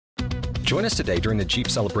Join us today during the Jeep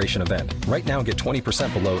Celebration event. Right now, get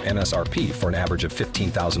 20% below MSRP for an average of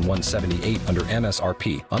 $15,178 under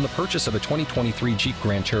MSRP on the purchase of a 2023 Jeep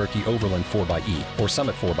Grand Cherokee Overland 4xE or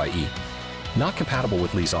Summit 4xE. Not compatible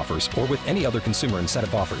with lease offers or with any other consumer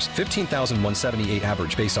incentive offers. $15,178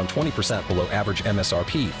 average based on 20% below average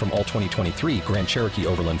MSRP from all 2023 Grand Cherokee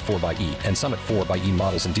Overland 4xE and Summit 4xE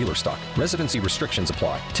models in dealer stock. Residency restrictions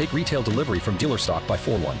apply. Take retail delivery from dealer stock by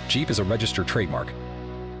 4/1. Jeep is a registered trademark.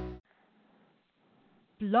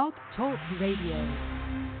 Blog Talk Radio.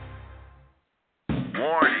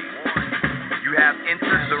 Warning. You have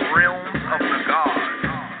entered the realms of the gods.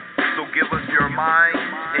 So give us your mind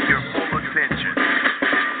and your full attention.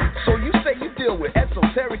 So you say you deal with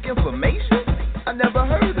esoteric information? I never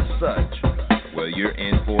heard of such. Well, you're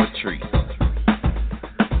in for a treat.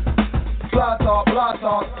 Blog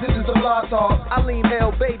talk, this is the blog talk. Alim,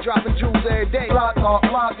 El-Bey dropping jewels every day. Blog talk,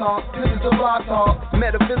 this is the blog talk.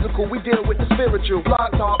 Metaphysical, we deal with the spiritual.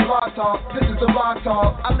 Blog talk, this is the blog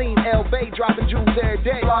talk. Alim, El-Bey dropping jewels every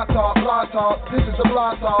day. Blog talk, this is the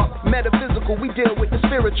blog talk. Metaphysical, we deal with the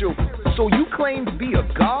spiritual. So you claim to be a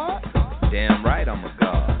god? Damn right I'm a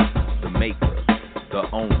god. The maker, the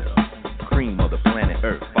owner, cream of the planet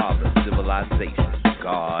Earth, father of civilization,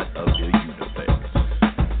 god of the universe.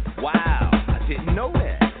 Wow, I didn't know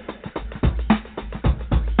that.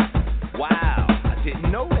 Wow, I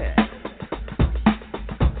didn't know that.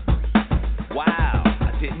 Wow,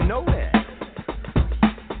 I didn't know that.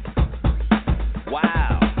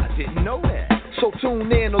 Wow, I didn't know that. So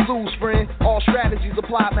tune in or lose, friend. All strategies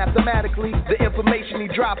applied mathematically. The information he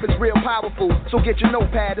drop is real powerful. So get your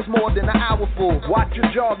notepad, it's more than an hour full. Watch your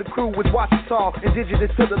jaw, the crew is watch us all.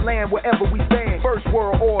 Indigenous to the land wherever we stand. First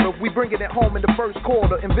world order, we bringing it home in the first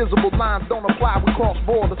quarter. Invisible lines don't apply, we cross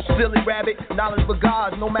borders. Silly rabbit, knowledge for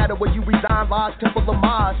gods. No matter where you reside, Lodge, Temple of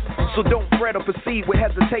Mars. So don't fret or proceed with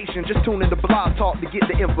hesitation. Just tune in to Blog Talk to get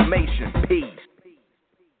the information. Peace.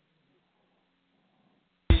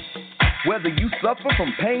 Whether you suffer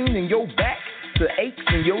from pain in your back to aches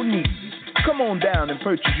in your knees, come on down and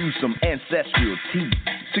purchase you some ancestral teas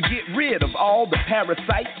to get rid of all the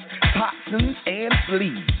parasites, toxins, and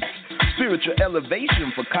fleas. Spiritual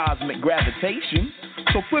elevation for cosmic gravitation.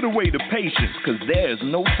 So put away the patience, cause there's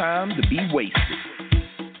no time to be wasted.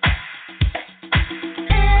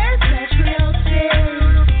 Ancestral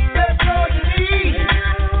teas, that's all you need.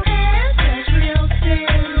 Ancestral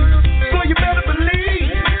teas, so you better believe.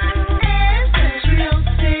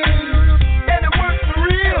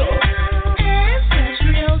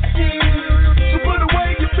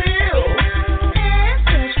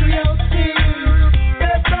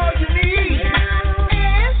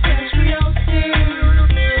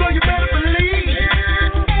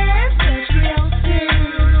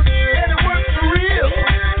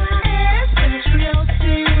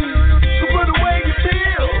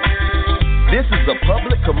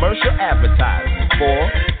 Commercial advertising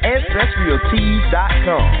for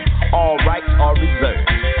AncestralTees.com. All rights are reserved.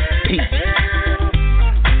 Peace.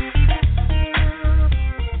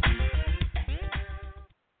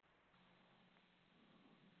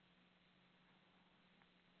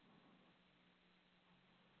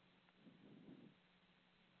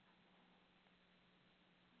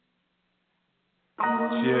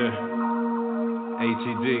 Yeah,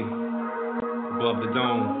 ATD, above the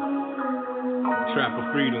dome. Trap of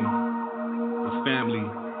freedom, it's family,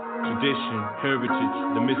 tradition, heritage,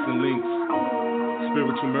 the missing links,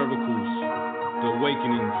 spiritual miracles, the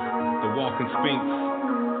awakenings, the walking sphinx.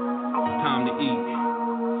 It's time to eat,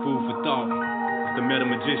 food for thought, it's the meta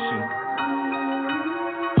magician.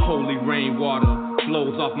 Holy rainwater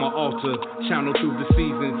flows off my altar, channel through the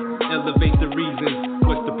seasons, elevate the reasons.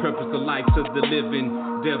 What's the purpose of life to the living,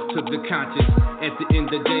 death to the conscious? At the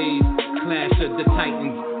end of days, clash of the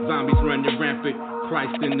titans. Zombies running rampant,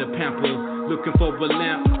 Christ in the pamper, looking for a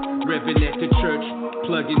lamp, revving at the church,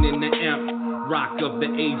 plugging in the amp, rock of the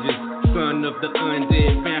ages, son of the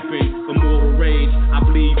undead, vamping, immortal rage, I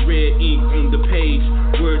bleed red ink on the page,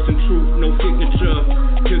 words and truth, no signature,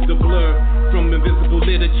 to the blur, from invisible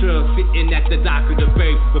literature, sitting at the dock of the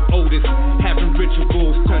bay with Otis, having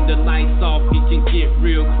rituals, turn the lights off, it can get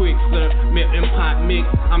real quick, sir, melting pot mix,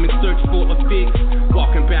 I'm in search for a fix,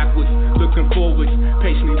 walking backwards, looking forwards,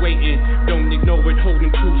 patiently waiting, don't ignore it,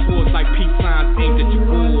 holding true swords like peace signs aimed at your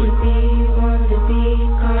board. want to be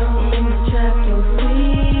caught in the trap of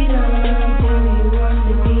freedom.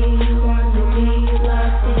 Do you want to be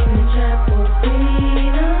lost in the trap of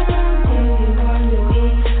freedom? Do you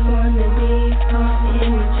want to be caught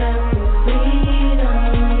in the trap of freedom?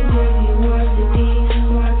 Do you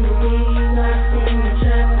want to be lost in the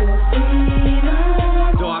trap of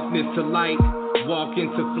freedom? Darkness to light,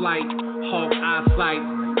 flight, hawk eyesight,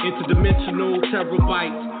 interdimensional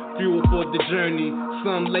terabytes. Fuel for the journey,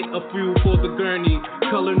 some lay a fuel for the gurney.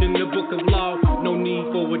 Colored in the book of law, no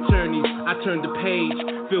need for attorneys. I turn the page,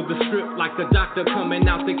 feel the script like a doctor coming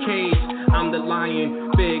out the cage. I'm the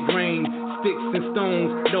lion, fed grain, sticks and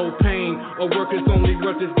stones, no pain. Or workers only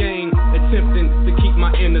workers gain, attempting to keep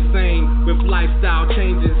my inner sane. With lifestyle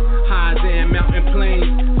changes, highs and mountain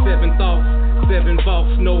plains. 7 thoughts, 7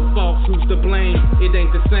 vaults, no faults, who's to blame? It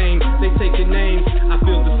ain't the same, they taking names, I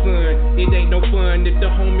feel the sun. It ain't no fun if the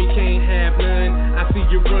homie can't have none. I see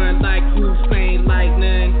you run like Hussein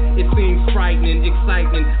lightning. It seems frightening,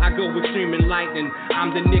 exciting, I go with streaming lightning.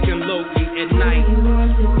 I'm the Nickelodeon at night. You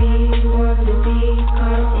want to be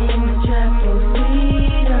caught in the trap of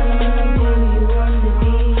freedom? Do you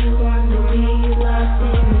want to be lost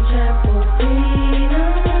in the trap of freedom?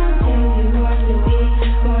 Do you want to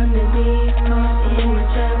be caught in the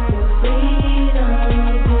trap of freedom?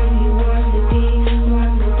 Do you want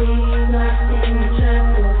to be lost in the trap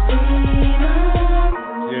of freedom?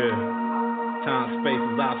 Yeah, time, space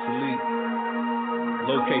is obsolete.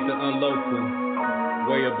 Locate the unlocal,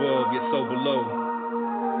 way above yet so below.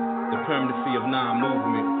 The permanency of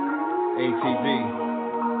non-movement, ATV,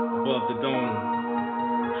 above the dome,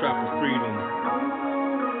 trap of freedom.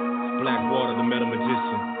 Blackwater, the metal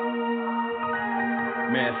magician.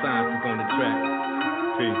 Mad scientist on the track.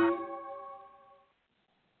 Peace.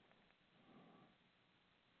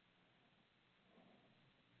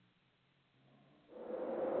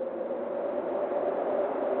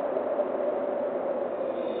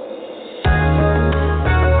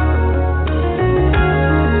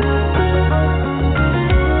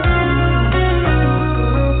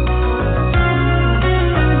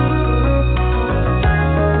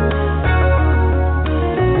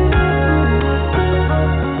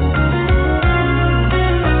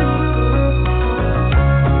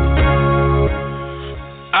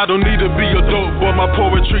 I don't need to be a dope boy, my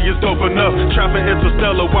poetry is dope enough. Trapping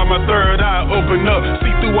interstellar while my third eye open up. See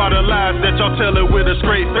through all the lies that y'all telling with a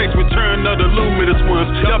straight face. Return of the luminous ones.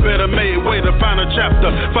 Y'all better make way to find a chapter.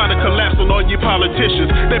 Find a collapse on all you politicians.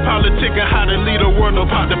 They politicking how to lead a world, no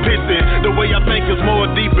pot to piss in. The way I think is more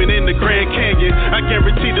deep and in the Grand Canyon. I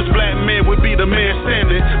guarantee this black man would be the man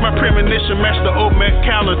standing. My premonition matched the old Mac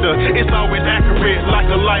calendar. It's always accurate like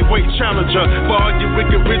a lightweight challenger. For all you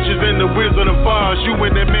wicked witches and the Wizard of Oz, you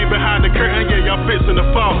and that man behind the curtain, yeah, y'all fixing to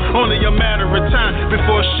fall. Only a matter of time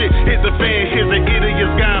before shit hit the fan. Here's an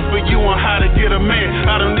idiot's guide for you on how to get a man.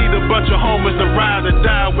 I don't need a bunch of homers to ride or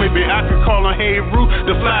die with me. I can call on Hey Roo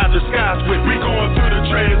to fly the skies with me. We going through the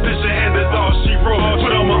transition and that's all she wrote.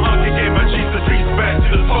 Put on my uncle, gave my Jesus peace back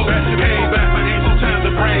to the folk. Came back for ancient times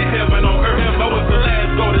to bring heaven on earth. I was the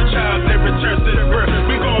last golden child that returned to the birth.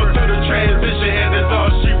 We going through the transition and that's all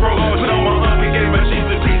she wrote. Put on my uncle, gave my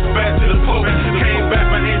Jesus peace back to the folk. Came back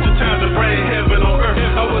for ancient times to bring heaven on earth.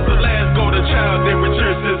 I was the last golden child that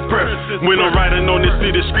returned to his birth. When I'm riding on this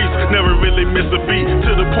city streets, never really miss a beat.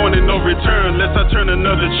 To the point of no return, unless I turn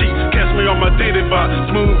another cheek. Catch me on my daily box,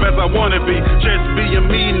 smooth as I wanna be. Just being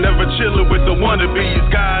me, never chilling with the wannabes.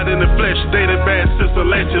 God in the flesh, dated bad sister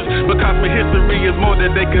latches. Because my history is more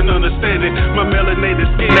than they can understand it. My melanated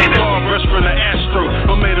skin, far rush from the astro.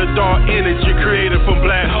 I'm made of dark energy created from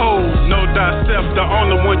black holes. No thyself, the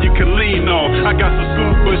only one you can lean on. I got some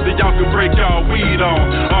scoop bush that y'all can break y'all weed on.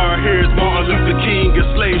 Our hair is Martin Luther King and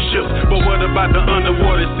slave ships. But what about the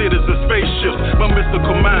underwater cities and spaceships? My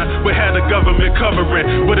mystical mind, we had the government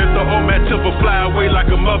covering. But if the OMAD tip will fly away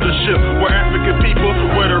like a mothership, where African people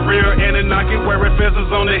wear the real Anunnaki, wearing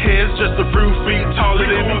feathers on their heads, just a few feet taller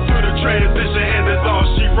than me. Through the transition and that's all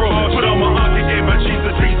she wrote. Put on my uncle, gave my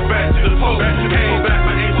Jesus peace back to the Pope. Came back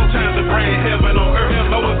for ancient times to bring heaven on earth.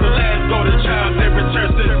 I was the last golden child that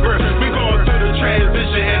returned to the birth. We going through the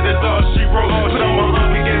transition and that's all she wrote. Put on my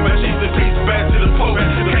uncle, gave my Jesus peace back to the Pope.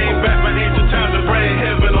 Came back for ancient times to bring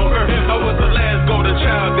heaven on earth. I was the last golden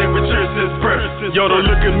child that returned to his birth. Yo, don't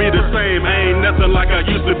look at me the same, I ain't nothing like I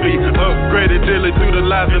used to be. Upgraded daily through the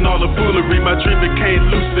lies and all the foolery. My dream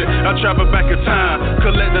became lucid, I travel back in time,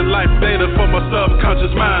 collecting life data for my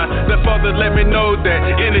subconscious mind. That father let me know that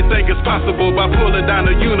anything is possible by pulling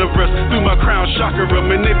down the universe through my crown chakra.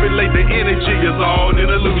 Manipulate the energy is all an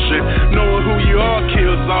illusion. Knowing who you are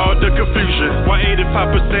kills all the confusion. While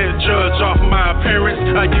 85% judge off my appearance,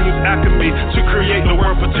 I use alchemy to create the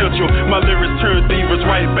world potential. My lyrics turn divas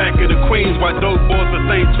right back into queens. While dope boys that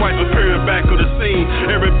think twice appearing back on the scene.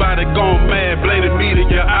 Everybody gone mad, bladed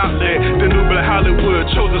media outlet. The new black Hollywood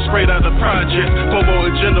blood, chosen straight out the project. Bobo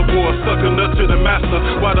agenda war, sucking up to the master,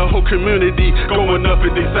 while the whole community going up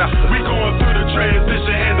in disaster. We going through the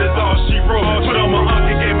transition, and that's all she wrote. Put on my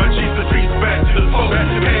uncle, gave my Jesus peace back to the folk.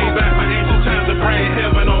 Came back my angel time to bring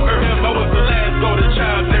heaven on earth. I was the last golden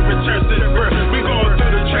child, they returned to the birth. We going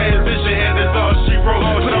through the transition, and that's all she wrote.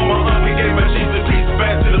 Put on my uncle, gave my Jesus peace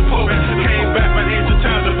back to the folk. Came back my angel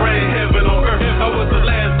time to bring heaven on earth. I was the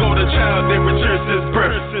last golden child, they returned to his birth.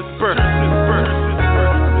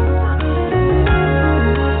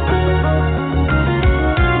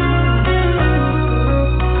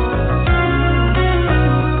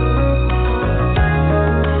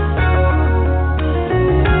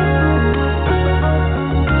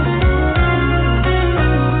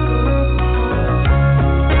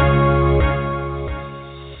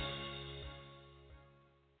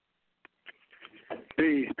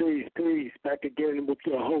 Peace. Back again with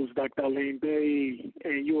your host, Dr. El-Bey,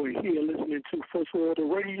 and you are here listening to First World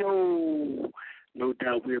Radio. No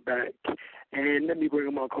doubt we're back. And let me bring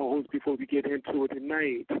in my co-host before we get into it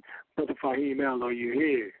tonight. Brother Fahim Al, are you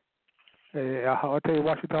here? Hey, I'll tell you,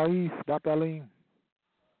 Washington East, Dr. Alim.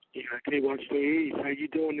 Yeah, I can't watch the East. How you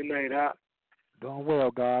doing tonight, huh? Doing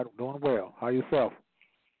well, God. Doing well. How yourself?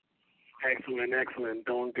 Excellent.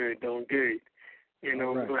 Doing good. You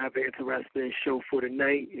know, right. We're going to have an interesting show for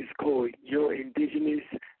tonight. It's called Your Indigenous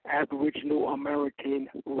Aboriginal American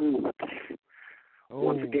Roots. Oh.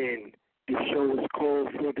 Once again, the show is called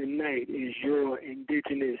for tonight is Your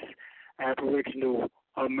Indigenous Aboriginal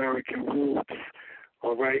American Roots.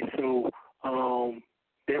 All right, so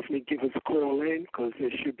definitely give us a call in because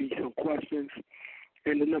there should be some questions.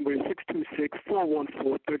 And the number is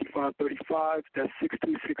 626-414-3535. That's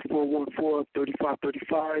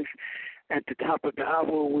 626-414-3535. At the top of the hour,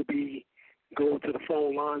 we'll be going to the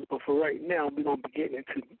phone lines. But for right now, we're going to be getting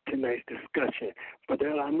into tonight's discussion. But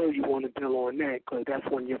I know you want to build on that because that's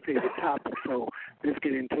one of your favorite topics. So let's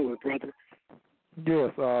get into it, brother.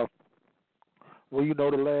 Yes. Well, you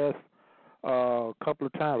know, the last couple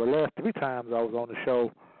of times, the last 3 times I was on the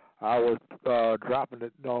show, I was dropping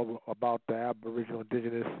it, about the Aboriginal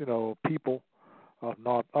Indigenous, people of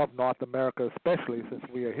North America, especially since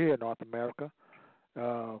we are here in North America.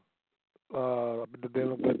 I've been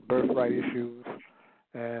dealing with birthright issues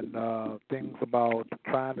and things about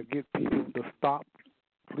trying to get people to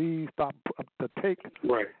please stop to take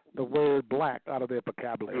the word black out of their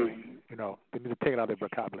vocabulary. They need to take it out of their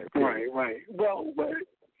vocabulary. Right. Well,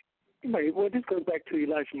 this goes back to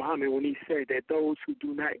Elijah Muhammad when he said that those who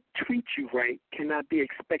do not treat you right cannot be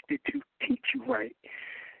expected to teach you right.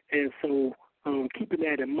 And so keeping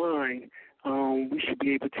that in mind, we should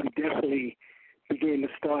be able to definitely begin to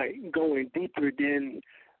start going deeper than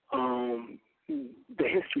the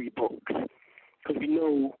history books, because we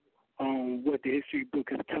know what the history book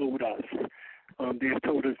has told us. They have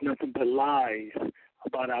told us nothing but lies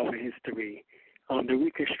about our history. The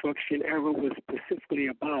Reconstruction era was specifically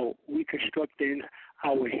about reconstructing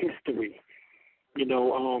our history.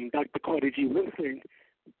 Dr. Carter G. Woodson,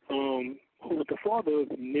 who was the father of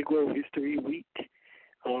Negro History Week,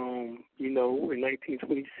 in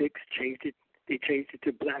 1926, They changed it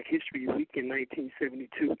to Black History Week in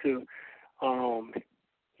 1972 to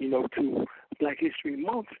Black History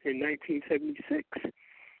Month in 1976.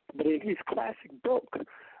 But in his classic book,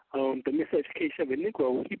 The Miseducation of a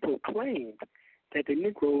Negro, he proclaimed that the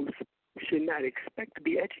Negroes should not expect to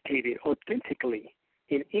be educated authentically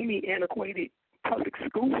in any antiquated public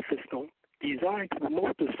school system designed to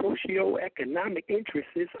promote the socio-economic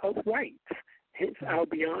interests of whites, hence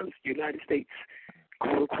Albion's United States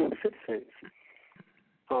quote-unquote citizens.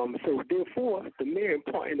 So therefore, the mere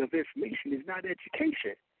imparting of information is not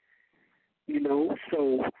education.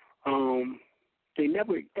 So they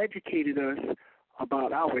never educated us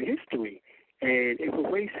about our history. And if a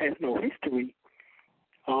race has no history,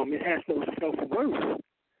 it has no self-worth,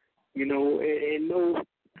 and no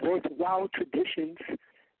worthwhile traditions,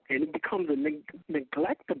 and it becomes a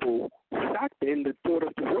neglectable factor in the thought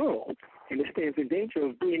of the world, and it stands in danger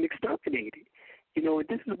of being exterminated. And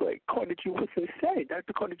this is what Carter G. Woodson said.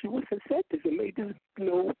 Dr. Carter G. Woodson said this and made this,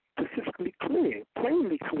 specifically clear,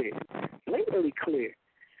 plainly clear, blatantly clear.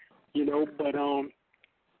 But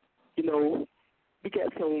we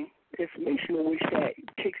got some information in which that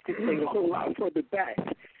takes this thing a whole lot further back.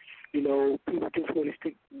 People just want to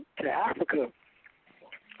stick to Africa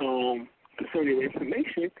concerning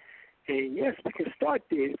information. And yes, we can start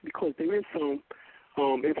there because there is some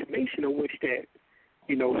information in which that,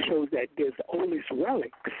 shows that there's oldest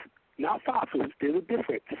relics, not fossils. There's a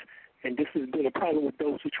difference. And this has been a problem with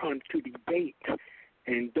those who are trying to debate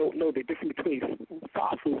and don't know the difference between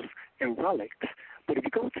fossils and relics. But if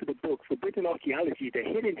you go to the book, Forbidden Archaeology, The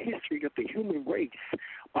Hidden History of the Human Race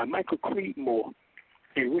by Michael Creedmoor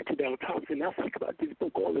and Richard L. Thompson, I speak about this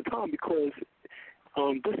book all the time because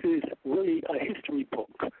this is really a history book.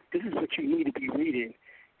 This is what you need to be reading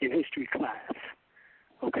in history class,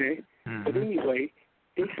 okay? Mm-hmm. But anyway,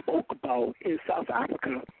 they spoke about in South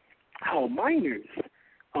Africa how miners,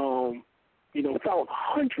 found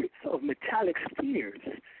hundreds of metallic spheres,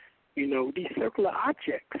 these circular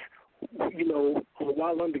objects,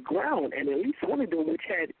 while underground, and at least one of them which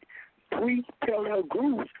had 3 parallel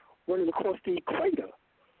grooves running across the equator,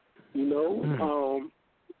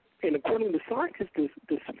 and according to scientists,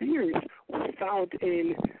 the spheres were found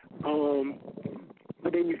in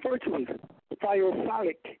what they refer to as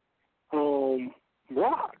thiophilic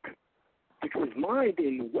rock, which was mined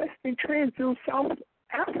in Western Transvaal, South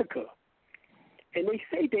Africa. And they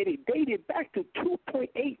say that it dated back to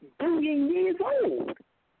 2.8 billion years old.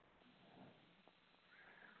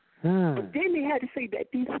 But then they had to say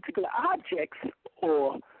that these particular objects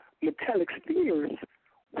or metallic spheres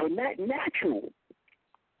were not natural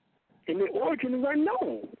and their origin is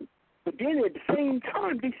unknown. But then at the same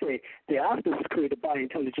time, they said the object was created by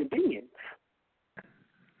intelligent beings.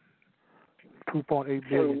 2.8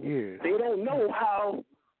 billion years. They don't know how,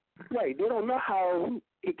 they don't know how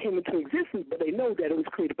it came into existence, but they know that it was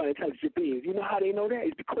created by intelligent beings. You know how they know that?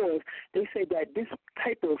 It's because they say that this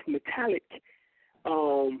type of metallic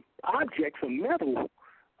objects or metal,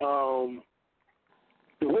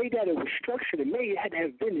 the way that it was structured and made, it had to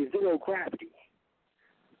have been in zero gravity.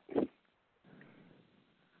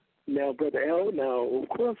 Now, Brother L, of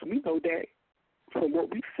course, we know that from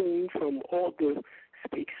what we've seen from all the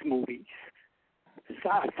space movies,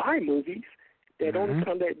 sci-fi movies, that only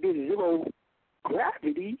time that there's zero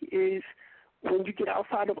gravity is when you get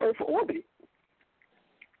outside of Earth orbit,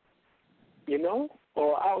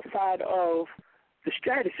 or outside of the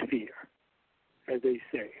stratosphere, as they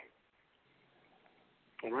say.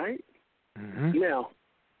 All right? Mm-hmm. Now,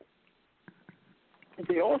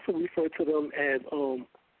 they also refer to them as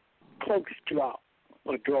Planck's drop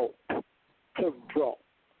or drop, Planck drop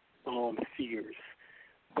spheres.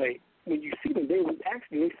 But when you see them,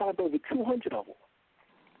 they found over 200 of them.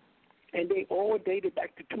 And they all dated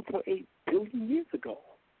back to 2.8 billion years ago.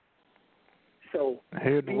 So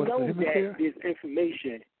you know that there's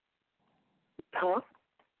information. Huh?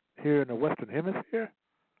 Here in the Western Hemisphere?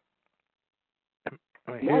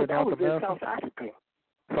 No, that was in South Africa.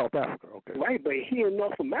 South Africa, okay. Right, but here in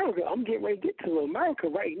North America, I'm getting ready to get to America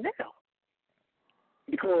right now.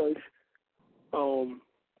 Because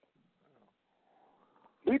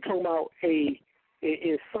we're talking about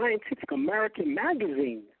in Scientific American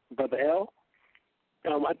magazine, Brother L.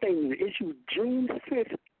 I think it was issued June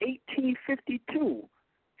 5th, 1852.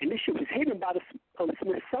 And this shit was hidden by the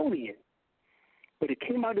Smithsonian. But it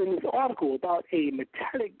came out in this article about a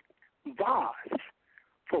metallic vase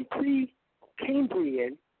from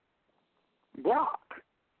pre-Cambrian rock.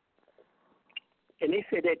 And they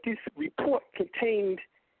said that this report contained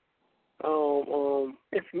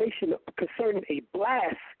information concerning a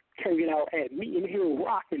blast carried out at Meeting Hill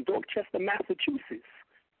Rock in Dorchester, Massachusetts.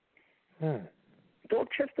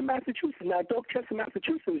 Dorchester, Massachusetts. Now, Dorchester,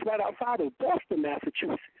 Massachusetts is right outside of Boston,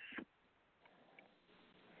 Massachusetts.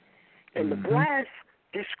 And the blast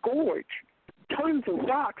disgorged tons of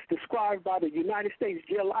rocks described by the United States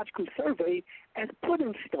Geological Survey as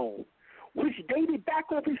pudding stone, which dated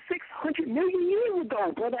back over 600 million years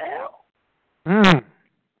ago, Brother L. And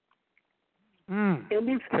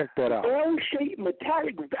this bell-shaped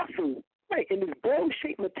metallic vessel, and this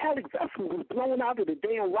bell-shaped metallic vessel was blown out of the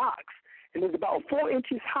damn rocks, and it's about 4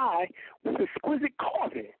 inches high with exquisite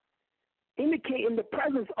carving, indicating the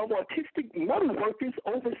presence of artistic metal workers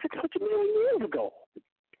over 600 million years ago.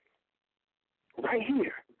 Right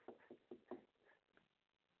here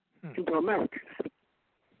in the Americas,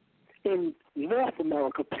 in North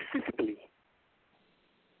America specifically.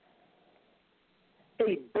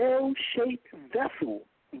 A bell-shaped vessel,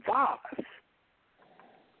 vase,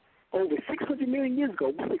 over 600 million years ago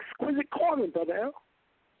with exquisite carving, Brother L.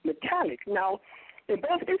 Metallic. Now, in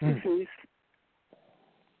both instances,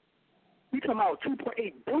 we're talking about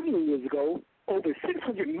 2.8 billion years ago, over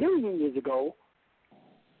 600 million years ago,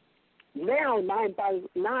 now 9,000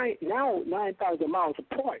 miles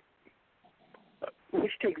apart,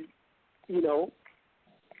 which takes, we know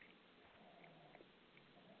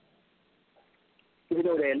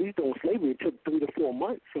that at least on slavery it took 3 to 4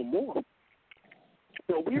 months or more.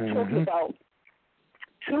 So we're talking about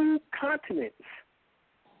 2 continents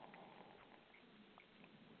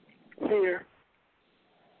where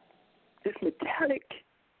this metallic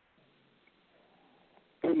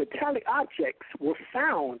where metallic objects were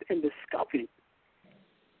found and discovered.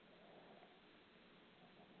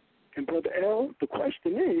 And Brother L, the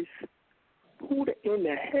question is, who in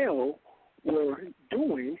the hell were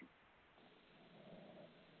doing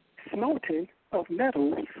smelting of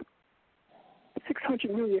metals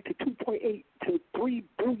 600 million to 2.8 to 3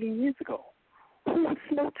 billion years ago? Who was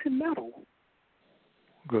smelting metal?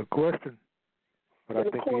 Good question. But I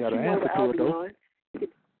think we had an answer to it, though.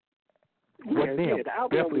 The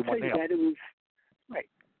Albion will tell you that it was right.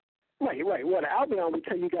 Well, the Albion will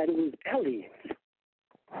tell you that it was aliens.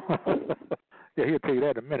 Yeah, he'll tell you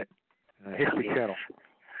that in a minute. History Channel.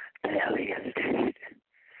 The aliens did it.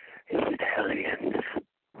 It was the aliens.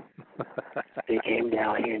 They came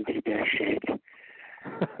down here and did their shit.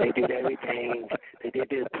 They did everything. They did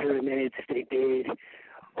the pyramids. They did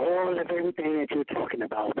all of everything that you're talking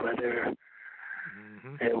about, brother.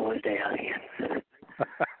 Mm-hmm. It was the aliens.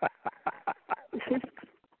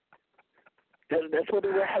 That's what they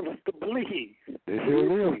would have us to believe. They sure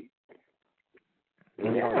will.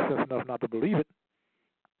 They're not enough not to believe it.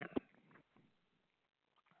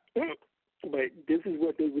 But this is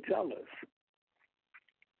what they would tell us.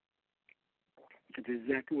 It's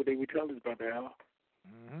exactly what they would tell us, Brother Al.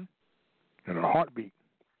 Mm-hmm. And a heartbeat.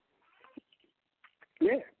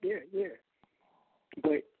 Yeah.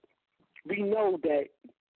 But we know that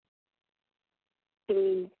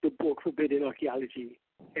in the book Forbidden Archaeology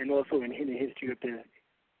and also in Hidden History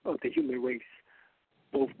of the Human Race,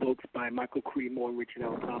 both books by Michael Creedmoor and Richard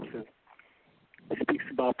L. Thompson, speaks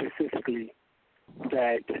about specifically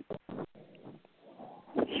that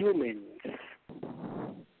humans,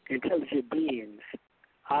 intelligent beings,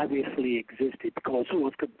 obviously existed because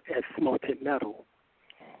humans could have smelted metal.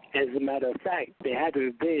 As a matter of fact, they had to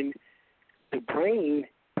have been, the brain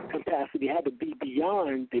capacity had to be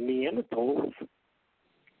beyond the Neanderthals.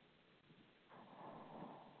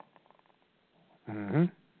 Mm-hmm.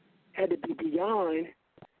 Had to be beyond,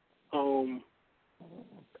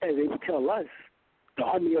 as they would tell us, the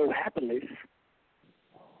Homo habilis.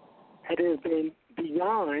 Had to have been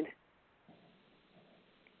beyond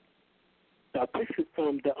the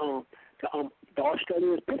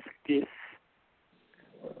Australopithecus.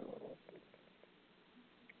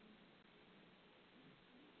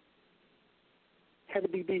 Had to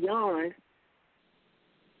be beyond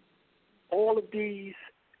all of these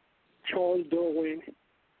Charles Darwin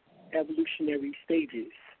evolutionary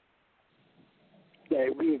stages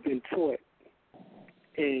that we have been taught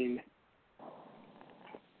in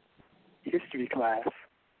history class,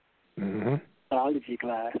 mm-hmm. biology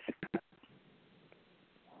class,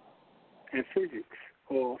 and physics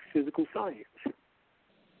or physical science.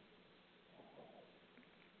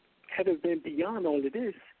 Had to have been beyond all of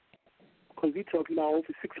this, because we're talking about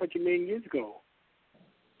over 600 million years ago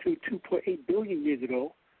to 2.8 billion years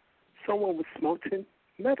ago, someone was smelting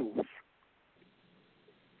metals.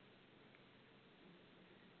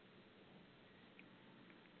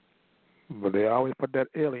 But they always put that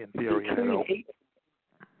alien theory in it.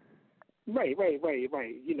 Right.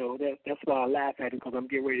 You know, that's why I laugh at it, because I'm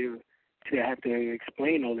getting ready to have to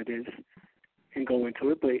explain all of this and go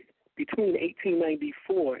into it. But between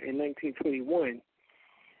 1894 and 1921,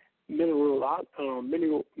 mineralogists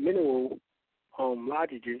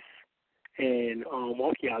and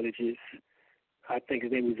archaeologists, I think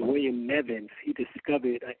his name was William Nevins, he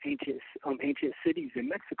discovered ancient cities in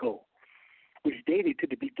Mexico, which dated to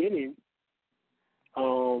the beginning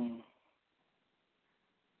of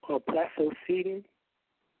Pleistocene,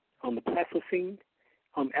 the Pleistocene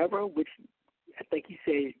era, which I think he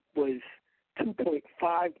said was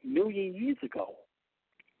 2.5 million years ago.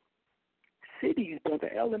 Cities, Brother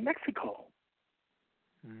L, in Mexico.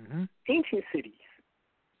 Mm-hmm. Ancient cities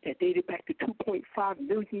that dated back to 2.5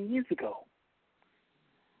 million years ago.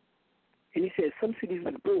 And he said some cities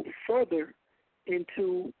were built further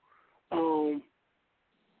into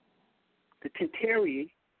the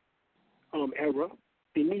Tertiary era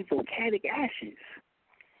beneath volcanic ashes.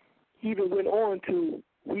 He even went on to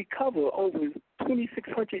recover over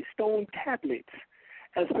 2,600 stone tablets,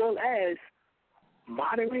 as well as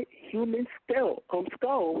moderate human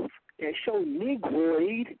skulls that show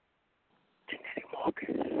Negroid genetic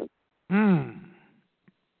markers.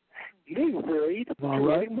 Negroid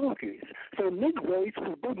genetic markers. So Negroids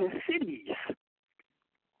were building cities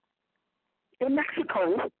in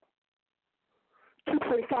Mexico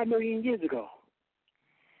 2.5 million years ago.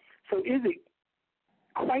 So is it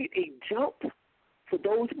quite a jump for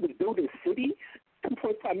those who were building cities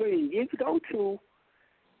 2.5 million years ago to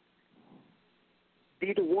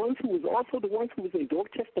be the ones who was also the ones who was in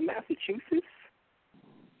Dorchester, Massachusetts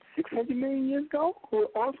 600 million years ago, who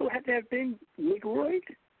also had to have been Negroid,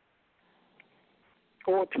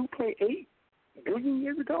 or 2.8 billion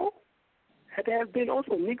years ago, had to have been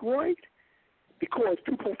also Negroid, because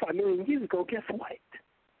 2.5 million years ago, guess what?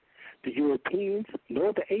 The Europeans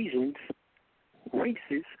nor the Asians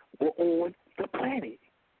races were on the planet.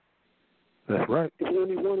 That's right. There's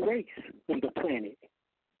only one race on the planet.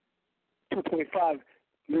 2.5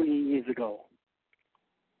 million years ago.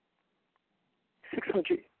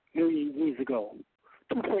 600 million years ago.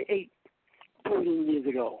 2.8 billion years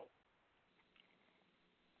ago.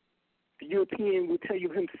 The European will tell you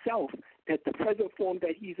himself that the present form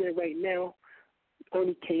that he's in right now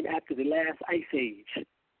only came after the last ice age,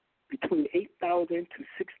 between 8,000 to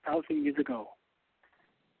 6,000 years ago.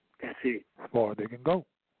 That's it. As far as they can go.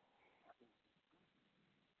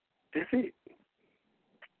 That's it.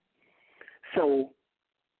 So,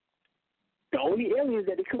 the only aliens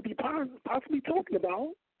that it could be possibly talking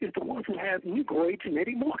about is the ones who have Negroid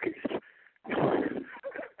genetic markers.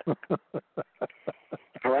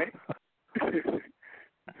 All right?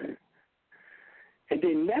 And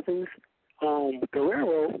then Nevin's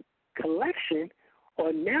Guerrero collection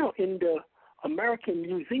are now in the American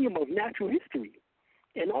Museum of Natural History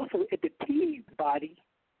and also at the Peabody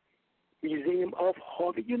Museum of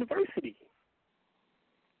Harvard University.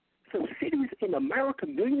 So cities in America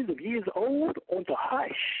millions of years old on the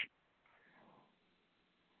hush.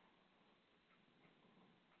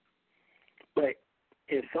 But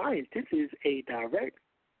in science, this is a direct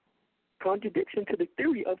contradiction to the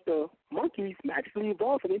theory of the monkeys magically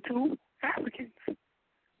evolving into Africans.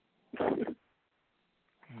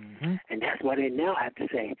 Mm-hmm. And that's why they now have to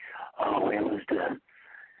say, oh, it was the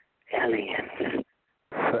aliens.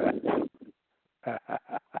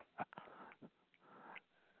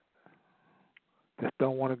 Just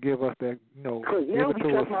don't want to give us that, Because now we're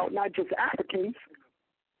talking about not just Africans,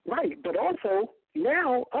 right, but also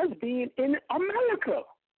now us being in America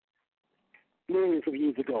millions of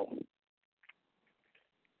years ago.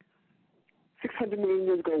 600 million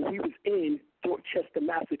years ago, we was in Dorchester,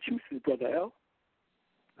 Massachusetts, Brother L.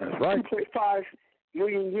 That's right. 2.5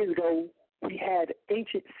 million years ago, we had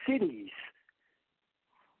ancient cities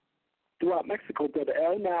throughout Mexico, Brother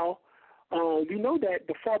L. Now, we know that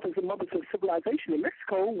the fathers and mothers of civilization in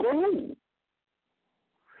Mexico were who?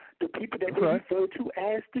 The people that they refer to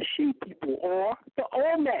as the She people or the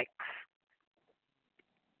Olmecs.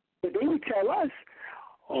 But they would tell us,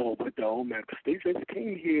 oh, but the Olmecs, they just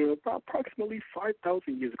came here about approximately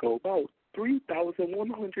 5,000 years ago, about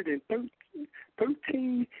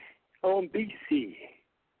 3,113 BC.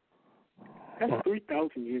 That's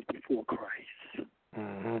 3,000 years before Christ.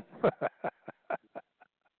 Mm-hmm.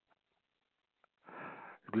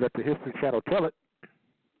 Let the History Channel tell it.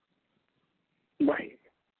 Right.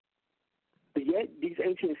 But yet, these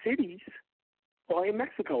ancient cities are in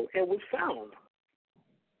Mexico and was found.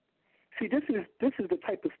 See, this is the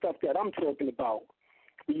type of stuff that I'm talking about.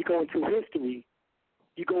 When you go into history,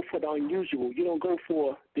 you go for the unusual. You don't go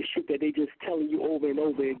for the shit that they just telling you over and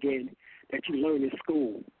over again that you learn in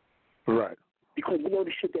school. Right. Because you know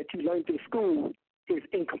the shit that you learned in school is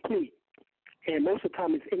incomplete, and most of the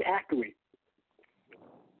time it's inaccurate.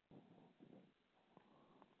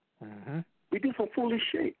 Mm-hmm. We did some foolish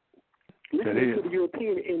shit. Listening to the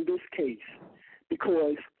European in this case,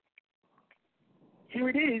 because here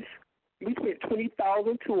it is. We spent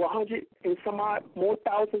 $20,000 to $100 and some odd more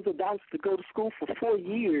thousands of dollars to go to school for 4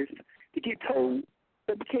 years to get told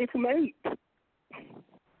that we came from apes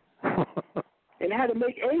and how to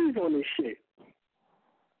make A's on this shit.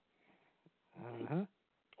 Mm-hmm.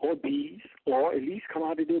 Or B's, or at least come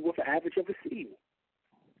out of there with an average of a C.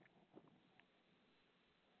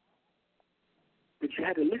 But you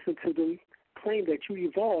had to listen to them claim that you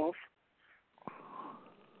evolved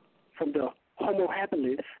from the Homo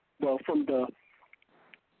habilis, well, from the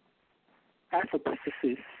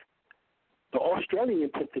Afropithecus, the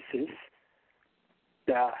Australopithecus,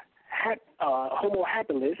 the Homo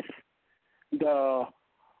habilis, the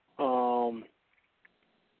Homo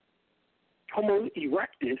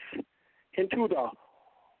erectus, into the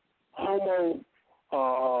Homo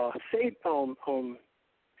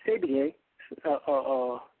sapien,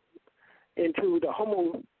 into the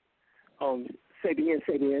Homo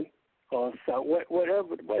sapien, or so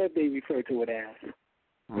whatever they refer to it as.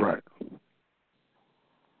 Right.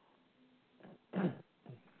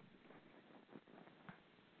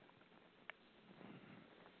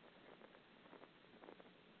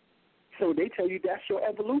 So they tell you that's your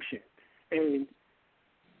evolution, and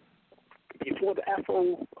before the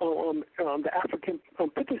African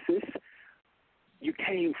Pithecus, you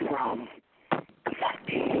came from the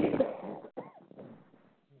monkey.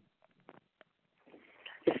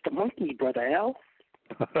 monkey, Brother L.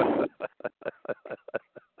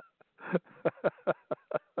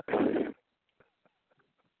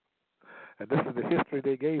 And this is the history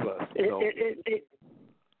they gave us.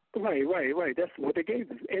 Right. That's what they gave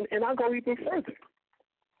us. And I'll go even further.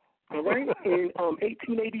 All right? In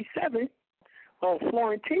 1887,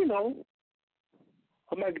 Florentino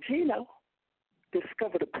Magino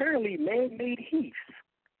discovered apparently man-made heaths,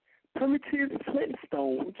 primitive flint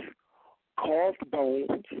stones, carved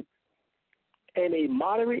bones, and a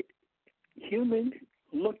moderate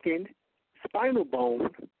human-looking spinal bone.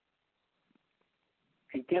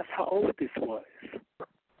 And guess how old this was?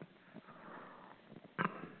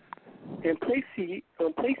 In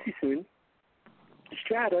Pleistocene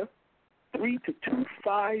strata, 3 to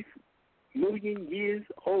 2.5 million years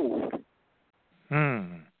old.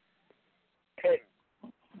 At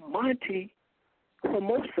Monte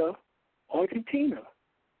Hermoso, Argentina.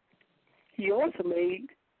 He also made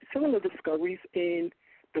similar discoveries in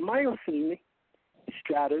the Miocene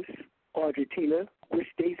stratus, Argentina, which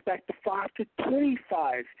dates back to 5 to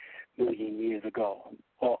 25 million years ago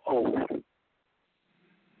or older.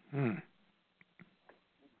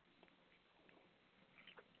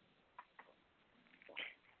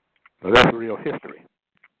 So that's real history.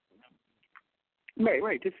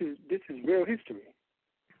 Right. This is real history.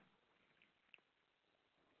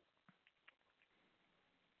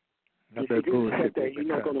 Not that bullshit that you're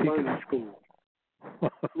not going to learn in school.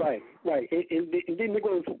 Right. And then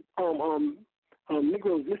Negroes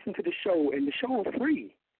listen to the show, and the show is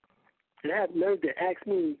free. And I have nerve to ask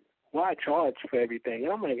me why I charge for everything.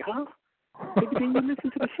 And I'm like, huh? Everything you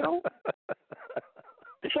listen to the show?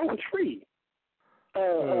 The show is free.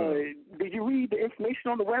 Did you read the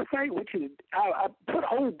information on the website? Which is, I put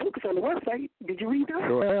whole books on the website. Did you read that?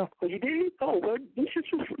 Sure. Oh, you did? Oh, well, them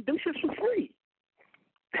shits were free.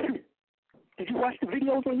 Did you watch the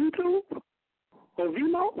videos on YouTube? On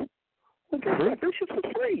Vimeo? Well, guess what? Them shits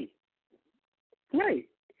were free. Right.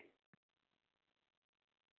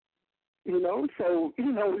 So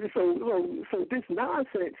this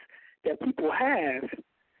nonsense that people have,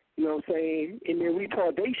 saying, in their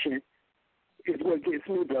retardation, is what gets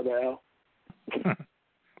me, Brother L.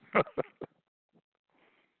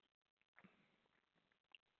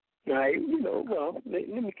 Right,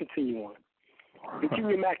 let me continue on.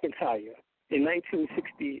 Virginia McIntyre, in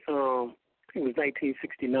 1960, I think it was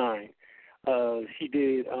 1969, she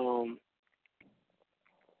did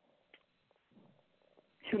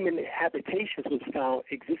human habitations was found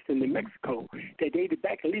existing in Mexico that dated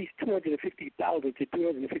back at least 250,000 to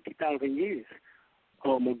 350,000 years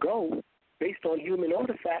ago, based on human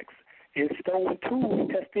artifacts and stone tools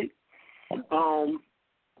tested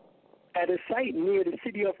at a site near the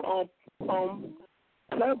city of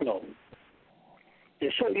Pueblo.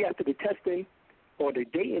 And shortly after the testing or the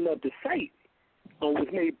dating of the site was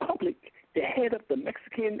made public, the head of the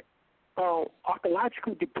Mexican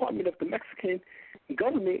archaeological department of the Mexican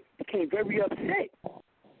government became very upset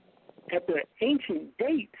at the ancient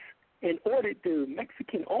dates and ordered the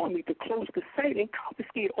Mexican army to close the site and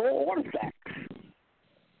confiscate all artifacts.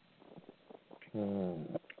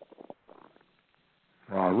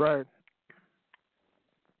 All right.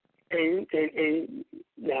 And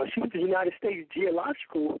now she was the United States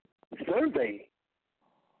Geological Survey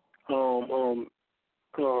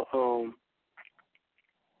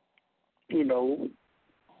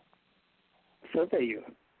surveyor,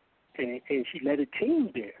 and she led a team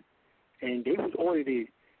there, and they was ordered to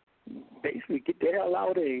basically get the hell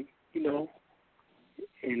out and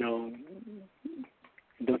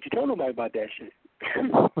don't you tell nobody about that shit.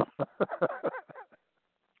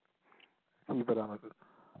 Keep it on.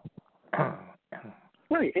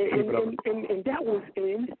 Right, and that was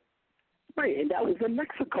in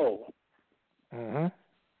Mexico.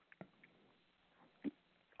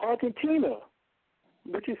 Argentina,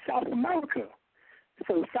 which is South America.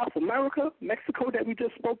 So South America, Mexico that we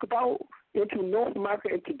just spoke about, into North America,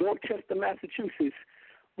 into Dorchester, Massachusetts,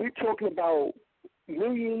 we're talking about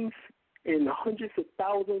millions and hundreds of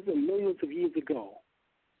thousands and millions of years ago.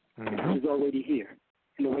 It was already here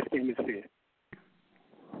in the Western Hemisphere.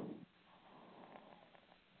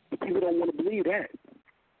 But people don't want to believe that.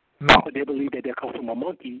 No. But they believe that they come from a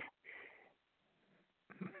monkey.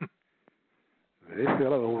 They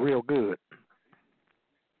sell it real good.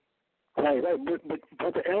 Right. But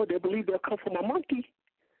Brother L, they believe they'll come from a monkey.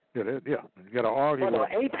 Yeah. You got to argue. But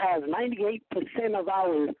an ape has 98% of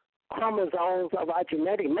our chromosomes of our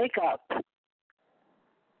genetic makeup.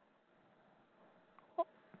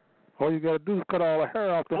 All you got to do is cut all the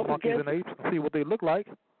hair off the monkeys and apes and see what they look like.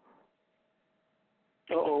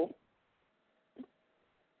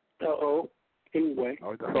 Anyway.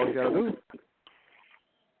 Oh, that's all you got to do.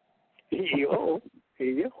 Here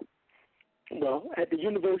you go. Well, at the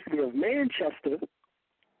University of Manchester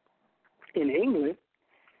in England,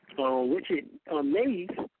 Richard Mays,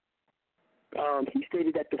 he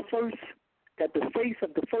stated that the face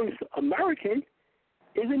of the first American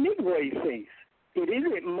is a Negroid face. It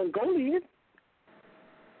isn't Mongolian,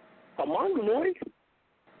 a Mongoloid.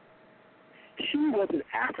 She was an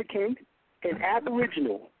African and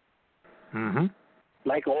Aboriginal,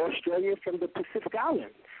 like an Australian from the Pacific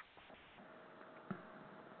Islands.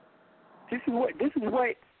 This is what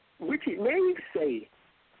Richard Mays say.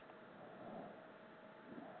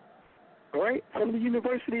 All right, from the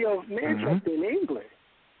University of Manchester in England.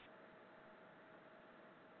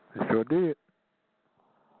 It sure did.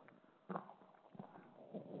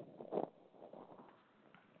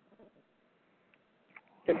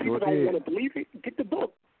 And people don't want to believe it. Get the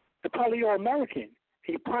book, The Paleo-American,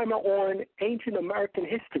 a primer on ancient American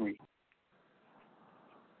history.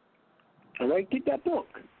 All right, get that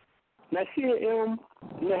book. Nasir M.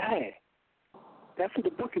 Nahai. That's what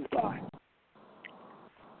the book is by.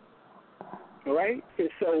 All right? And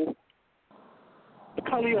so the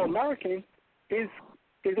Paleo-American is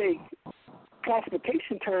a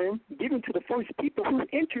classification term given to the first people who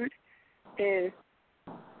entered and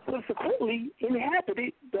subsequently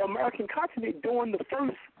inhabited the American continent during the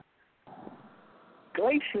first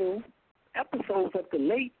glacial episodes of the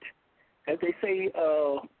late, as they say,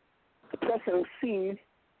 the Pleistocene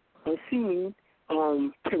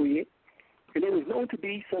period, and it was known to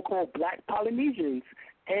be so-called Black Polynesians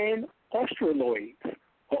and Australoids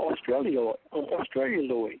or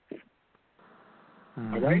Australialoids.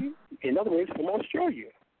 All right? In other words, from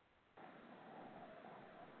Australia.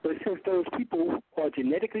 But since those people are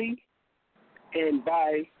genetically and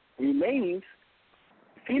by remains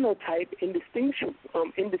phenotype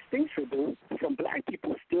indistinguishable from black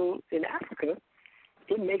people still in Africa,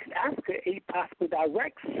 it makes Africa a possible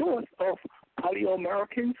direct source of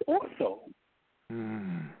Paleo-Americans also.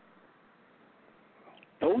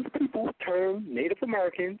 Those people termed Native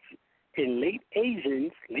Americans and late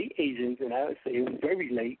Asians, and I would say it was very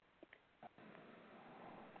late,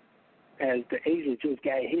 as the Asians just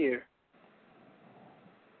got here.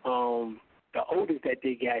 The oldest that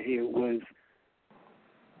they got here was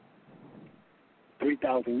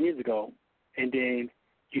 3,000 years ago, and then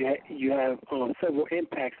you have several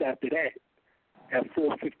impacts after that at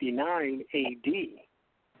 459 A.D.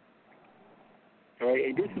 All right,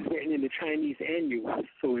 and this is written in the Chinese annuals.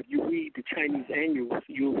 So if you read the Chinese annuals,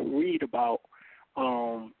 you'll read about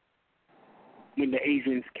when the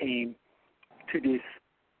Asians came to this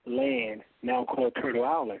land now called Turtle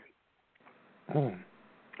Island.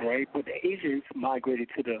 All right, but the Asians migrated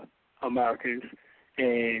to the Americas,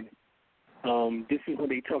 and this is when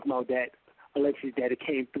they talk about that allegedly that it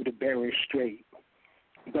came through the Bering Strait.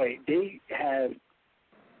 But they have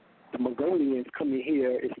the Mongolians coming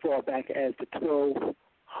here as far back as the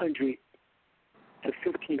 1,200 to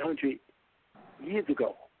 1,500 years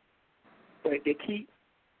ago. But they keep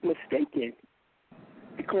mistaking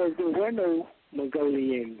because there were no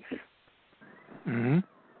Mongolians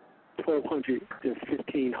 1,200 to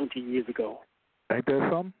 1,500 years ago. Ain't that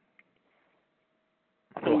something?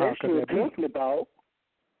 Unless you're talking about,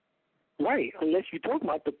 unless you're talking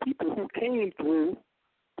about the people who came through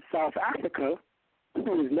South Africa,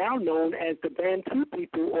 who is now known as the Bantu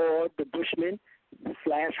people or the Bushmen /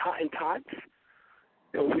 Hottentots,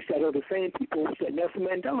 which are the same people that Nelson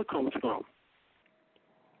Mandela comes from,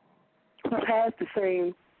 who has the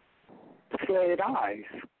same slanted eyes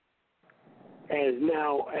as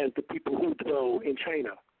the people who dwell in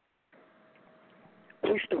China,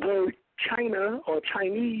 which the word China or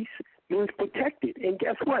Chinese means protected. And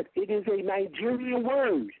guess what? It is a Nigerian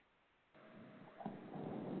word.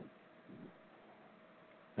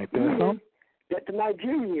 That the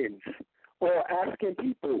Nigerians or African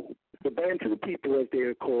people, the Bantu people as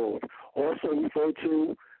they're called, also referred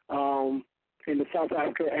to in the South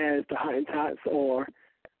Africa as the Hottentots or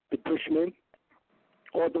the Bushmen,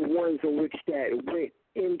 or the ones in which that went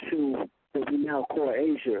into what we now call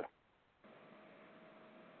Asia,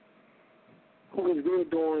 who was there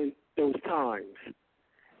during those times.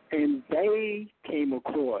 And they came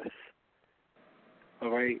across,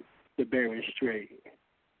 the Bering Strait.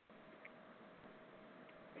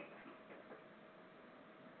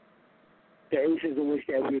 The Asians in which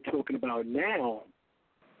that we're talking about now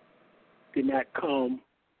did not come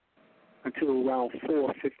until around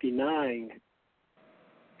 459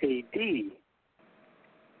 A.D.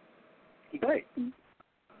 But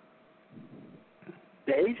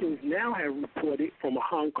the Asians now have reported from a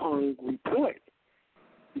Hong Kong report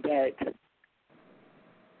that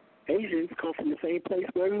Asians come from the same place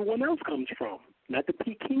where everyone else comes from. Not the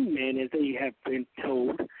Peking man, as they have been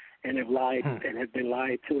told and have lied and have been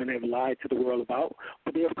lied to and have lied to the world about,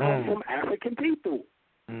 but they have come from African people.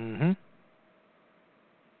 Mm-hmm.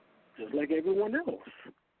 Just like everyone else.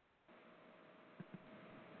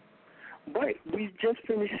 But we just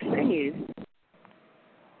finished saying,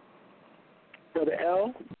 Brother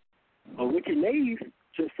L, or Richard Nave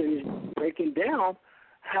just finished breaking down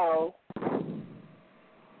how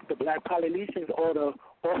the Black Polynesians or the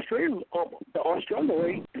Australoids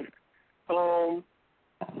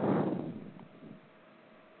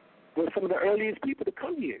were some of the earliest people to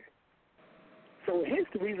come here. So hence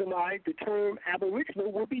the reason why the term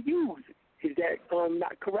Aboriginal will be used. Is that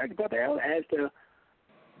not correct, Brother L? As the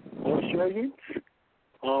Australians,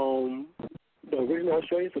 the original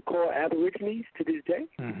Australians are called Aborigines to this day.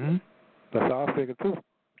 Mm-hmm. That's how I figured too.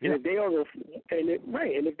 Yeah. And if they are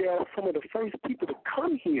and if they are some of the first people to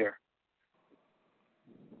come here,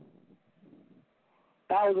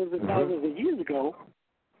 thousands and thousands of years ago,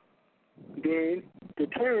 then the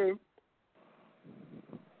term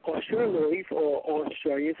Australoids or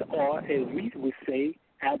Australians are, as we would say,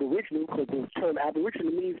 Aboriginal, because the term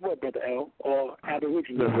Aboriginal means what, Brother L? Or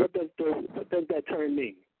Aboriginal? What does that term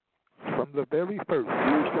mean? From the very first. It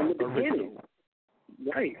means from the beginning.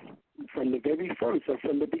 Right. From the very first, or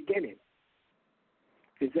from the beginning.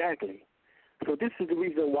 Exactly. So this is the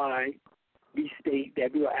reason why we state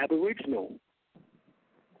that we are Aboriginal.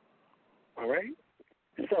 All right?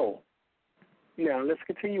 So, now let's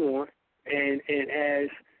continue on. And as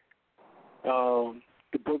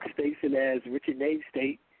the book states and as Richard Nave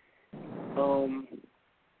states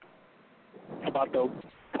about the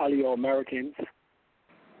Polynesians,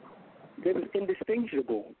 they was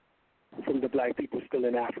indistinguishable from the black people still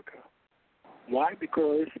in Africa. Why?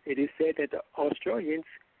 Because it is said that the Australians,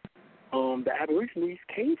 the Aborigines,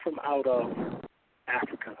 came from out of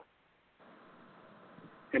Africa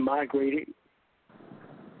and migrated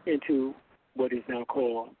into what is now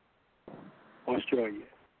called Australia.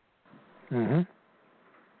 Mm-hmm.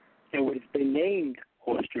 And what has been named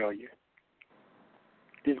Australia.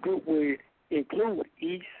 This group would include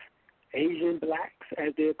East Asian blacks,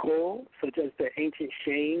 as they're called, such as the ancient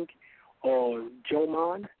Shang or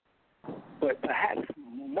Jomon, but perhaps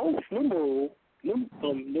most numerously,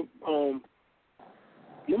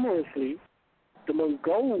 the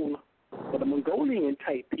Mongol or the Mongolian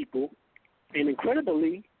type people, and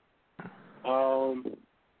incredibly, the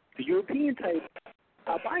European type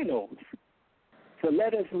albinos. So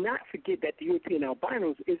let us not forget that the European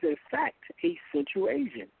albinos is in fact a Central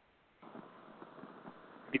Asian,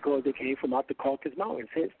 because they came from out the Caucasus Mountains,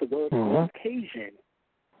 hence the word Caucasian.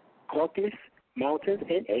 Caucasus Mountains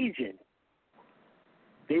and Asian.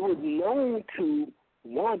 They were known to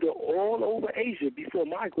wander all over Asia before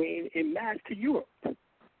migrating en masse to Europe.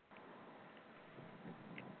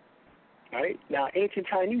 Right? Now, ancient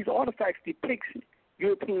Chinese artifacts depict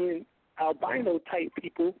European albino type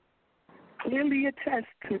people clearly attest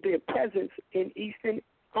to their presence in eastern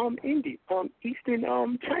India, eastern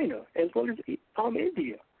China, as well as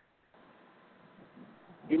India.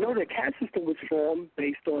 You know, the caste system was formed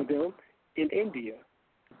based on them in India.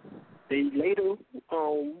 They later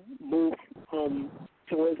moved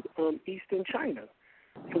towards eastern China.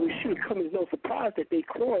 So it should come as no surprise that they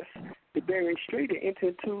crossed the Bering Strait and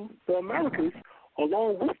entered into the Americas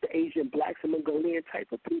along with the Asian blacks and Mongolian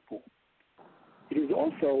type of people. It is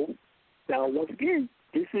also, now once again,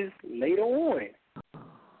 this is later on.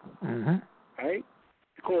 Right?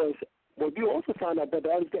 Because what we also found out that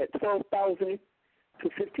was that 12,000 to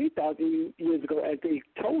 15,000 years ago, as they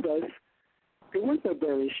told us, there was no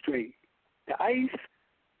Bering Strait. The ice,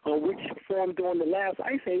 which formed during the last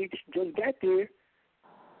ice age, just got there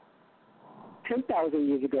 10,000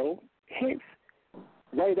 years ago. Hence,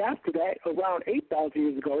 right after that, around 8,000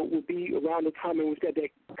 years ago, would be around the time in which that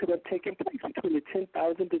could have taken place, between the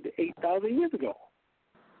 10,000 to the 8,000 years ago.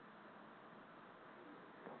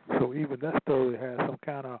 So even that story has some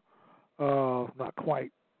kind of, not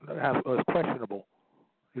quite, it's questionable,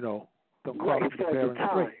 you know, don't cross the Bering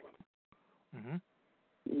Strait.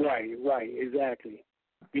 Right, exactly.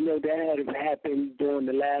 You know, that had happened during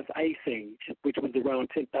the last ice age, which was around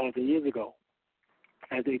 10,000 years ago,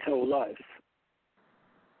 as they told us.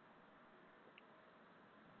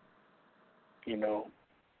 You know.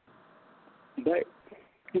 But,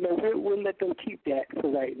 you know, we'll let them keep that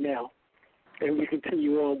for right now, and we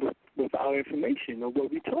continue on with our information on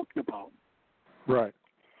what we're talking about. Right.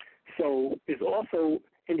 So it's also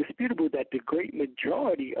indisputable that the great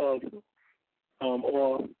majority of,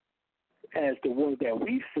 or as the ones that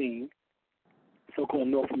we've seen, so-called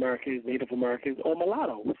North Americans, Native Americans, or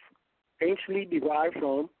mulattoes, anciently derived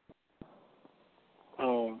from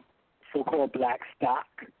so-called black stock,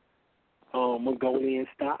 Mongolian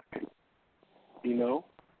stock, you know,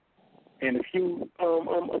 and a few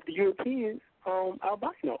of the Europeans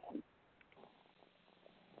albino.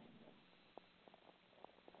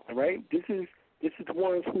 All right, this is the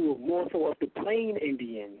ones who are more so of the plain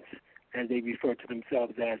Indians, as they refer to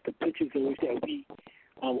themselves as, the pictures in which that we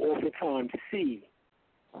oftentimes see.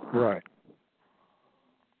 Right.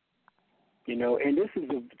 You know, and that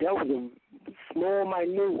was a small,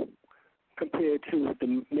 minute compared to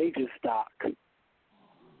the major stock.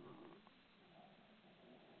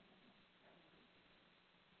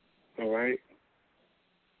 All right.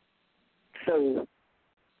 So,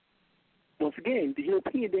 once again, the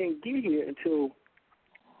European didn't get here until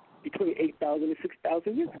between 8,000 and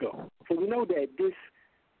 6,000 years ago. So we know that this,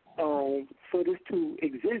 for this to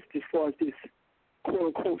exist as far as this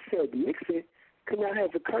quote-unquote cell mixing, could not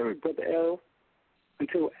have occurred, Brother L,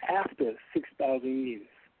 until after 6,000 years.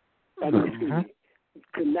 Excuse me,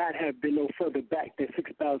 could not have been no further back than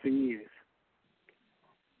 6,000 years.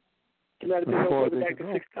 Could not have been no further back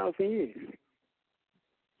than 6,000 years.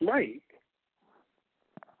 Right.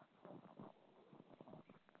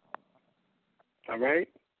 All right?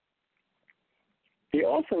 They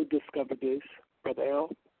also discovered this, Brother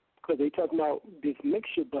L, because they talk about this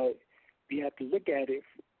mixture, but we have to look at it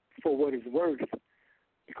for what it's worth,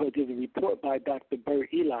 because there's a report by Dr. Bert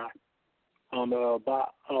Eli,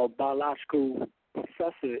 a biological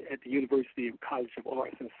professor at the University of College of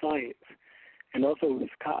Arts and Science, and also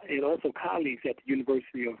colleagues at the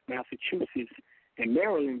University of Massachusetts and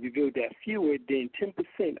Maryland revealed that fewer than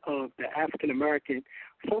 10% of the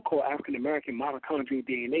so-called African-American mitochondrial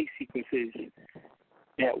DNA sequences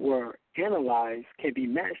that were analyzed can be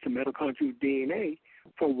matched to mitochondrial DNA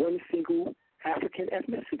from one single African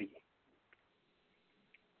ethnicity.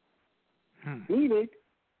 Meaning,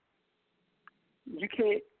 you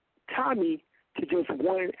can't tie me to just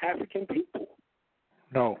one African people.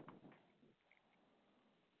 No.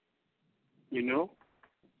 You know?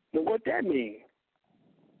 But what that means?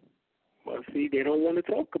 Well, see, they don't want to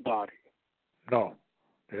talk about it. No.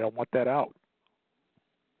 They don't want that out.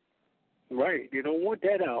 Right. They don't want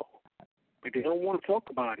that out. But they don't want to talk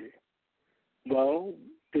about it. Well,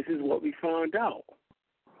 this is what we found out.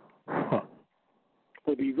 Huh.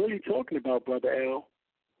 What we're really talking about, Brother L,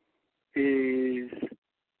 is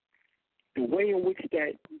the way in which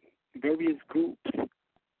that various groups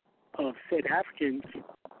of said Africans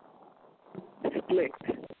split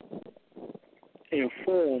and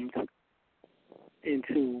formed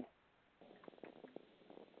into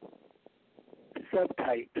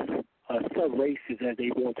subtypes, sub-races as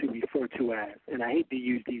they want to refer to as. And I hate to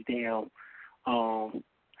use these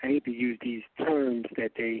terms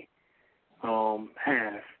that they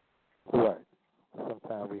have. Right.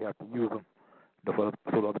 Sometimes we have to use them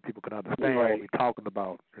so other people can understand what we're talking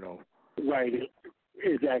about, you know. Right.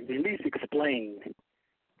 Exactly. At least explain.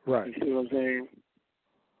 Right. You see what I'm saying?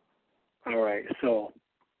 All right. So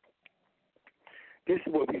this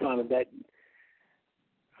is what we found, that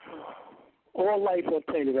all life on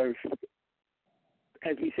planet Earth,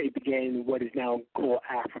 as we say, began in what is now called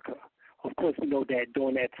Africa. Of course, we know that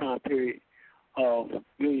during that time period of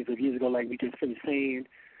millions of years ago, like we just finished saying,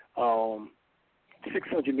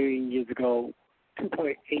 600 million years ago,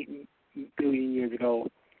 2.8 billion years ago,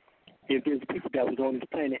 if there's people that was on this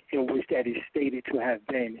planet in which that is stated to have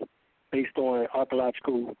been based on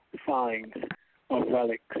archaeological finds of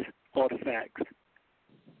relics, artifacts,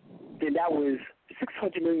 then that was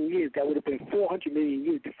 600 million years. That would have been 400 million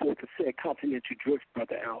years before the said continental drift,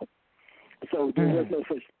 Brother Al. So there was no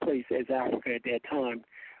such place as Africa at that time.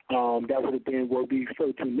 That would have been what we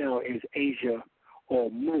refer to now as Asia or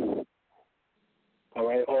Mu, all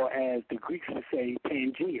right, or as the Greeks would say,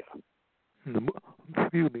 Pangea. Mu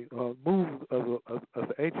is an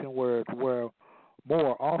ancient word where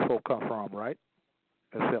more also come from, right?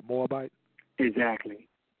 Except Moabite? Exactly.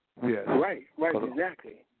 Yes. Right,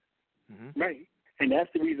 exactly. Mm-hmm. Right. And that's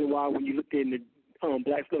the reason why when you look in the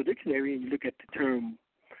Black's Law Dictionary and you look at the term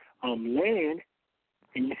land,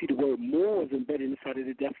 and you see the word more is embedded inside of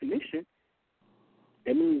the definition,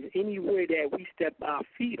 that means anywhere that we step our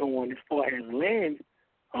feet on as far as land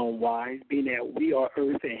wise, being that we are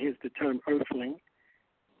earth and hence the term earthling,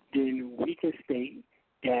 then we can state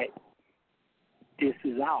that this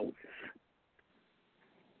is ours.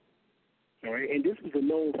 All right, and this was a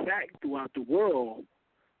known fact throughout the world,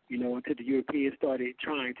 you know, until the Europeans started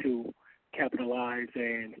trying to capitalize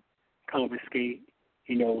and confiscate,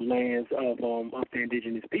 you know, lands of the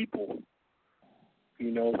indigenous people,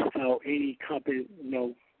 you know, without any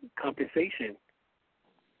compensation.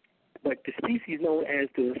 But the species known as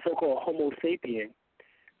the so-called Homo sapien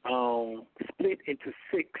split into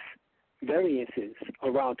 6 variances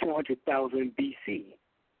around 200,000 BC.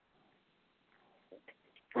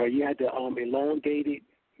 Right, you had the elongated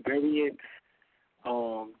variants,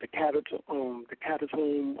 the catacomb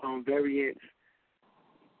variants,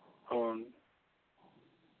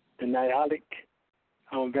 the Niolic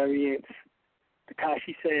variants, the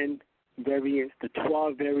Kashisan variants, the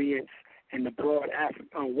Twa variants, and the broad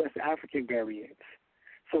West African variants.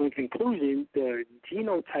 So in conclusion, the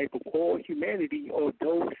genotype of all humanity are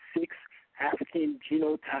those 6 African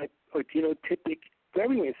genotype or genotypic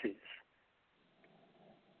variances.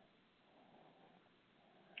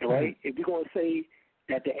 All right? If you're going to say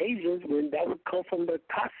that the Asians, then that would come from the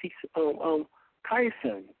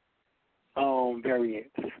Kaizen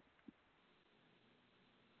variants,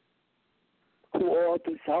 who are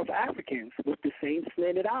the South Africans with the same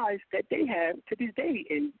slanted eyes that they have to this day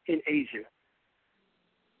in Asia.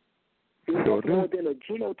 It was more than a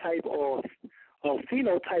genotype or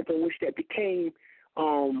phenotype in which that became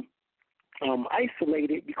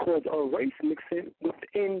isolated because of race mixing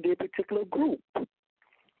within their particular group.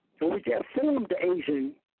 And which that formed the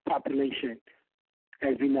Asian population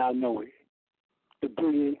as we now know it. The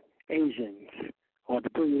billion Asians, or the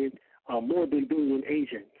billion, more than billion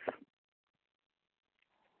Asians.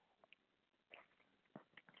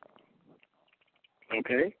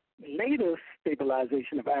 Okay? Later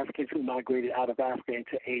stabilization of Africans who migrated out of Africa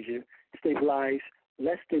into Asia stabilized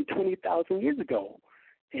less than 20,000 years ago.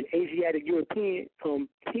 And Asiatic European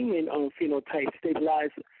phenotype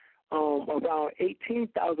stabilized around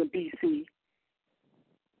 18,000 BC.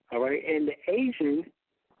 All right? And the Asian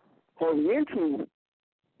Oriental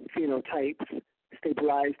phenotypes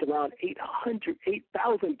stabilized around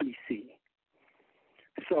 8,000 BC.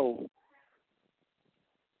 So,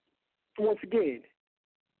 once again,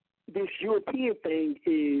 this European thing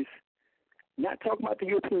is not talking about the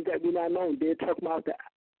Europeans that we now know. They're talking about the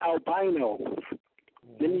albinos.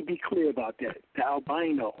 Let me be clear about that. The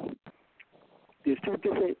albino. There's 2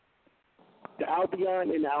 different. The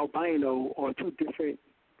albion and the albino are 2 different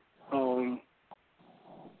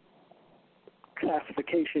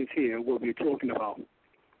classifications here. What we're talking about.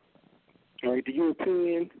 All right. The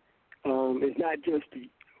European is not just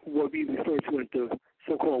what we refer to as the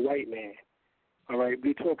so-called white man. All right,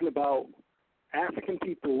 we're talking about African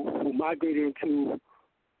people who migrated into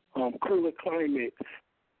cooler climates,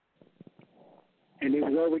 and they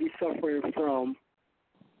were already suffering from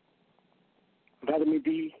vitamin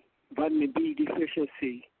D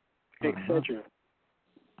deficiency, etc.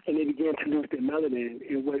 And they began to lose their melanin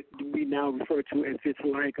in what we now refer to as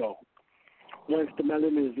vitiligo. Once the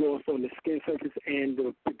melanin is lost on the skin surface and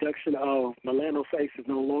the production of melanocytes is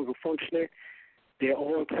no longer functioning, they're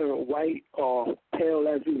all turned white or pale,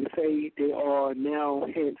 as we would say. They are now,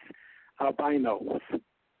 hence, albinos.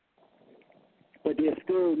 But they're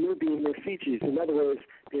still Nubian in features. In other words,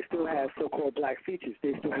 they still have so-called black features.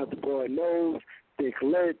 They still have the broad nose, thick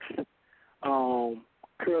lips,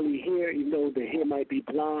 curly hair, even though the hair might be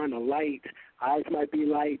blonde or light. Eyes might be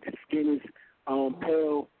light. The skin is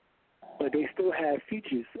pale. But they still have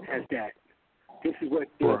features as that. This is what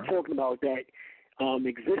they're talking about, that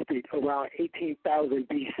existed around 18,000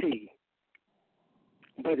 BC.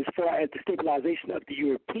 But as far as the stabilization of the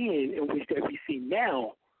European, in which that we see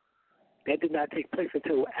now, that did not take place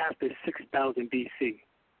until after 6,000 BC.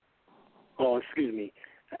 Or,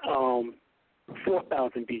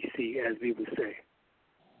 4,000 BC, as we would say,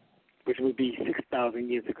 which would be 6,000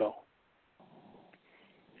 years ago.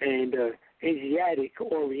 And Asiatic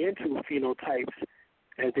Oriental phenotypes,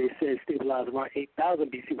 as they said, stabilized around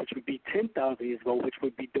 8,000 BC, which would be 10,000 years ago, which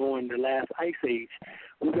would be during the last ice age.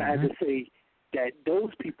 We would have to say that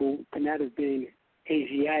those people could not have been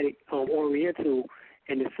Asiatic Oriental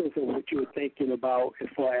in the sense of what you were thinking about as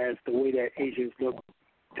far as the way that Asians look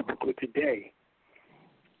typical today.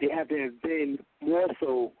 They have to have been more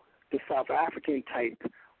so the South African type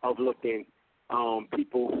of looking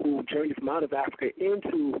people who journeyed from out of Africa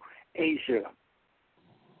into Asia.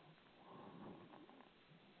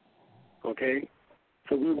 Okay?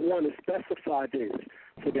 So we want to specify this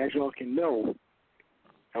so that y'all can know.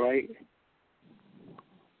 All right?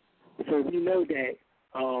 So we know that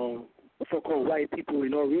so-called white people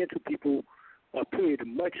and Oriental people appeared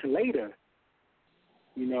much later,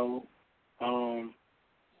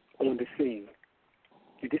 on the scene.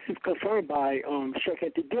 This is confirmed by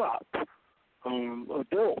Sheikh Diop, a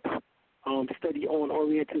dope study on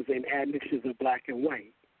Orientals and admixtures of black and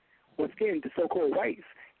white. Once again, the so-called whites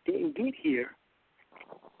didn't get here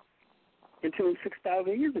until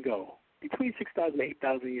 6,000 years ago, between 6,000 and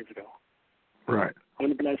 8,000 years ago. Right. On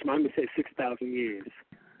the Black Muhammad said 6,000 years.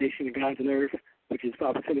 Nation of Gods and Earth, which is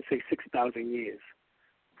 5%, say 6,000 years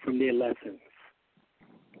from their lessons.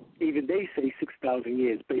 Even they say 6,000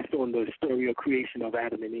 years based on the story of creation of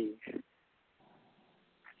Adam and Eve.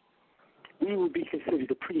 We would be considered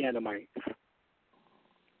the pre-Adamites.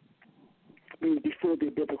 Meaning before the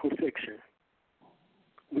biblical fiction,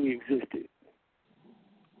 we existed.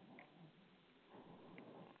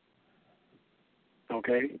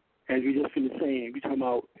 Okay? As we just finished saying, we're talking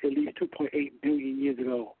about at least 2.8 billion years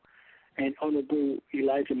ago. And Honorable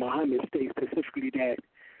Elijah Muhammad states specifically that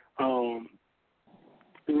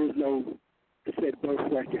there is no set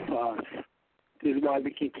birth record for us. This is why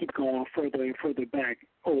we can keep going further and further back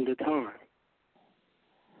all the time.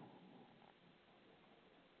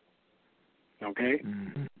 Okay?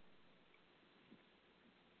 Mm-hmm.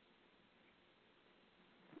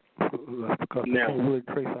 That's because we can't really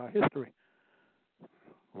trace our history.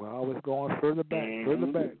 We're always going further back,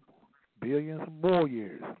 billions of more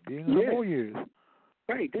years, more years.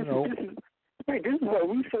 Right. This is what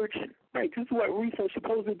research. Right. This is what research is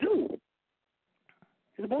supposed to do.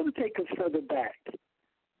 It's supposed to take us further back.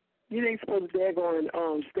 You ain't supposed to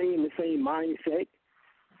stay in the same mindset,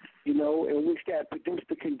 in which that produced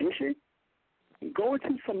the condition. Go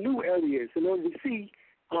into some new areas in order to see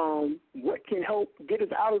what can help get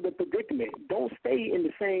us out of the predicament. Don't stay in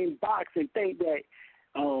the same box and think that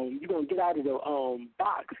you're going to get out of the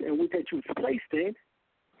box and that you was placed in.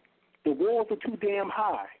 The walls are too damn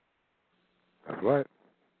high. That's right.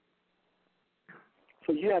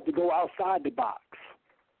 So you have to go outside the box.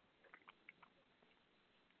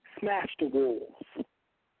 Smash the walls.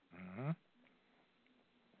 Mm-hmm.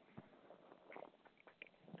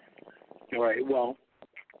 All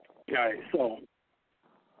right, so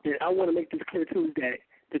and I want to make this clear, too, that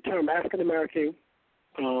the term African American,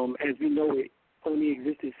 as we know it, only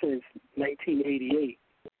existed since 1988.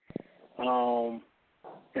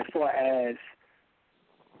 As far as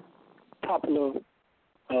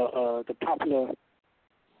the popular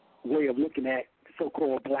way of looking at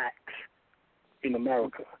so-called blacks in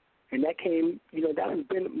America. And that came, that has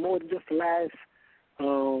been more than just the last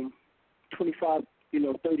 25,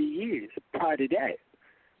 30 years. Prior to that,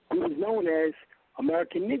 we was known as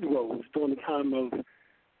American Negroes during the time of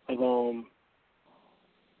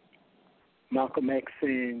Malcolm X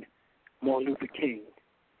and Martin Luther King.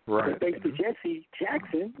 Right. But thanks to Jesse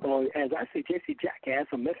Jackson, or as I say, Jesse Jackass,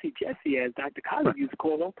 or Messy Jesse, as Dr. Collins used to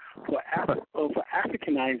call him, for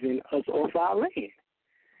Africanizing us off our land.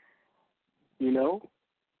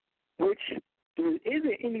 Which there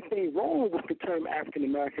isn't anything wrong with the term African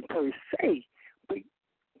American per se, but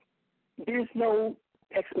there's no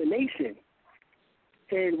explanation.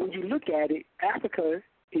 And when you look at it, Africa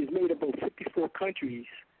is made up of 54 countries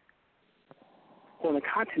on a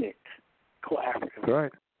continent called Africa.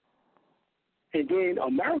 Right. And then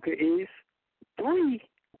America is 3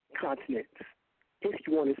 continents, if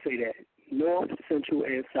you want to say that, North, Central,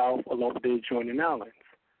 and South, along with the adjoining islands,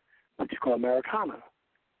 which is called Americana.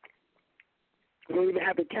 We don't even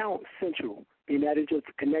have to count Central, and that is just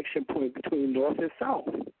a connection point between North and South.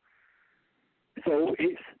 So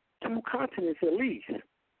it's 2 continents at least.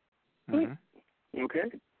 Mm-hmm.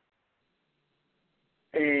 Okay?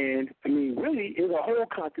 And, really, it's a whole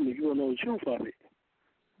continent if you want to know the truth of it.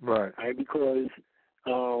 Right. Because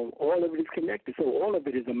all of it is connected, so all of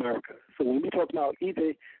it is America. So when we talk about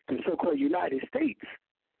either the so-called United States,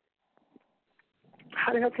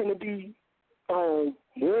 how the hell can it be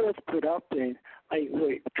walls put up and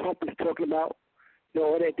what Trump is talking about,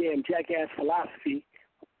 all that damn jackass philosophy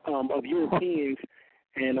of Europeans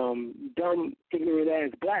and dumb,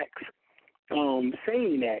 ignorant-ass blacks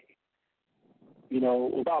saying that,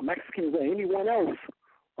 about Mexicans or anyone else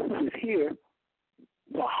who was here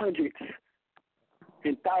for hundreds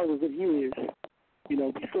and thousands of years,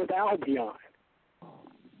 before the Albion.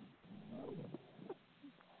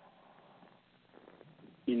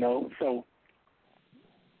 So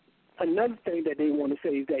another thing that they want to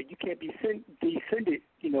say is that you can't be descended,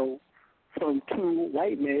 from 2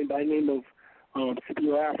 white men by the name of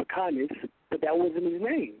Scipio Africanus, but that wasn't his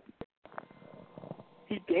name.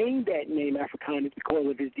 He gained that name Africanus because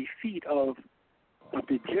of his defeat of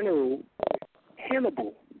the general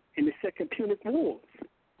Hannibal in the Second Punic Wars.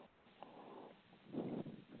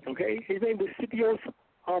 Okay? His name was Scipio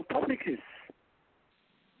Publicus,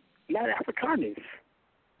 not Africanus.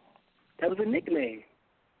 That was a nickname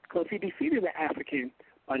because he defeated an African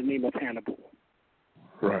by the name of Hannibal.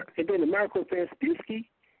 Right. And then Americo Vespucci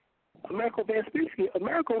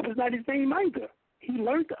was not his name either. He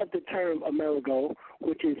learned of the term Amerigo,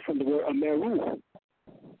 which is from the word Ameru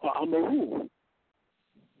or Amaru.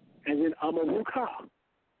 and then Amaruka,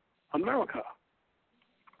 America,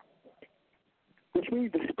 which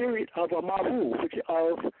means the spirit of Amaru,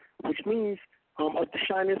 which means of the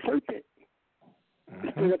shining serpent,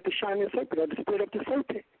 the spirit of the shining serpent, or the spirit of the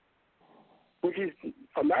serpent, which is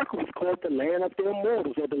America was called the land of the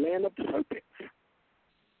immortals or the land of the serpents.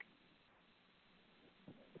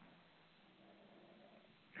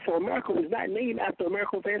 So America was not named after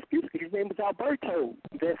Americo Vespucci. His name was Alberto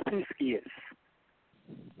Vespucius.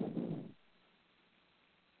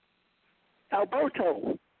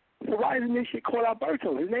 Alberto. So why isn't this shit called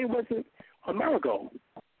Alberto? His name wasn't Amerigo.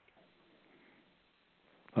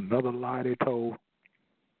 Another lie they told.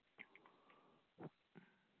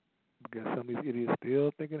 Because some of these idiots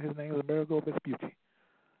still thinking his name is Amerigo Vespucci.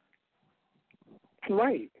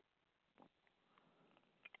 Right.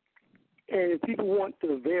 And if people want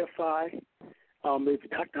to verify if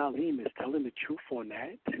Dr. Alim is telling the truth on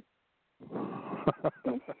that,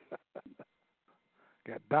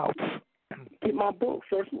 got doubts. Get my book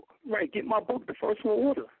first. Right. Get my book, The First World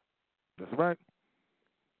Order. That's right.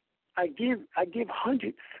 I give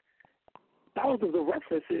hundreds, thousands of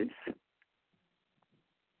references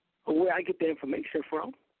of where I get the information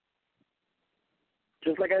from,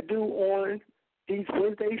 just like I do on these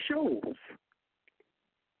Wednesday shows.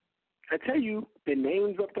 I tell you the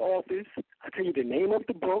names of the authors. I tell you the name of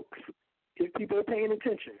the books if people are paying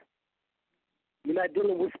attention. We're not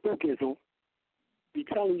dealing with spookism.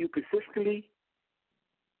 We're telling you consistently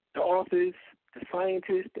the authors, the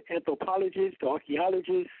scientists, the anthropologists, the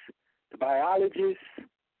archaeologists, the biologists,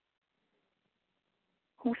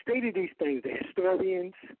 who stated these things, the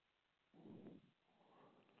historians.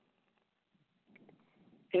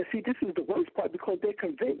 And see, this is the worst part because they're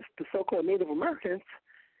convinced, the so-called Native Americans,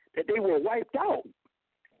 that they were wiped out,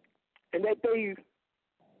 and that they're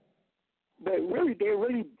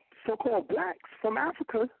really so-called blacks from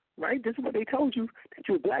Africa, right? This is what they told you, that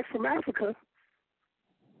you're black from Africa,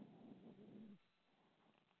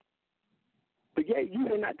 but yet you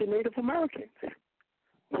are not the Native Americans.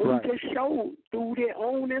 Right. They just showed through their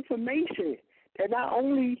own information that not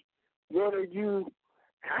only were you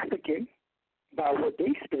African by what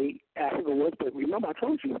they state Africa was, but remember I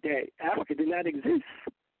told you that Africa did not exist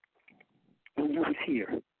when you was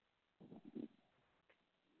here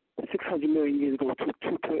 600 million years ago,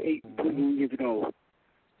 2.8 billion years ago.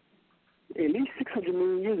 At least 600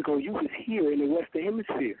 million years ago, you was here in the Western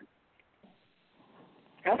Hemisphere.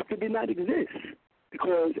 Africa did not exist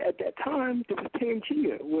because at that time there was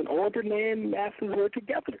Pangea when all the land masses were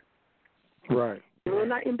together. Right. They were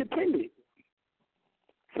not independent.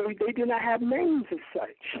 So they did not have names as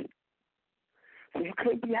such. So you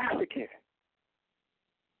couldn't be African.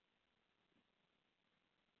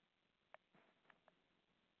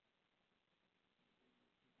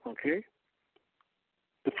 Okay?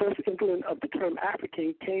 The first inkling of the term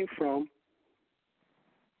African came from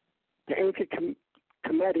the ancient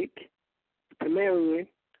Kemetic, Sumerian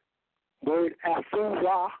word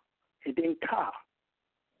Afura and then Ka.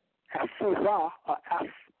 Afura or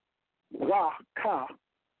Af-Ra-Ka.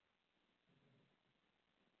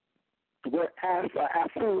 The word Af or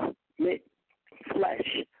Afu meant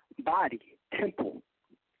flesh, body, temple.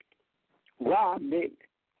 Ra meant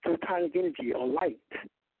photonic energy or light,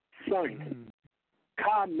 sun.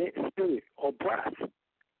 Ka meant spirit or breath.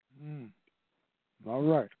 All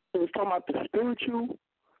right. So it's talking about the spiritual,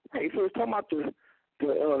 right? So it's talking about the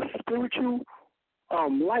spiritual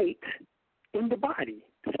light in the body,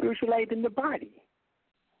 the spiritual light in the body.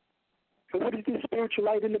 So what is this spiritual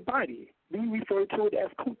light in the body? We refer to it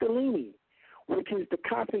as Kundalini, which is the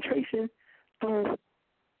concentration through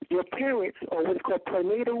your parents, or what's called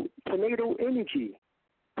prenatal energy,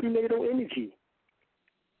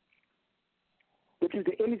 which is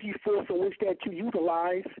the energy force in which that you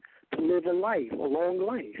utilize to live a life, a long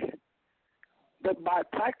life. But by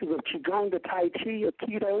practice of Qigong, the Tai Chi, or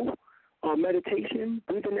Keto, or meditation,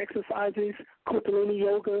 breathing exercises, Kundalini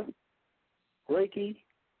yoga, Reiki,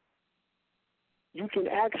 you can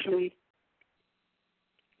actually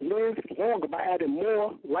live longer by adding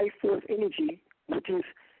more life force energy, which is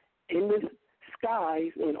in the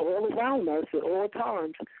skies and all around us at all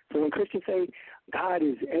times. So when Christians say God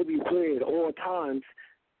is everywhere at all times,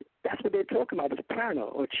 that's what they're talking about. It's prana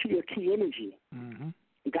or chi or ki energy. Mm-hmm.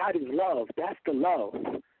 God is love. That's the love.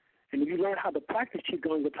 And if you learn how to practice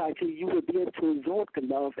Qigong or Tai Chi, you will be able to absorb the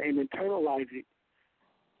love and internalize it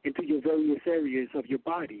into your various areas of your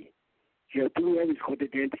body. You have three areas called the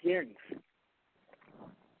dantians.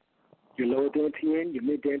 Your lower dantian, your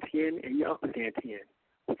mid dantian, and your upper dantian.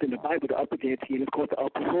 Within the Bible, the upper dantian is called the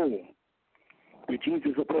upper room. where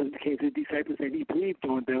Jesus supposedly came to the disciples and he breathed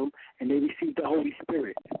on them and they received the Holy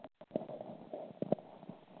Spirit.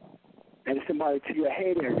 That is symbolic to your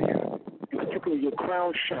head area, in particular your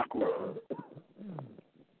crown chakra.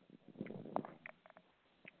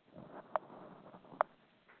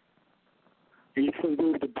 And you're supposed to be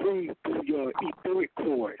able to breathe through your etheric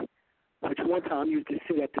cord, which one time used to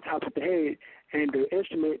sit at the top of the head, and the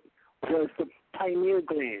instrument was the pineal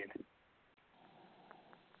gland.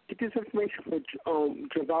 Get this information from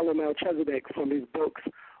Javala Melchizedek from his books,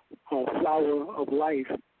 Flower of Life,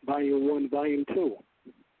 Volume 1, Volume 2.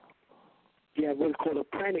 You have what's called a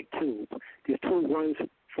pranic tube. This tube runs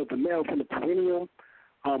for the male from the perineum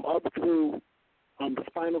up through the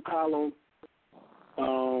spinal column,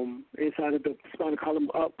 inside of the spinal column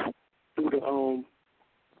up through the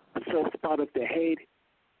soft spot of the head.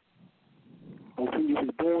 When you was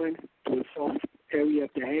born, to the soft area of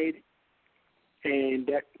the head, and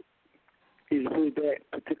that is where that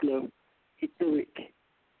particular etheric,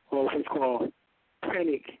 or what's called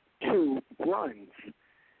pranic tube, runs.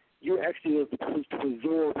 You're actually supposed to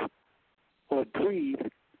absorb or breathe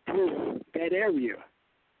through that area.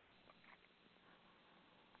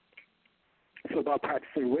 So by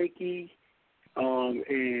practicing Reiki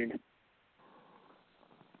and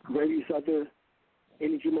various other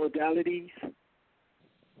energy modalities,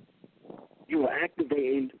 you are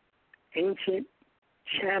activating ancient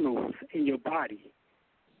channels in your body,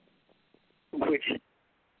 which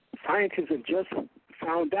scientists have just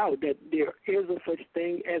found out that there is a such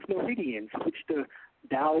thing as meridians, which the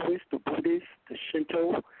Taoists, the Buddhists, the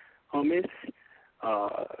Shinto,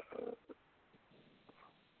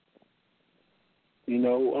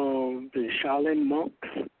 the Shaolin monks,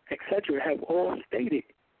 etc., have all stated,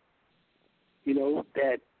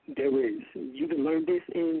 that there is. You can learn this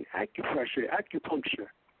in acupressure, acupuncture,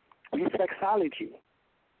 reflexology,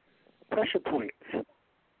 pressure points.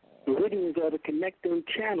 Meridians are the connecting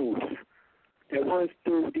channels that runs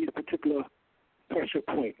through these particular pressure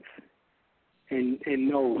points and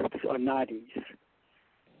nodes or nadis.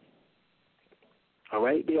 All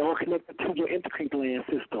right? They are connected to your endocrine gland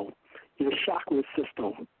system, your chakra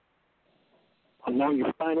system, along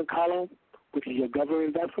your spinal column, which is your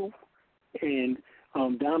governing vessel, and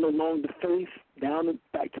down along the face, down and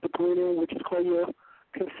back to the perineum, which is called your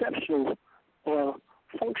conceptual or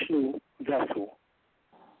functional vessel.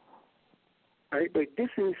 All right? But this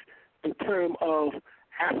is the term of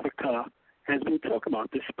Africa, as we talk about,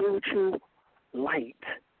 the spiritual light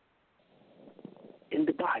in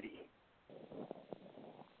the body.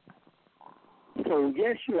 So,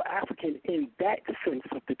 yes, you're African in that sense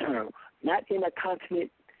of the term, not in a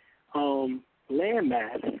continent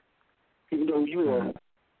landmass, even though you are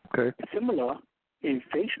similar in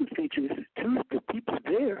facial features to the people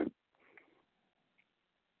there.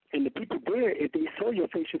 And the people there, if they saw your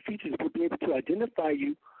facial features, would be able to identify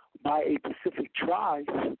you by a specific tribe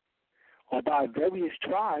or by various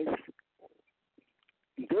tribes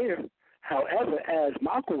there. However, as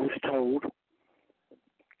Malcolm was told,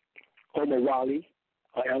 Omawali,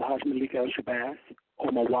 or El-Hajj Malik El-Shabazz,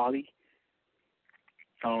 Omawali,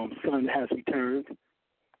 son has returned,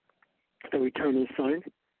 the returning son,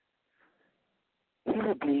 he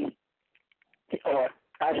would be, or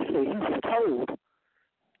I should say he was told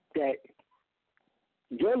that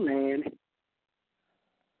your land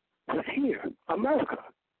was here, America.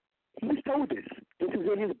 He was told this. This is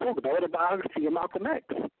in his book, The Autobiography of Malcolm X.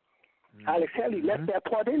 Alex Haley left that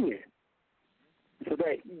part in there so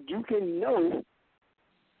that you can know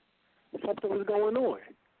something was going on.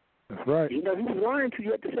 That's right. He was lying to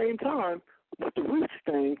you at the same time with the roots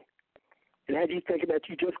thing, and had you thinking that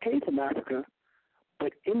you just came from Africa.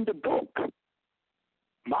 But in the book,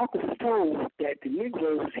 Malcolm was told that the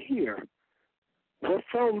Negroes here were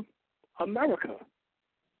from America,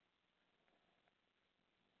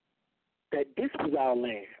 that this was our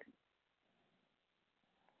land.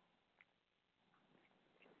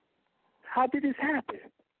 How did this happen?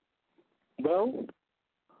 Well,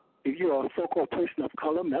 if you're a so-called person of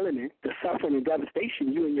color, melanin, the suffering and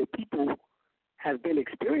devastation you and your people have been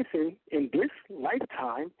experiencing in this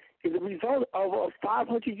lifetime is a result of a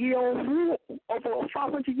 500-year-old war,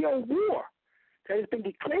 that has been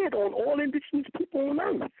declared on all indigenous people on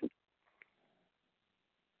earth.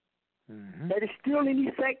 Mm-hmm. That is still in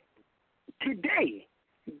effect today.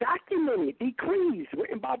 Documented decrees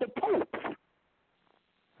written by the popes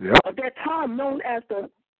of that time, known as the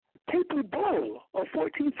Papal Bull of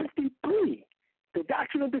 1453, the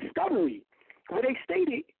Doctrine of Discovery, where they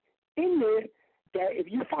stated in there that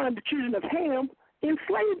if you find the children of Ham,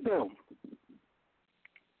 enslave them.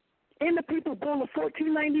 In the Papal Bull of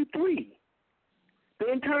 1493,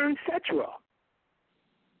 the Intern Cetra,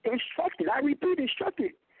 instructed, I repeat,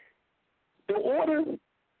 instructed the order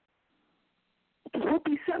to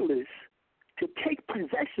would-be settlers to take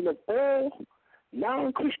possession of all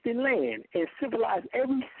non-Christian land and civilize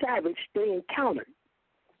every savage they encountered,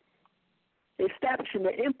 establishing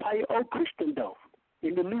the empire of Christendom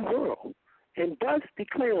in the New World, and thus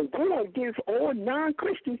declaring war against all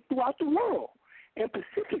non-Christians throughout the world, and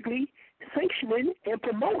specifically sanctioning and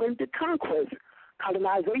promoting the conquest,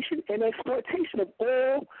 colonization, and exploitation of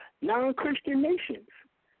all non-Christian nations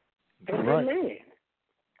and their land.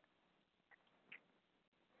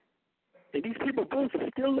 And these people's bones are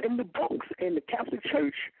still in the books, and the Catholic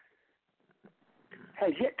Church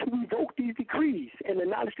has yet to revoke these decrees and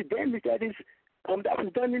acknowledge the damage that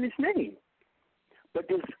was done in its name. But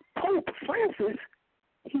this Pope Francis,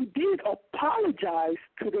 he did apologize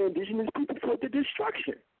to the indigenous people for the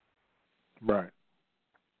destruction that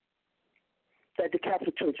the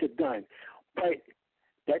Catholic Church had done. But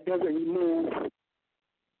that doesn't remove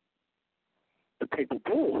the papal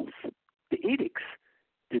bulls, the edicts,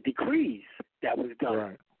 the decrees that was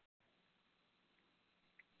done.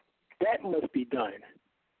 That must be done.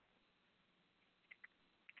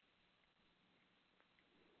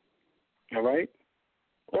 All right?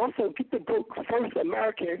 Also, get the book First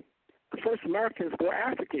Americans Were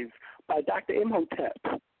Africans by Dr. Imhotep.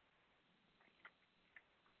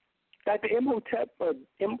 Dr.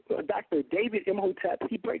 David Imhotep,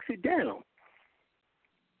 he breaks it down.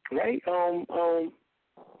 Right?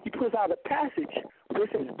 He puts out a passage where it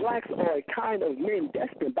says blacks are a kind of men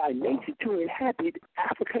destined by nature to inhabit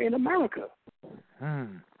Africa and America.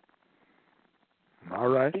 All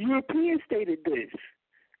right. The Europeans stated this,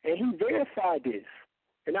 and he verified this.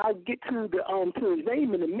 And I'll get to his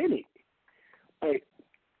name in a minute. But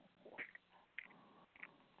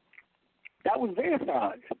that was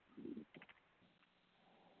verified.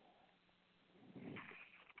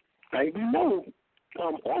 Right? We know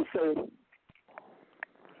also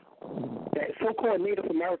that so-called Native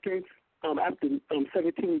Americans after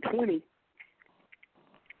 1720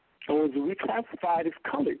 was reclassified as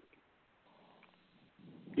colored.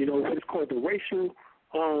 You know, what is called the Racial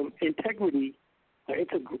Integrity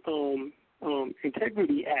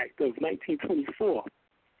Integrity Act of 1924.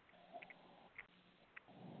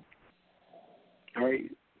 All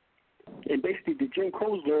right. And basically the Jim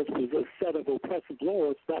Crow laws was a set of oppressive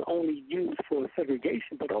laws not only used for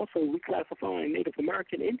segregation, but also reclassifying Native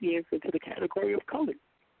American Indians into the category of colored.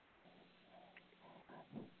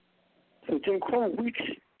 So Jim Crow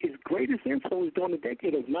reached its greatest influence during the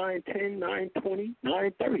decade of 910, 920,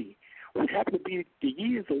 930, which happened to be the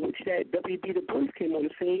years in which that W.B. Du Bois came on the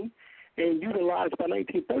scene and utilized by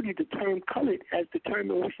 1930 the term colored as the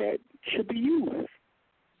term in which that should be used.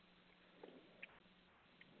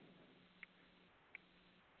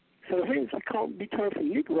 So hence we can't be turned from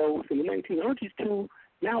Negroes in the 1900s to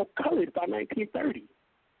now colored by 1930.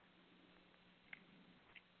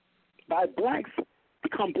 By blacks,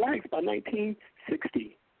 become blacks by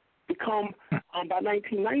 1960. Become, by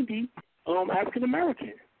 1990, African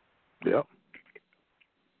American. Yep.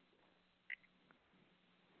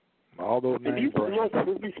 All those names. And these are the ones that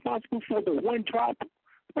were responsible for the one drop,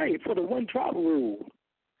 for the one drop rule.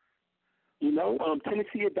 You know,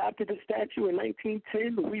 Tennessee adopted the statute in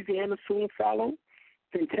 1910. Louisiana soon followed.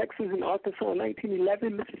 Then Texas and Arkansas in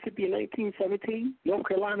 1911. Mississippi in 1917. North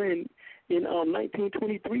Carolina in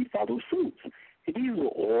 1923 followed suit. And these were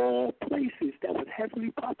all places that were heavily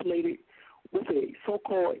populated with a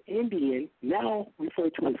so-called Indian, now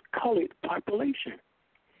referred to as colored population.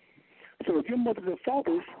 So if your mothers and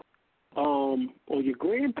fathers or your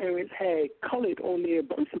grandparents had colored on their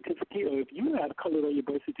birth certificate, or if you have colored on your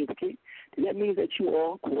birth certificate, then that means that you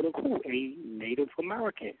are, quote-unquote, a Native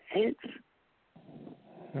American. Hence,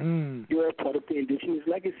 you're a part of the indigenous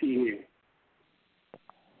legacy here.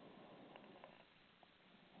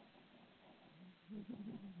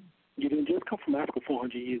 You didn't just come from Africa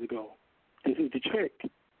 400 years ago. This is the trick.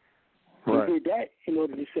 Right. We did that in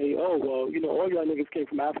order to say, oh, well, you know, all y'all niggas came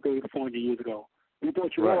from Africa 400 years ago. We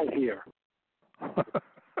brought you all here.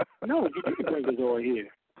 No, you didn't bring us all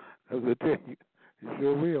here. That's the thing. You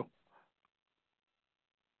sure will.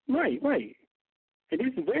 Right. And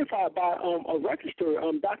this is verified by a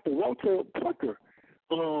registrar, Dr. Walter Plucker,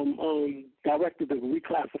 directed the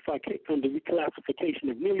reclassification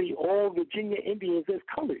of nearly all Virginia Indians as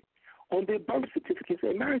colored on their birth certificates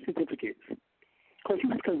and marriage certificates, because he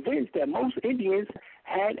was convinced that most Indians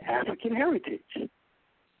had African heritage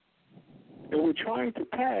and were trying to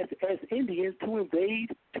pass as Indians to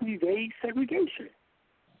evade segregation.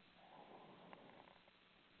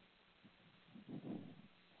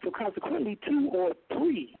 So consequently, 2 or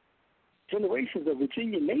 3 generations of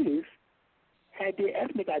Virginia natives had their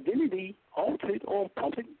ethnic identity altered on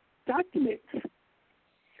public documents.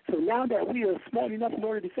 So now that we are smart enough in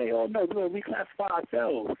order to say, oh, no, we're going to reclassify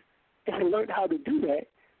ourselves and learn how to do that,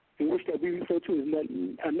 in which that we refer to as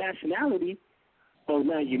a nationality, oh,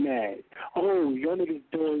 now you're mad. Oh, y'all niggas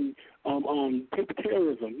doing paper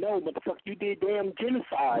terrorism. No, motherfucker, you did damn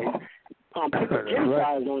genocide, paper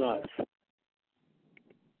genocide on us.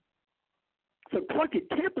 So Plunkett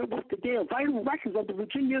tampered with the damn vital records of the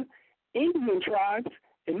Virginia Indian tribes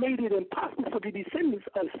and made it impossible for the descendants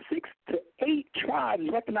of 6 to 8 tribes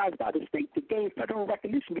recognized by the state to gain federal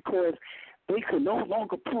recognition because they could no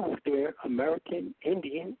longer prove their American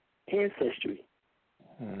Indian ancestry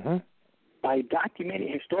by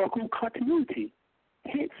documenting historical continuity.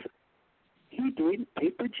 Hence, he did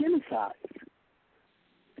paper genocide.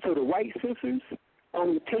 So the white censors,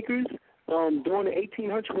 the takers, during the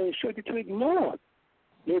 1800s were instructed to ignore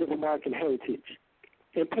Native American heritage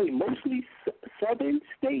and paid mostly southern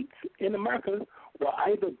states in America were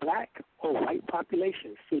either black or white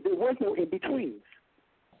populations. So there was no in-betweens.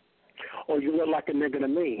 Or you look like a nigga to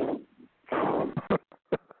me.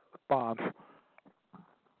 Bonds.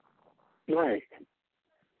 Right.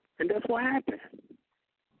 And that's what happened.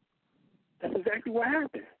 That's exactly what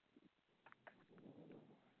happened.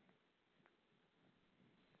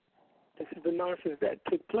 This is the nonsense that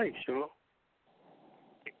took place, y'all.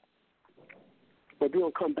 But we're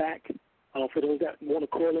going to come back. For those that want to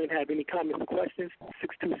call in, have any comments or questions,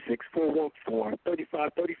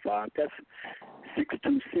 626-414-3535. That's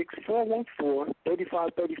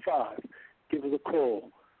 626-414-3535. Give us a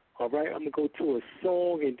call. All right, I'm going to go to a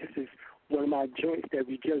song, and this is one of my joints that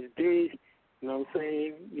we just did. You know what I'm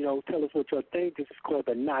saying? You know, tell us what y'all think. This is called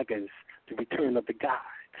The Nagas, The Return of the Gods.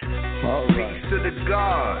 All right. Peace to the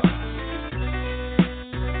gods.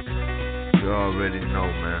 You already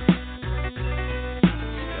know, man.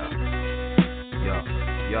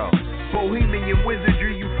 Yo. Bohemian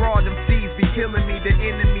wizardry, you fraud MCs be killing me. The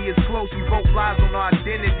enemy is close, we both lies on our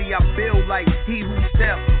identity. I build like he who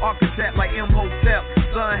stepped, architect like Imhotep.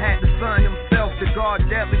 Son had the sun himself, the guard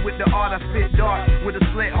deadly with the art. I spit dark with a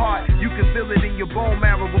slit heart. You can feel it in your bone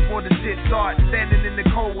marrow before the shit starts. Standing in the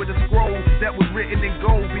cold with a scroll that was written in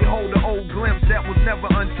gold. Behold the old glimpse that was never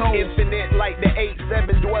untold. Infinite like the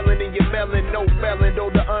 8-7 dwelling in your melon. No felon,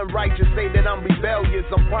 though the unrighteous say that I'm rebellious.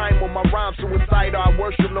 I'm primal, my rhyme suicidal. I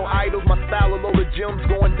worship no idols. My style a load of gems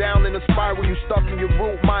going down in a spiral. You stuck in your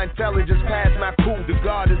root. My intelligence past my cool. The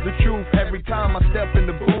God is the truth. Every time I step in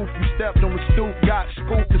the booth, you stepped on the stoop. Got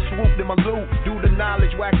scooped and swooped in my loop. Do the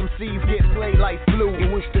knowledge, whack them seeds, get played like flu. You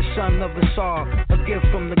wish the son of us all a gift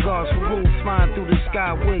from the gods for rule, flying through the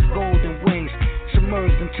sky with golden wings.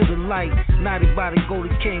 Submerged into the light, knighted by the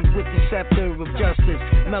golden king with the scepter of justice.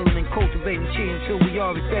 Melanin cultivating chi until we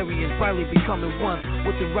are Ethereans, brightly becoming one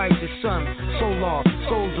with the righteous sun. Solar,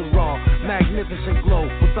 souls are raw, magnificent glow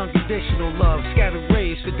with unconditional love. Scattered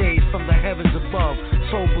rays for days from the heavens above.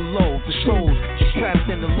 Soul below, the souls is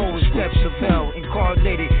trapped in the lowest depths of hell,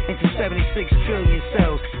 incarnated into 76 trillion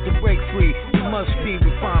cells. To break free, we must be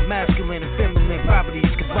refined, masculine and feminine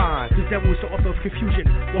properties combined. The devil is the author of confusion.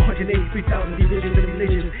 183,000 divisions and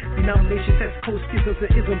religions, denominations, sects, codes, schisms, and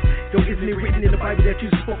isms. Yo, isn't it written in the Bible that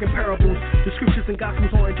Jesus spoke in parables? The scriptures and gospels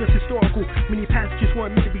aren't just historical. Many passages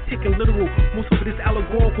weren't meant to be taken literal. Most of it is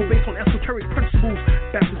allegorical, based on esoteric principles.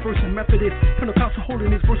 Baptist versus Methodist, Pentecostal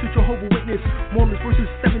holiness versus Jehovah's Witness, Mormons versus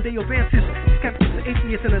Seventh-day Adventists, skeptics and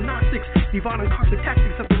atheists and agnostics, divine and cosmic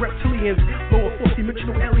tactics of the reptilians, lower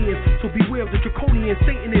fourth-dimensional aliens. So beware of the draconian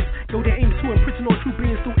Satanists. Yo, their aim is to imprison all true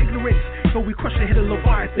beings through ignorance. Yo, we crush the head of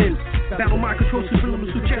Leviathan. Battle mind control,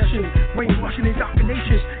 subliminal suggestions, brainwashing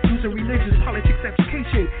indoctrinations, using religions, politics,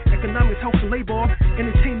 education, economics, health and labor,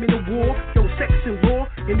 entertainment and war. Yo, sex and law.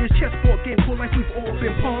 In this chessboard game, called like we've all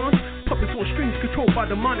been pawns. Puppets on strings controlled by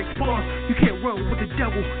demonic spawns. You can't run with the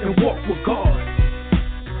devil and walk with God.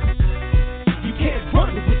 You can't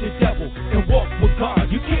run with the devil and walk with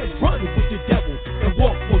God. You can't run with the devil and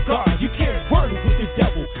walk with God. You can't run with the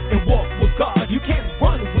devil and walk with God. You can't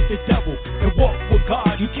run with the devil and walk with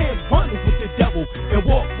God. You can't run with the devil and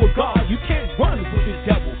walk with God. You can't run with the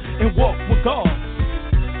devil and walk with God.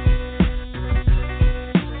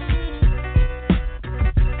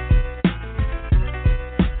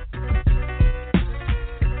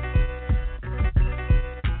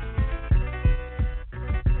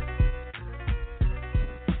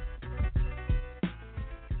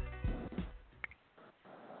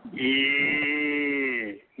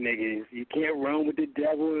 Yeah, niggas, you can't run with the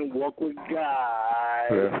devil and walk with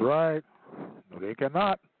God. That's right. No, they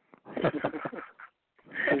cannot.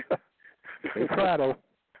 They try though.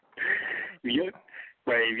 Yeah.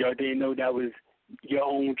 Right. If y'all didn't know, that was your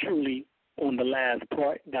own truly on the last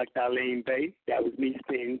part, Dr. El-Bey. That was me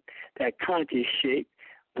spitting that conscious shit,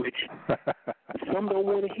 which some don't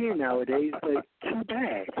want to hear nowadays, but too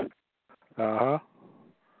bad. Uh-huh.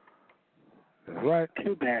 That's right.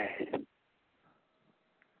 Too bad.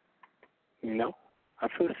 You know, I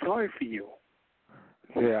feel sorry for you.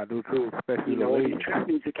 Yeah, I do too, especially the all ladies. this trap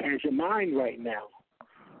music has your mind right now.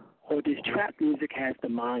 Or this trap music has the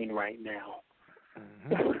mind right now.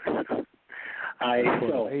 Mm-hmm. All right,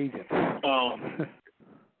 so agents.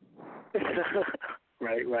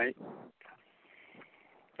 right. Right.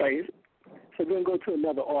 So we're gonna go to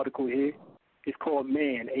another article here. It's called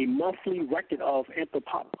 "Man: A Monthly Record of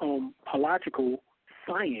Anthropological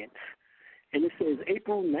Science," and it says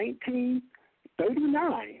April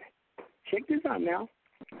 1939. Check this out now.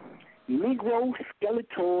 Negro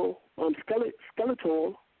skeletal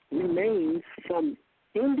remains from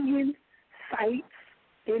Indian sites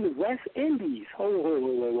in West Indies.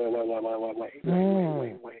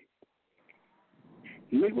 Wait.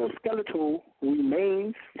 Negro skeletal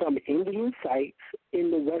remains from Indian sites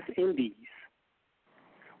in the West Indies.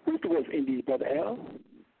 Where's the West Indies, Brother L?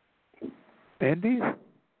 Indies?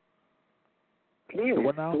 Yeah,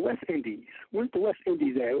 the West Indies. Where's the West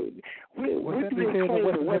Indies at? Where do they claim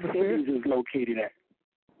the West Indies is located at?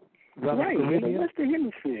 Right, in the Western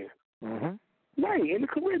Hemisphere. Mm-hmm. Right, in the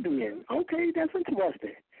Caribbean. Okay, that's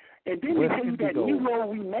interesting. And then they tell you that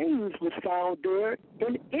Negro remains was found there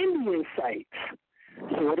in Indian sites.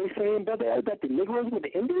 So are they saying, Brother L, that the Negroes were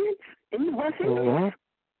the Indians in the West Indies? Mm-hmm.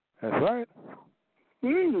 That's right.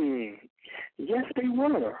 Yes, they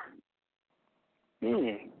were.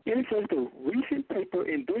 And it says the recent paper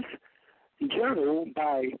in this journal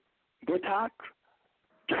by Burtock,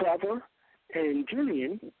 Trevor, and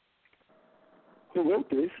Julian, who wrote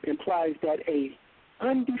this, implies that a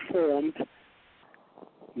undeformed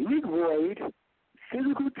Negroid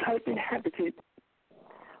physical type inhabited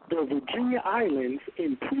the Virginia Islands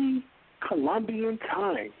in pre-Columbian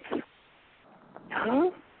times.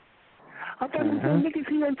 Huh? I thought it was going to make it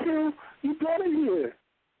here until you brought it here.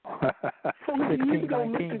 400 years ago,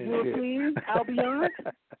 Mr. European, Albion.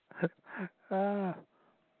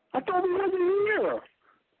 I thought we wasn't here.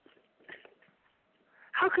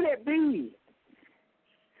 How could that be?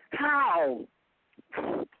 How?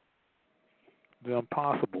 The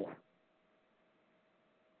impossible.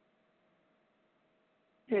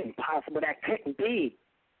 Impossible. That couldn't be.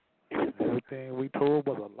 Everything we told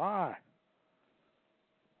was a lie.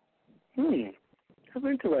 That's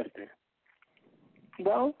interesting.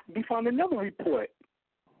 Well, we found another report.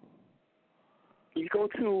 You go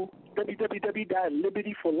to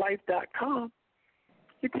www.libertyforlife.com.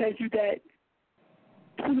 It tells you that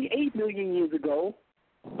 28 million years ago,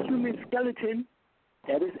 human skeleton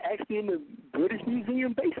that is actually in the British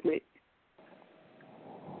Museum basement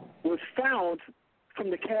was found from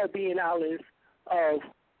the Caribbean islands of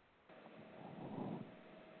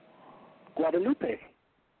Guadeloupe.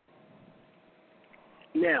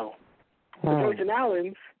 Now, the Virgin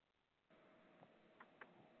Islands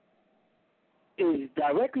is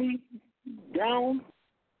directly down,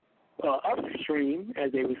 upstream,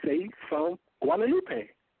 as they would say, from Guadeloupe.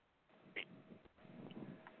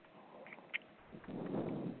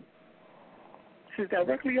 This is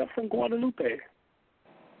directly up from Guadeloupe.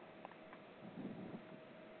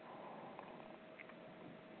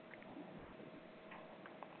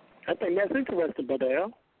 I think that's interesting, Brother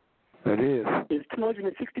L. It is. It's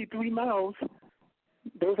 263 miles.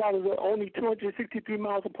 Those islands are only 263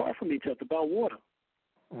 miles apart from each other by water.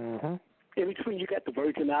 Mm-hmm. In between, you got the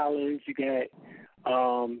Virgin Islands, you got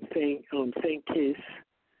Saint Kitts,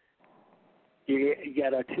 you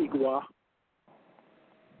got Antigua,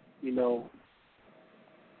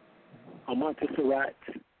 Montserrat,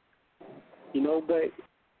 but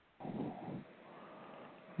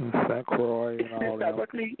St. Croix and all that.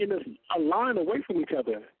 Directly in a line away from each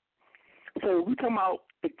other. So we talking about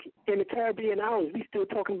in the Caribbean islands. We still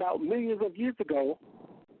talking about millions of years ago.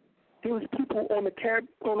 There was people on the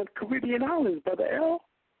Caribbean islands, Brother L.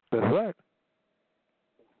 That's right.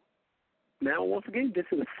 Now, once again, this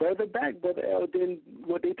is further back, Brother L, than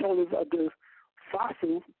what they told us of the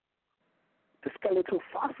fossil, the skeletal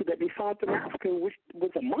fossil that they found in Africa, which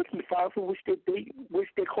was a monkey fossil, which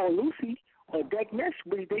they call Lucy or Degnesh,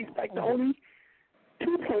 which dates back to only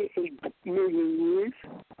 2.8 million years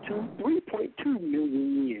to 3.2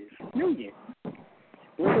 million years. When they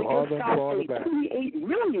found 28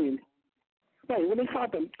 million, when they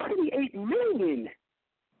found them 28 million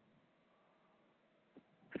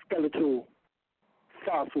skeletal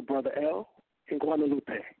fossil, Brother L, in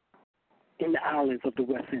Guadeloupe, in the islands of the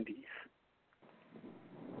West Indies.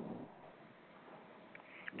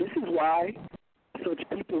 This is why such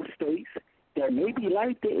people states that maybe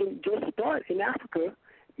life didn't just start in Africa.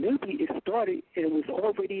 Maybe it started and was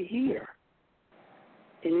already here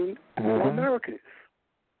in the Americas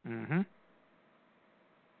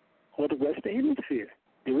or the Western Hemisphere.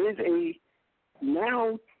 There is a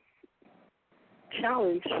now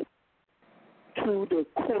challenge to the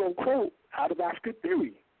quote-unquote out of Africa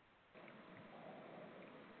theory.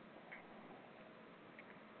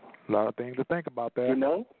 A lot of things to think about there. You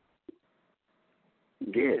know?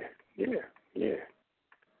 Yeah. You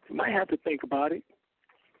might have to think about it.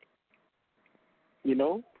 You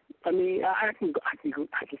know? I mean, I can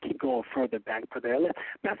keep going further back, brother.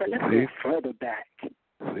 Let's go further back.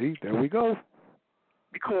 See, there we go.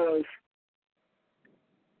 Because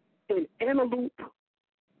in Antelope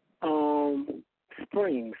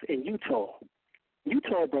Springs in Utah,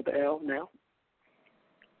 brother L, now,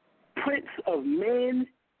 prints of men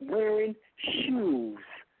wearing shoes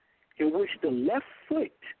in which the left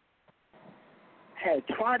foot had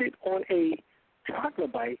trotted on a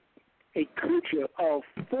troglodyte, a creature of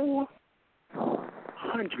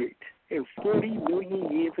 440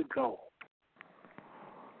 million years ago.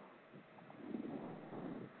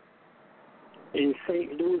 In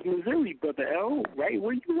St. Louis, Missouri, brother L, right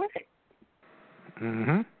where you at.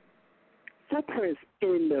 Footprints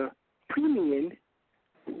in the Permian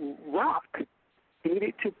rock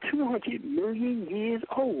dated to 200 million years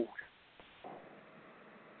old.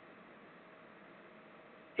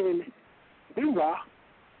 In Bewa,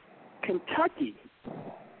 Kentucky,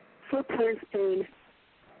 footprints in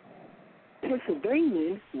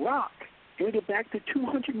Pennsylvania rock dated back to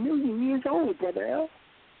 200 million years old, brother L.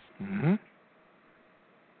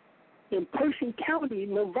 In Pershing County,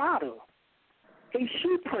 Nevada, a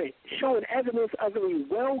shoe print showing evidence of a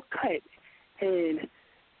well-cut and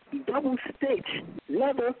double-stitched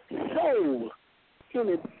leather sole in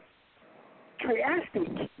a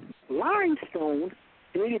Triassic limestone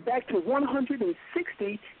dated back to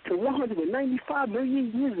 160 to 195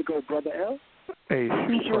 million years ago, brother L. A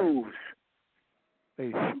shoe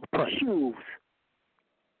print. Shoes.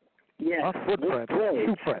 Yes. Footprints.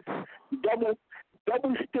 Shoe prints.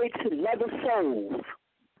 Double-stitched leather soles.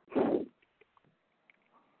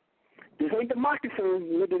 This ain't the moccasin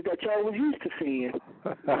niggas that y'all was used to seeing.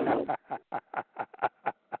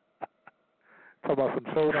 Talk about some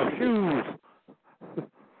sold-up shoes.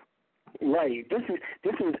 Right. This is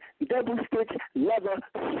double-stitched leather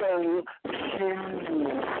sole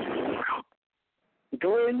shoes.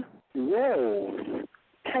 Glen Rose,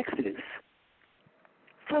 Texas.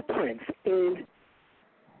 Footprints in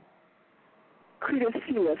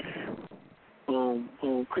Cretaceous,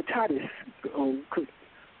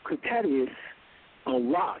 Cretaceous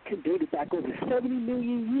rock dated back over 70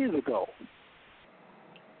 million years ago.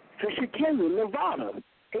 Fisher Canyon, Nevada,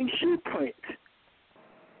 a shoe print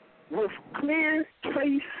with clear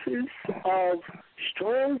traces of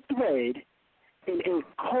strong thread in a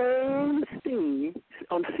cold seam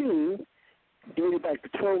dated back to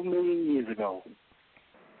 12 million years ago.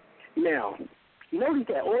 Now, notice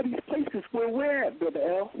that all these places were where at, brother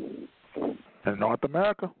L? In North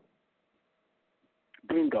America.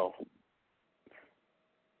 Bingo.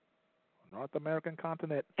 North American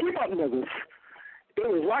continent. Keep up, niggas. It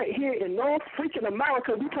was right here in North freaking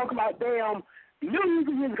America. We talk about damn millions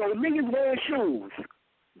of years ago, niggas wearing shoes.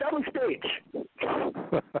 Double stitch.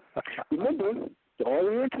 Remember, the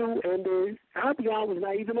Oriental and the Albion was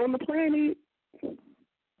not even on the planet.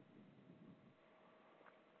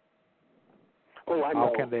 Oh, I know.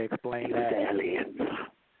 How can they explain that? The aliens.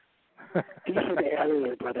 These are the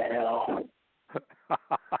aliens, brother L.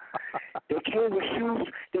 They came with shoes.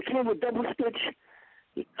 They came with double stitch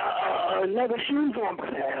leather shoes on,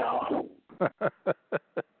 brother L.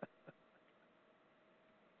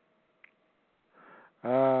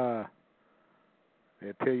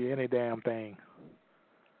 They'll tell you any damn thing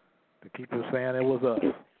to keep you saying it was us.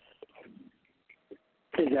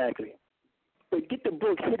 Exactly. But get the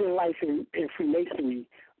book Hidden Life in Freemasonry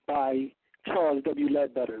by Charles W.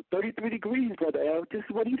 Ledbetter. 33 Degrees, brother L. This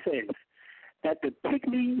is what he says. That the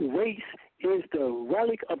Pygmy race is the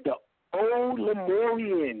relic of the old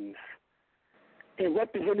Lemurians and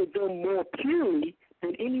represented them more purely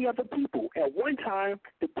than any other people. At one time,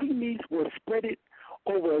 the Pygmies were spread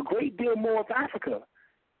over a great deal more of Africa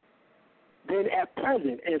than at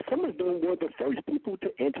present, and some of them were the first people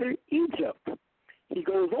to enter Egypt. He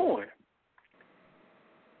goes on.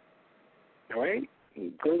 All right?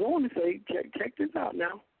 He goes on to say, check this out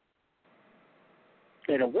now.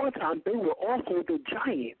 That at one time, they were also the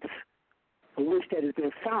giants, of which that has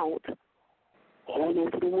been found all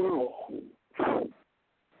over the world.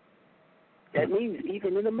 That means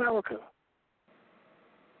even in America.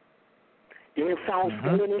 They have found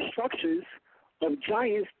skeleton structures of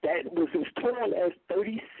giants that was as tall as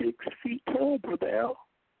 36 feet tall, Brother L.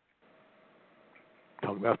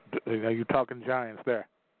 You're talking giants there.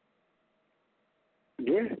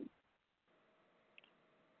 Yeah.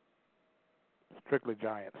 Strictly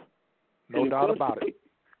giants. No doubt about it.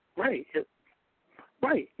 Right.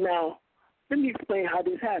 Right. Now, let me explain how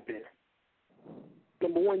this happened.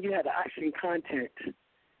 Number one, you had the oxygen content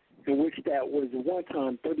in which that was at one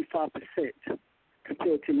time 35%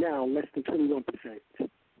 compared to now less than 21%.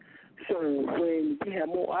 So when we have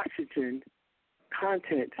more oxygen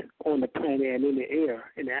content on the planet and in the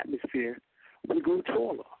air, in the atmosphere, we grew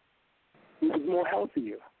taller. We was more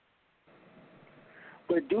healthier.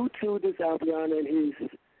 But due to this Albion and his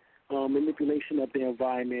manipulation of the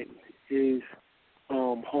environment, his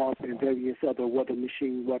HAARP and various other weather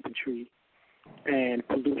machine weaponry and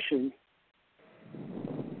pollution,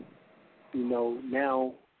 you know,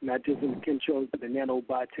 now not just in the chemtrails, but the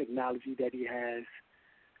nanobot-technology that he has,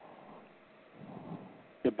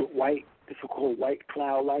 the so-called white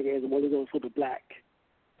cloud-like, as well as also the black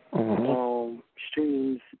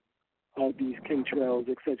streams of these chemtrails,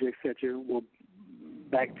 et cetera, with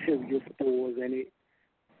bacteria spores in it,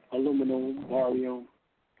 aluminum, barium,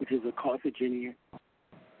 which is a carcinogen,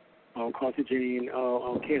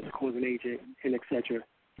 cancer-causing agent, and et cetera.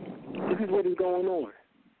 This is what is going on.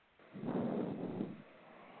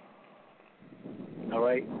 All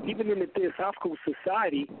right? Even in the Theosophical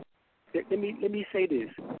Society, let me say this.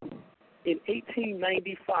 In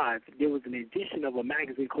 1895, there was an edition of a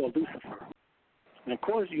magazine called Lucifer. And, of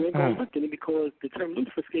course, you ain't going to look at it because the term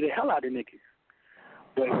Lucifer scared the hell out of niggas.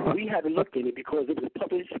 But we had to look at it because it was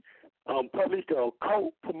published or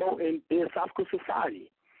cult promoting Theosophical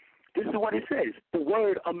Society. This is what it says. The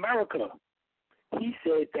word America. He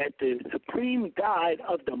said that the supreme god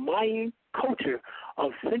of the Mayan culture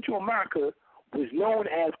of Central America was known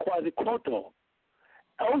as Quetzalcoatl.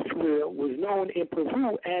 Elsewhere was known in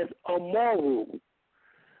Peru as Amaru.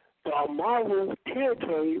 The Amaru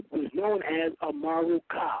territory was known as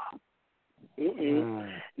Amaru-Ka.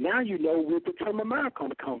 Now you know where the term America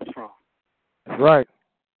comes from. That's right.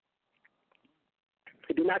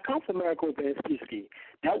 It did not come from America or Vespucci.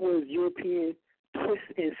 That was European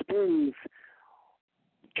twists and spins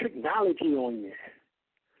technology on you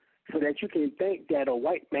so that you can think that a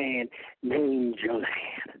white man named your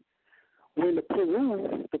land. When the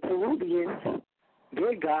Peruvians,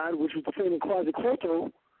 their god, which was the famous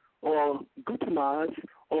Quetzalcoatl or Gutamaz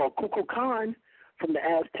or Kukulkan from the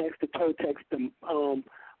Aztecs, the Toltecs, and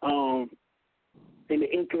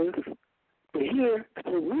the Incas. But here, the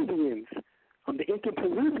Peruvians, the Inca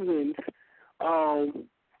Peruvians,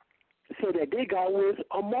 said that their god was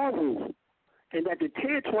Amaru, and that the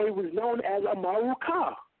territory was known as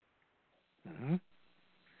Amaru-Ka.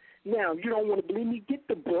 Now, if you don't want to believe me, get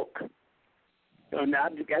the book. Now,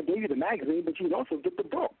 I gave you the magazine, but you can also get the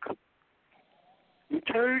book.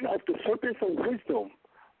 Return of the Serpents of Wisdom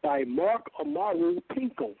by Mark Amaru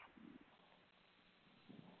Pinkham.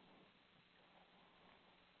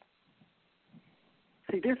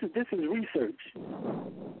 See, this is research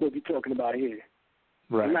what we're talking about here.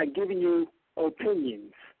 Right. I'm not giving you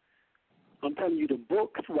opinions. I'm telling you the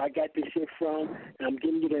books where I got this shit from, and I'm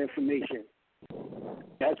giving you the information.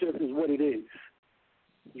 That's just what it is.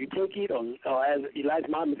 You take it, or as Elijah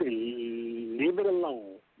Muhammad said, leave it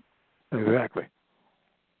alone. Exactly.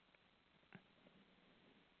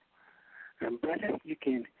 And brother, you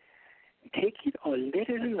can take it or let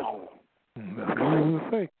it alone. That's what I was going to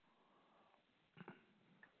say.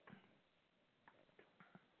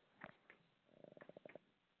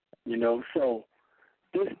 You know, so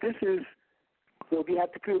this is what we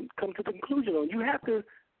have to come to the conclusion on. You have to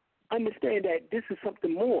understand that this is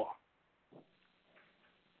something more,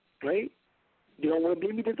 right? You don't want to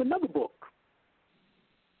believe me? There's another book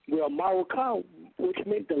where Amaru-Ka, which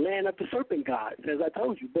meant the land of the serpent gods, as I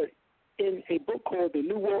told you, but in a book called The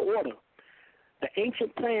New World Order, The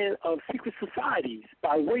Ancient Plan of Secret Societies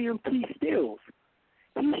by William P. Stills,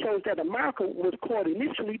 he shows that America was called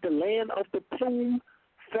initially the land of the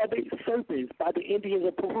plume-feathered serpents by the Indians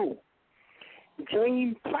of Peru.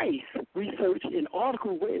 James Price researched an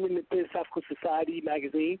article written in the Theosophical Society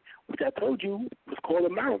magazine, which I told you was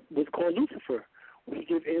called Lucifer, which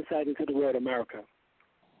gives insight into the word America.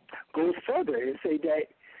 Goes further and say that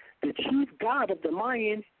the chief god of the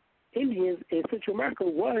Mayan Indians in Central America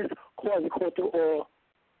was Quetzalcoatl or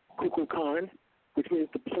Kukulkan, which means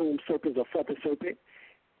the plume serpent or feather serpent.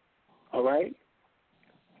 All right?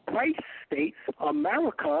 Price states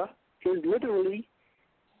America is literally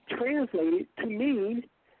translated to mean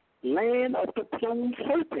land of the plumed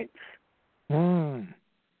serpents.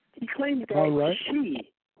 He claims that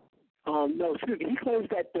he claims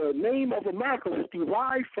that the name of America was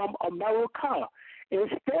derived from America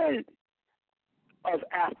instead of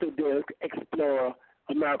after the explorer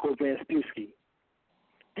Amerigo Vespucci.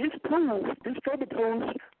 This further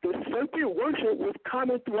proves the serpent worship was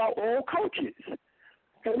common throughout all cultures.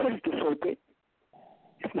 And what is the serpent?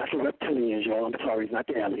 It's not the reptilians, y'all. I'm sorry, it's not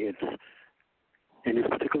the aliens. In this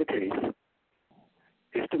particular case,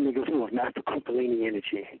 it's the niggas who have master Kundalini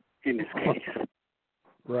energy in this case.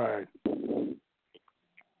 Right.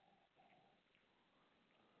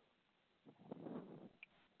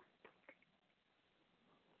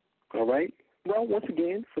 All right. Well, once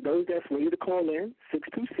again, for those that's ready to call in,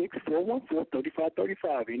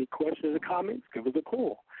 626-414-3535. Any questions or comments, give us a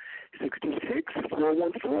call.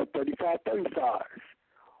 626-414-3535.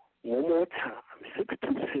 One more time,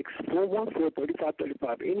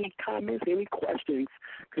 626-414-3535. Any comments, any questions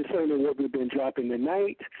concerning what we've been dropping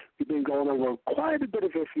tonight? We've been going over quite a bit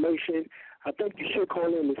of information. I think you should call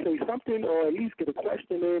in and say something or at least get a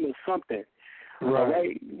question in or something. Right. All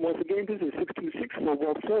right. Once again, this is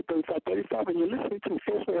 626-414-3535, and you're listening to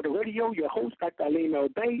First Word of the Radio. Your host, Dr. Alim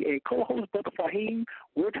El-Bey, and co-host, Dr. Fahim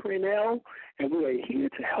Woodtrinell, and we are here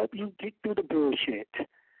to help you get through the bullshit.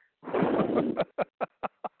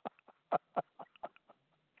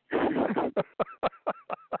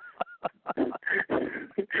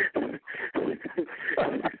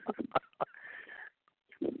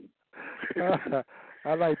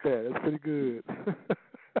 I like that. That's pretty good.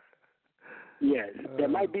 Yes, that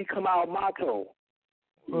might become our motto.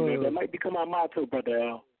 That might become our motto, Brother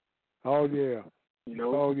L. Oh, yeah. You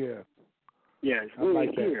know? Oh, yeah. Yes,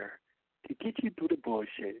 we're here to get you through the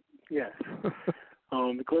bullshit. Yes.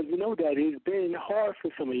 Because we know that it's been hard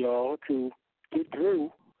for some of y'all to get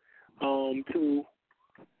through to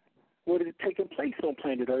what is taking place on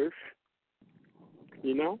planet Earth.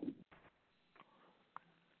 You know?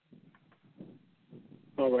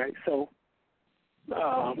 All right, so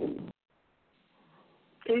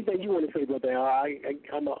anything you want to say about that?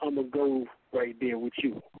 I'm gonna go right there with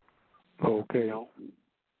you. Okay. You know?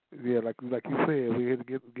 Yeah, like you said, we're here to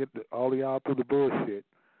get all of y'all through the bullshit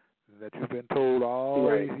that you've been told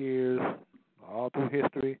all these years, all through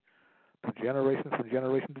history, from generation to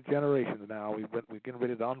generation. Now we're getting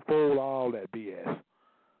ready to unfold all that BS.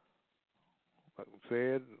 Like we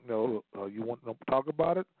said, you want to talk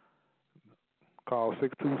about it? Call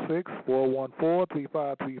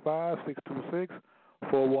 626-414-3535,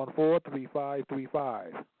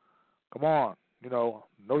 626-414-3535. Come on, know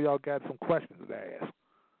y'all got some questions to ask.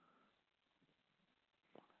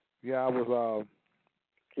 Yeah, I was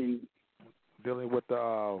dealing with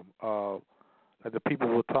that the people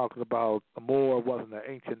were talking about the Moor wasn't an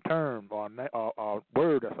ancient term or a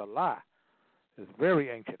word. That's a lie. It's very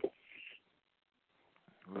ancient.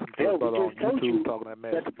 Yeah, we just told you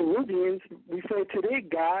that the Peruvians refer to their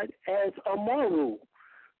god as a Maru.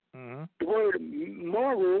 Mm-hmm. The word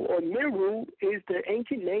Maru or Meru is the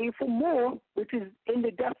ancient name for Moor, which is in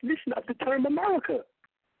the definition of the term America.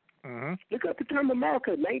 Mm-hmm. Look up the term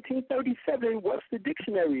America, 1937, Webster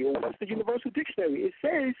Dictionary or Webster Universal Dictionary. It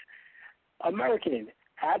says American,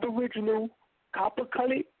 Aboriginal,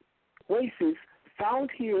 copper-colored races found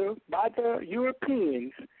here by the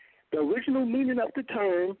Europeans. The original meaning of the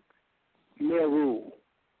term Meru.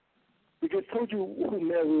 We just told you who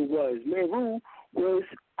Meru was. Meru was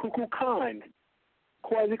Kukulkan,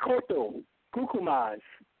 Quetzalcoatl, Kukumaz.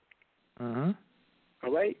 Mm-hmm.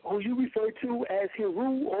 All right, who you refer to as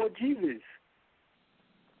Heru or Jesus.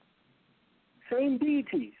 Same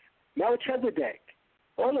deities, Melchizedek,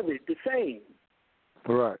 all of it the same.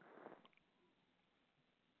 Right.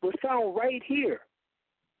 Was found right here.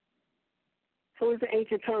 So it's an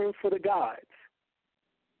ancient term for the gods.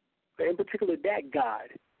 In particular, that God,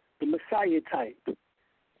 the Messiah type,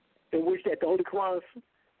 in which that the Holy Quran,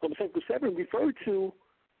 Chapter 7, referred to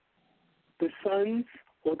the sons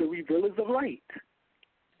or the revealers of light.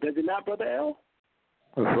 Does it not, Brother L?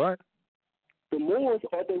 That's right. The Moors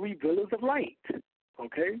are the revealers of light.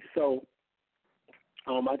 Okay, so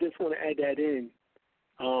I just want to add that in.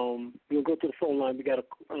 We'll go to the phone line. We got a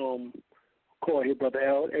call here, Brother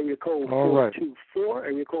L. Area code 424.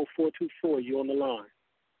 Area code 424. You on the line?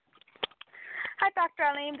 Hi, Dr.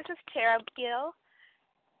 Alim. This is Tara Gill.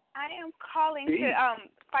 I am calling to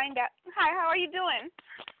find out. Hi, how are you doing?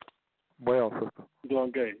 Well, sister.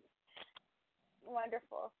 Doing good.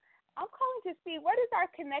 Wonderful. I'm calling to see what is our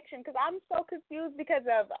connection, because I'm so confused because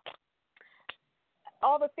of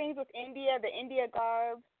all the things with India, the India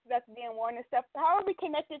garb that's being worn and stuff. How are we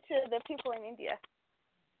connected to the people in India?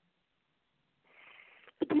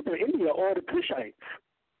 The people in India are the Kushites.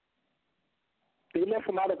 They left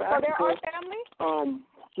from out of So Africa. they're our family?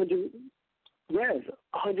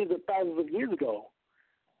 Hundreds of thousands of years ago.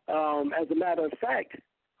 As a matter of fact,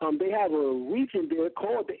 they have a region there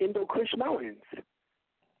called the Indo-Kush Mountains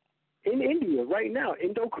in India right now,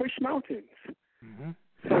 Indo-Kush Mountains. Mm-hmm.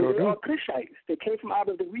 So they are Kushites. They came from out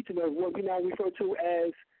of the region of what we now refer to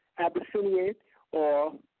as Abyssinian,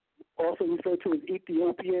 or also referred to as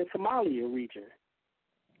Ethiopia and Somalia region.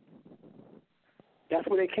 That's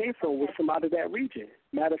where they came from, was from out of that region.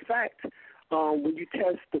 Matter of fact, when you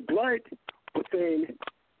test the blood within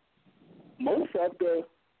most of the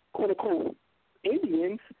quote-unquote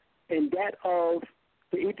Indians and that of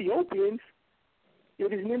the Ethiopians,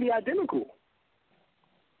 it is nearly identical.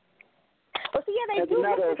 Well, see, yeah, they As do a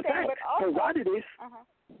matter look of the same, fact, but also... Herodotus,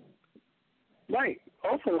 right,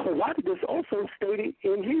 also Herodotus also stated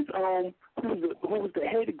in his, who was the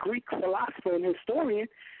head Greek philosopher and historian,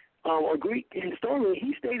 or Greek historian,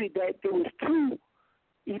 he stated that there was two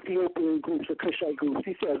Ethiopian groups or Kushite groups.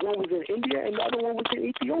 He said one was in India and the other one was in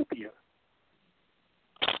Ethiopia.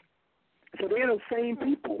 So they're the same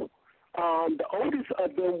people. The oldest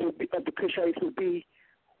of them would be, of the Kushites would be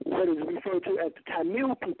what is referred to as the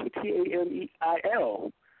Tamil people,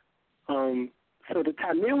 Tameil. So the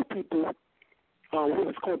Tamil people, what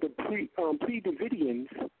is called the pre-Davidians,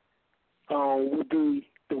 would be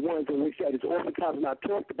the ones in which that is oftentimes not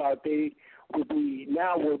talked about. They will be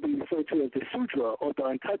referred to as the Sudra or the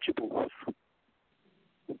Untouchables.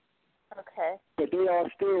 Okay. But they are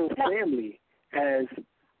still family.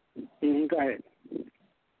 Go ahead.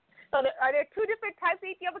 So are there two different types of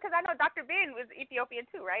Ethiopian? Because I know Dr. Ben was Ethiopian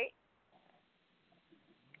too, right?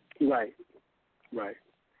 Right.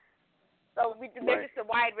 So there's just a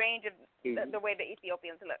wide range of the way the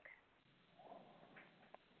Ethiopians look.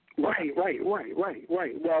 Right.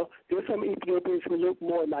 Well, there's some Ethiopians who look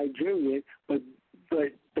more Nigerian, but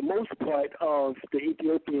the most part of the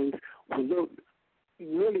Ethiopians will look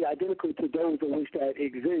really identical to those in which that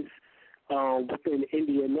exist within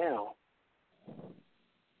India now.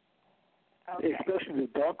 Okay. Especially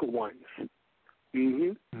the darker ones.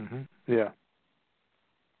 Yeah.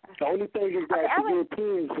 The only thing is that the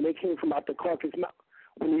Europeans, when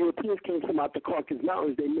the Europeans came from out the Caucasus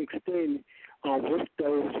Mountains, they mixed in with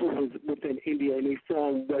those who was within India, and they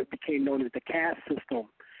formed what became known as the caste system.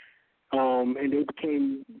 And they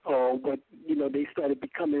became they started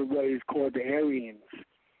becoming what is called the Aryans,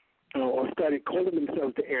 or started calling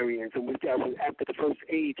themselves the Aryans, and which that was after the first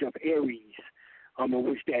age of Aries. In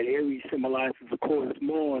which that Aries symbolizes, of course,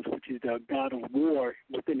 Mars, which is the god of war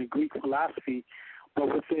within the Greek philosophy, but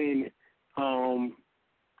within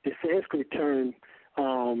the Sanskrit term,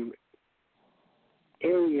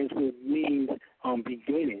 Aryans would mean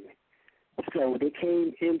beginning. So they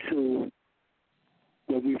came into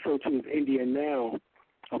what we refer to as India now.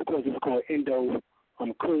 Of course, it's called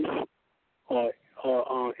Indo-Kush or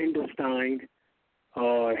Indostine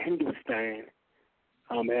or Hindustan,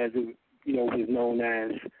 as it was known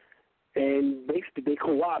as. And basically they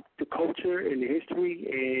co-opted the culture and the history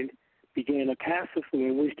and began a caste system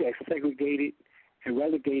in which they segregated and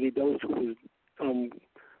relegated those who was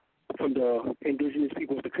from the indigenous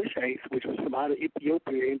people of the Kushites, which was from out of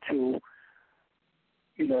Ethiopia, into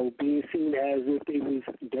being seen as if they was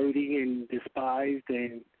dirty and despised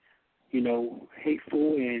and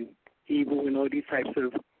hateful and evil and all these types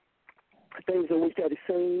of things in which that is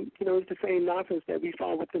same, it's the same nonsense that we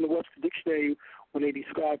found within the Webster Dictionary when they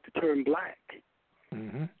describe the term black.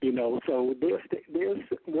 So there's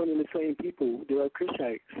one and the same people. They are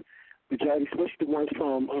Kushites, majority, especially the ones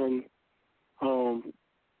from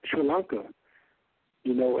Sri Lanka,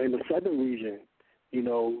 in the southern region.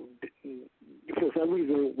 For some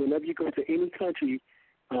reason, whenever you go to any country,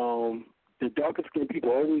 the darker skinned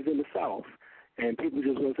people are always in the south, and people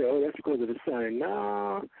just want to say, "Oh, that's because of the sun."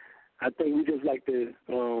 Nah, I think we just like to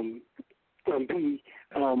be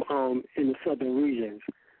in the southern regions.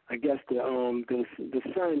 I guess the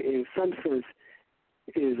sun, in some sense,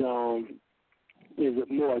 is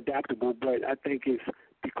more adaptable, but I think it's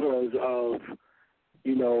because of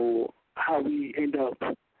how we end up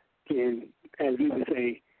in, as we would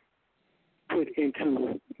say, put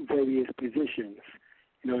into various positions,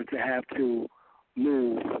 to have to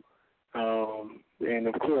move. And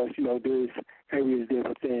of course, there's areas there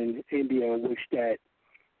within India in which that,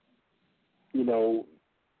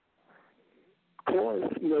 cause,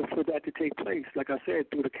 for that to take place. Like I said,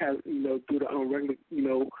 through the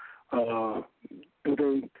through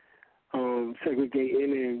them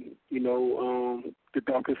segregating and, the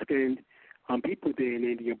darker skinned people there in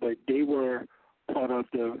India, but they were part of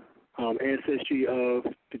the ancestry of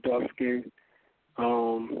the dark skinned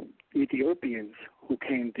Ethiopians who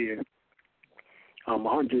came there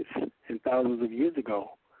hundreds and thousands of years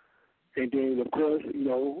ago. And then, of course,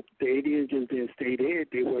 the Indians just didn't stay there.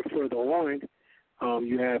 They went further on.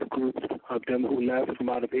 You have groups of them who left from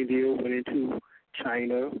out of India, went into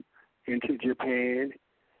China, into Japan,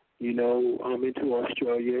 into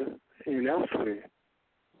Australia and elsewhere.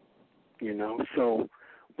 So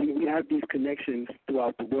we have these connections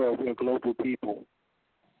throughout the world. We're global people.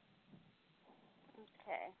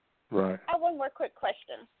 Okay. Right. I have one more quick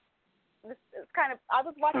question. This is I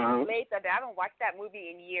was watching Blade the other day. I haven't watched that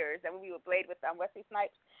movie in years. That movie with Blade with Wesley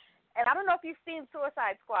Snipes. And I don't know if you've seen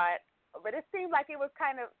Suicide Squad, but it seemed like it was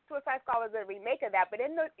Suicide Squad was a remake of that. But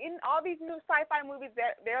in all these new sci-fi movies,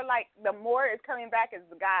 they're like the Moor is coming back as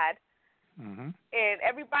the God. Mm-hmm. And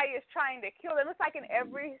everybody is trying to kill them. It's like in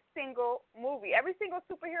every single movie, every single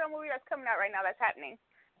superhero movie that's coming out right now that's happening.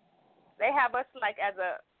 They have us like as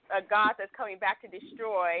a god that's coming back to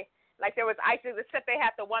destroy. Like there was ISIS, except they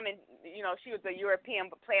had the woman, she was a European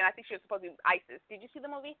playing. I think she was supposed to be ISIS. Did you see the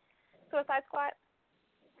movie Suicide Squad?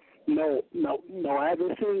 No. I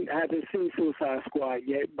haven't seen Suicide Squad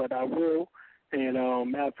yet, but I will. And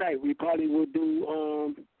matter of fact, we probably will do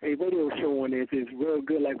a radio show on this. It's real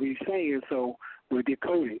good, like we were saying. So we'll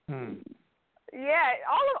decode it. Yeah,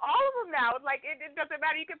 all of them now. Like it doesn't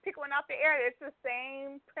matter. You can pick one out the air. It's the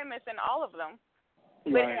same premise in all of them.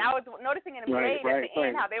 But I was noticing in Blade at the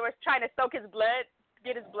end how they were trying to soak his blood,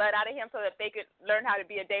 get his blood out of him so that they could learn how to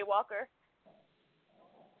be a daywalker.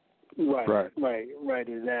 Right,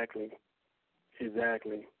 exactly.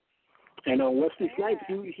 And Wesley Snipes,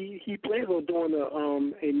 he plans on doing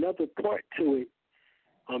another part to it,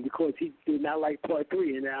 because he did not like part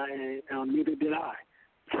 3, and neither did I.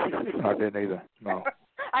 I didn't either. No.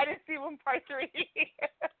 I didn't see one part 3.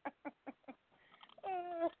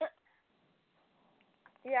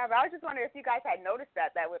 Yeah, but I was just wondering if you guys had noticed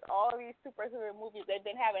that with all these superhero movies, they've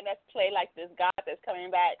been having us play like this god that's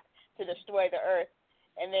coming back to destroy the earth.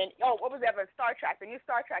 And then, what was that for Star Trek, the new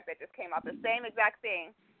Star Trek that just came out, the same exact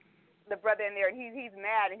thing. The brother in there, and he's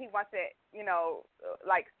mad, and he wants to,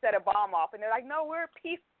 like set a bomb off. And they're like, no, we're at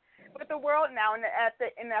peace with the world now. And at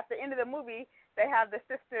the end of the movie, they have the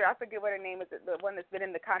sister, I forget what her name is, the one that's been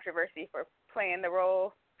in the controversy for playing the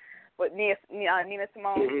role with Nina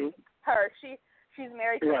Simone. Mm-hmm. She's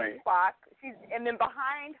married to Spock. And then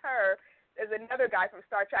behind her is another guy from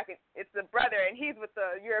Star Trek. It's the brother, and he's with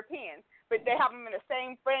the Europeans. But they have them in the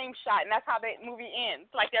same frame shot, and that's how the movie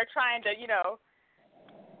ends. Like they're trying to,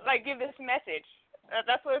 like give this message.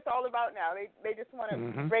 That's what it's all about now. They just want to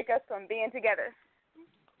break us from being together.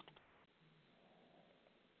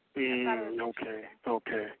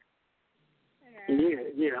 Okay.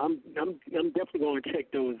 Yeah. I'm definitely going to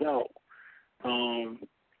check those out.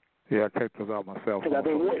 Yeah, I checked those out myself. Because I've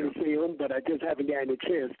been wanting to see them, but I just haven't gotten a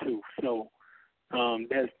chance to. So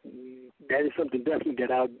that is something definitely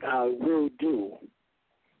that I will do.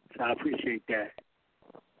 So I appreciate that.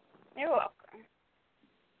 You're welcome.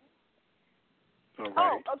 All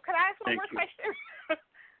right. Oh, can I ask one more question?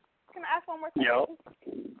 Can I ask one more question? Yep.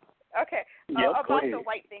 Okay. Yep, about the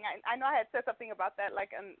white thing. I know I had said something about that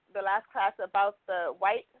like in the last class about the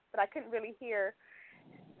white, but I couldn't really hear.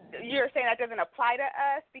 You're saying that doesn't apply to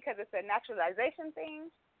us because it's a naturalization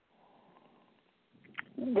thing?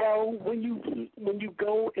 Well, when you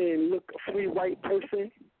go and look free white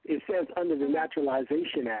person, it says under the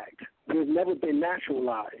Naturalization Act. We've never been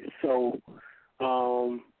naturalized. So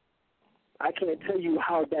I can't tell you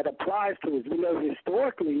how that applies to us. We know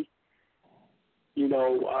historically,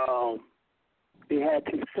 they had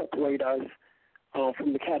to separate us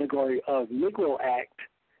from the category of Negro Act,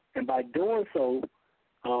 and by doing so,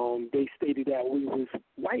 they stated that we was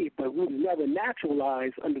white, but we was never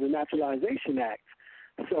naturalized under the Naturalization Act.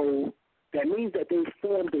 So that means that they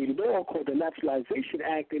formed a law called the Naturalization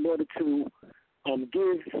Act in order to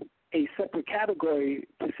give a separate category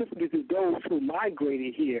specifically to those who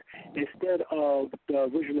migrated here instead of the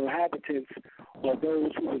original inhabitants or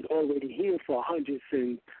those who was already here for hundreds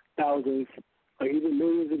and thousands or even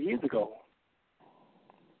millions of years ago.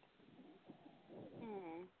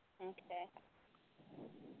 Okay.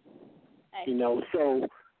 So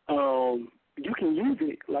you can use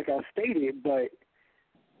it like I stated, but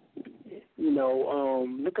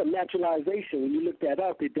look up naturalization. When you look that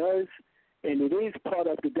up, it does, and it is part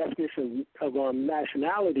of the definition of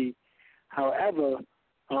nationality. However,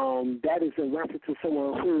 that is a reference to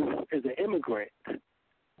someone who is an immigrant.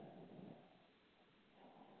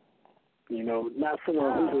 Not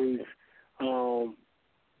someone who is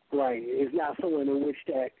right. It's not someone in which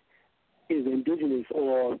that is indigenous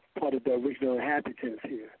or part of the original inhabitants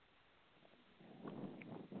here.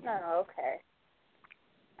 Oh, okay.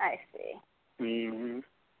 I see. Mm-hmm.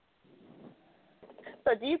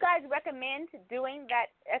 So do you guys recommend doing that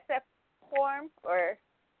SF form, or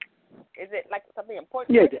is it like something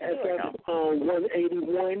important? Yeah, to the do, SF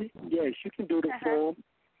 181, yes, you can do the form.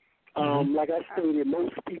 Like I stated,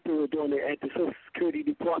 most people are doing it at the Social Security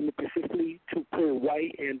Department specifically to put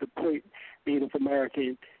white and to put Native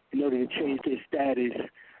American in order to change their status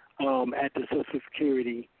at the Social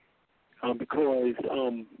Security because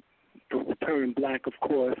the term black, of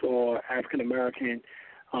course, or African American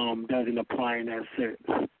doesn't apply in that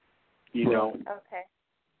sense, you know. Okay.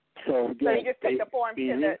 So you just take the form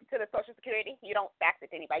to the Social Security? You don't fax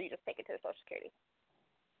it to anybody, you just take it to the Social Security?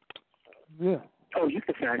 Yeah. Oh, you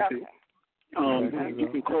can fax it. You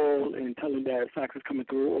can call and tell them that fax is coming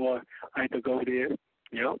through, or I have to go there.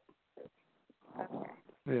 Yep.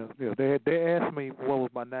 Yeah. They asked me what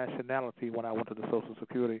was my nationality when I went to the Social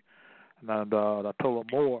Security, and I told them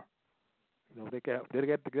more. You know, they get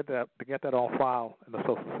that on file in the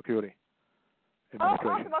Social Security. Oh,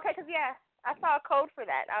 awesome. Okay, because I saw a code for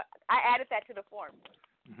that. I added that to the form.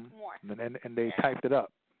 More. And they typed it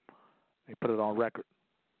up. They put it on record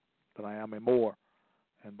that I am a Moor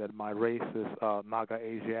and that my race is Naga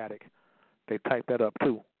Asiatic. They typed that up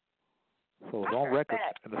too. So it's on record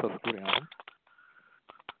in the Social Security.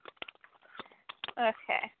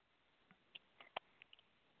 Okay.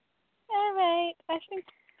 All right. I think.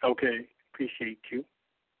 Okay. Appreciate you.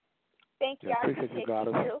 Thank you. I appreciate you,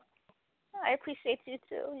 Goddess. I appreciate you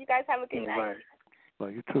too. You guys have a good night. Right. Well,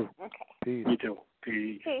 you too. Okay. Peace. You too.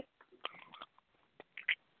 Peace. Peace.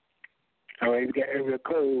 All right, we got area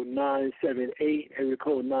code 978. Area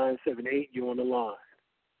code 978. You on the line?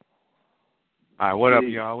 All right. What up,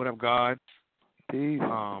 y'all? What up, God? Peace.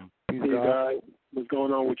 Peace, God. What's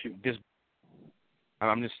going on with you?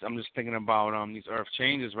 I'm just thinking about these earth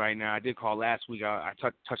changes right now. I did call last week. I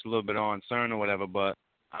touched a little bit on CERN or whatever, but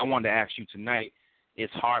I wanted to ask you tonight. Is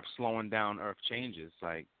HAARP slowing down earth changes?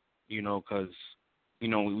 Like, because when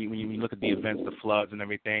you look at the events, the floods and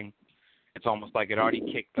everything, it's almost like it already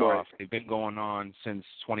kicked off. They've been going on since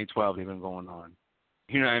 2012. They've been going on.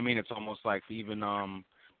 You know what I mean? It's almost like even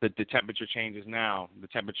the temperature changes now. The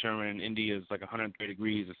temperature in India is like 130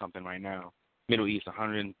 degrees or something right now. Middle East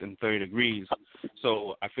 130 degrees.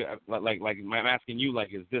 So I feel like I'm asking you,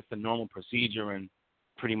 like, is this the normal procedure and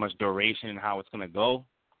pretty much duration and how it's going to go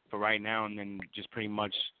for right now, and then just pretty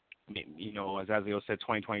much, as Aziel said,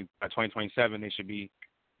 2020 by 2027 they should be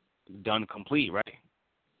done complete, right?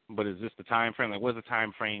 But is this the time frame? Like, what's the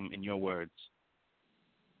time frame in your words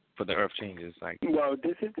for the earth changes? Like, well,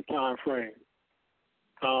 this is the time frame.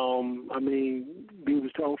 We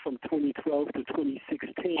was talking from 2012 to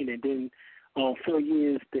 2016, and then 4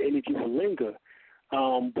 years the energy will linger.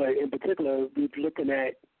 But in particular, we're looking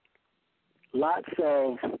at lots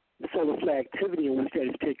of solar flare activity in which that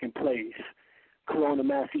is taking place. Corona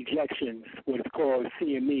mass ejections, what is called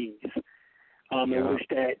CMEs, in which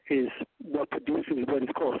that is what produces what is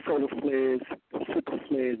called solar flares, super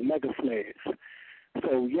flares, mega flares.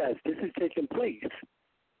 So yes, this is taking place.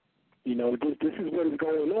 This is what is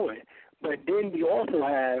going on. But then we also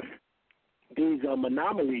have these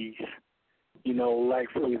anomalies, like,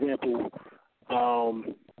 for example,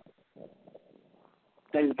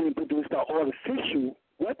 that is being produced by artificial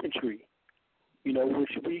weaponry,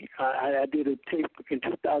 which I did a tape in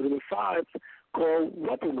 2005 called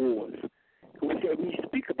Weapon Wars, which we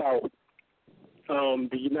speak about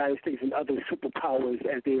the United States and other superpowers,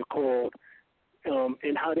 as they are called,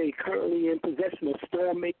 and how they currently in possession of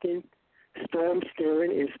storm making, storm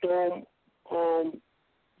steering, and storm,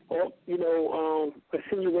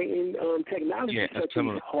 insinuating technology such as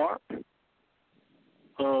HAARP,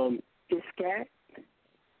 ISCAT,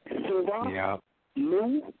 Sura,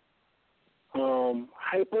 Lu,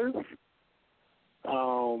 Hypers,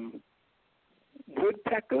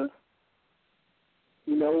 Woodpecker,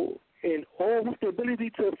 and all with the ability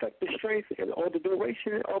to affect the strength or the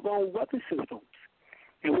duration of our weapon systems.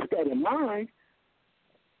 And with that in mind,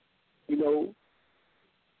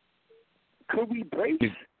 could we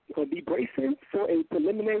brace or be bracing for a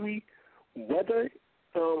preliminary weather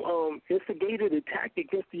instigated attack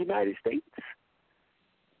against the United States?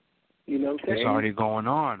 You know what I'm saying? It's already going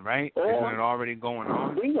on, right? Isn't it already going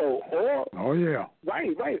on? Oh, yeah.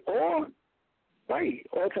 Right.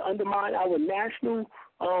 Or to undermine our national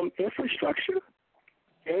infrastructure?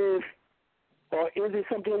 Or is it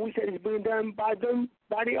something we said is being done by them,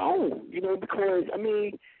 by their own? Because,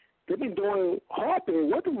 they've been doing HAARP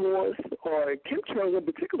and weather wars, or chemtrails in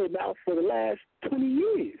particular, now for the last 20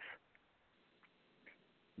 years.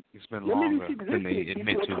 It's been longer than they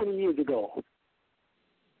admit to. 20 years ago.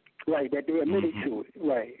 Right, that they admitted to it.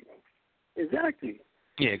 Right. Exactly.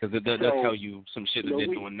 Yeah, because they'll tell you some shit that they're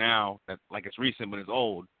doing now that like it's recent but it's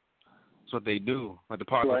old. That's what they do. Like the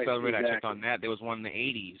particle accelerator, I checked on that. There was one in the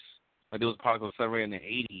 80s. Like there was a particle accelerator in the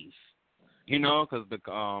 80s. You know, because the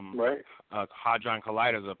Hadron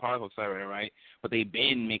Collider is a particle accelerator, right? But they've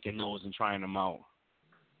been making those and trying them out.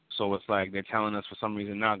 So it's like they're telling us for some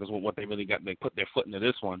reason now because what they really got, they put their foot into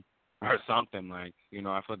this one or something. Like, you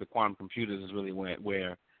know, I feel like the quantum computers is really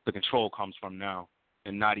where the control comes from now,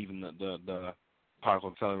 and not even the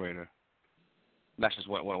particle accelerator. That's just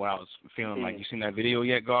what I was feeling like. You seen that video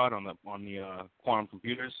yet, God, on the quantum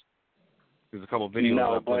computers? There's a couple of videos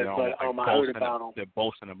no, of where they're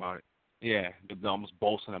boasting about it. Yeah, they're almost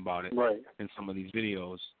boasting about it in some of these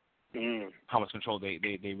videos. How much control they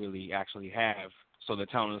really actually have. So they're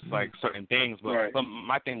telling us like certain things, but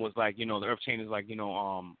my thing was like, you know, the Earth change is like, you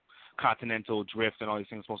know, continental drift and all these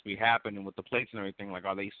things supposed to be happening with the plates and everything. Like,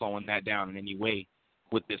 are they slowing that down in any way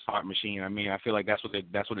with this heart machine? I mean, I feel like that's what it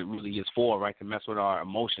really is for, right? To mess with our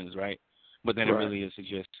emotions, right? But then it really is to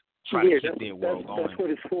just try to keep their world going. That's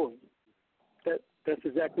what it's for. That's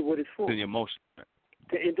exactly what it's for. The emotion.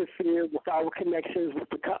 To interfere with our connections with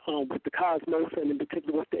the cosmos, and in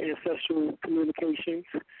particular with the ancestral communications,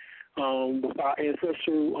 with our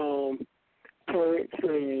ancestral parents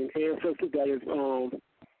and ancestors that is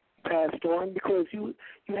passed on. Because you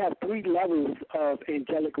have three levels of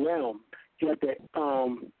angelic realm. You have the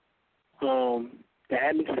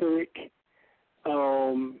atmospheric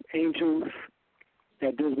angels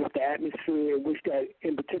that deals with the atmosphere, which that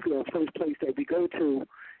in particular the first place that we go to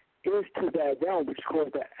is to that realm, which is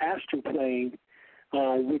called the astral plane,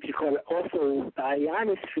 which is called also the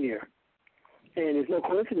ionosphere. And it's no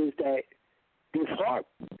coincidence that this harp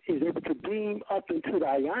is able to beam up into the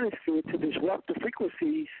ionosphere to disrupt the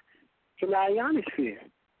frequencies in the ionosphere.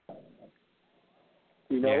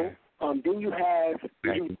 You know? Then you have the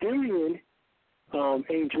Udarian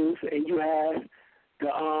angels, and you have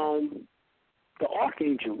the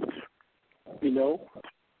archangels, you know.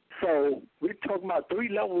 So we're talking about three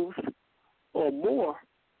levels or more,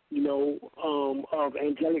 you know, of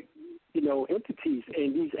angelic, you know, entities,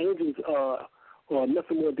 and these angels are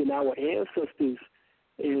nothing more than our ancestors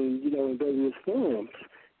in, you know, in various forms.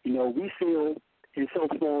 You know, we see them in some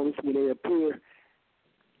forms when they appear,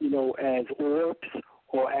 you know, as orbs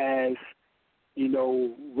or as, you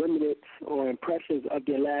know, remnants or impressions of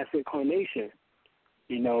their last incarnation.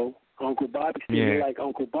 You know, Uncle Bobby still like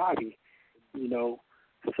Uncle Bobby, you know.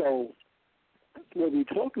 So what we're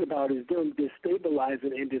talking about is them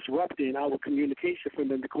destabilizing and disrupting our communication from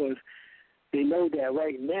them, because they know that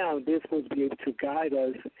right now they're supposed to be able to guide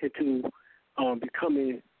us into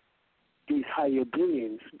becoming these higher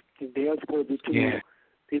beings. They're supposed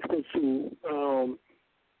to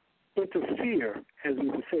interfere, as we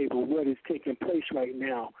would say, with what is taking place right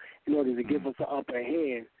now in order to give us an upper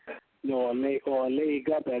hand, you know, or a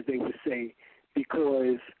leg up, as they would say,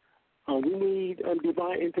 because we need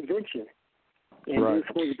divine intervention. And they're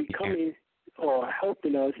supposed to be coming or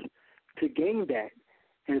helping us to gain that.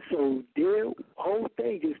 And so their whole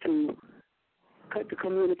thing is to cut the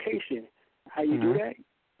communication. How you do that?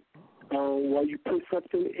 Well, you put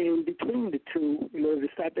something in between the two in order to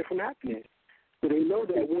stop that from happening. So they know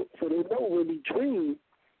that. So they know when we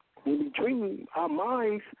dream, our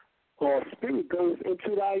minds or spirit goes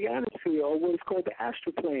into the ionosphere, or what is called the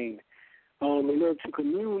astral plane, in order to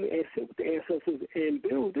commune and sit with the ancestors and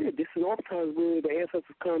build it. This is oftentimes where the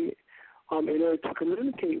ancestors come in order to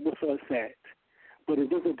communicate with us at. But if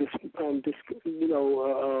there's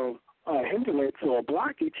a hindrance or a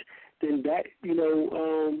blockage, then that, you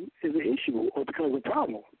know, is an issue or becomes a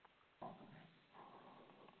problem.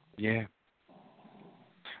 Yeah.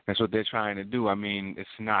 That's what they're trying to do. I mean, it's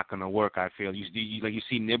not going to work, I feel. You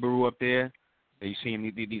see Nibiru up there? You seeing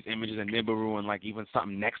these images of Nibiru and, like, even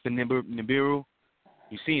something next to Nibiru?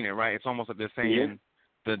 You've seen it, right? It's almost like they're saying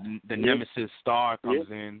the Nemesis star comes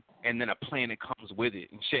in, and then a planet comes with it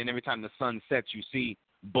and shit. And every time the sun sets, you see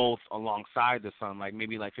both alongside the sun, like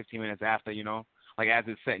maybe like 15 minutes after, you know? Like as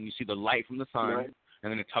it's setting, you see the light from the sun,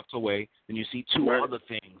 and then it tucks away. Then you see two other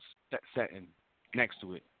things setting next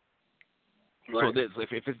to it. So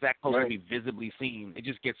if it's that close to be visibly seen, it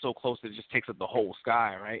just gets so close that it just takes up the whole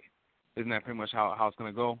sky, right? Isn't that pretty much how it's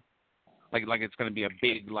going to go? Like it's going to be a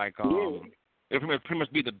big, like, it'll pretty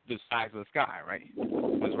much be the size of the sky, right?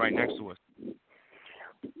 It's right next to us.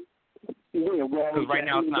 Yeah, well, because right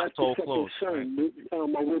now it's not so close. Right?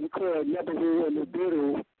 What we call Nibiru in the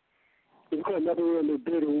middle. We call Nibiru in the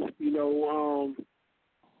middle. You know,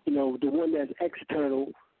 the one that's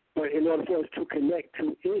external. But in order for us to connect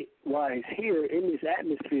to it while it's here in this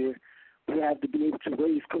atmosphere, we have to be able to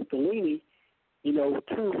raise Kundalini, you know,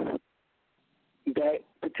 to that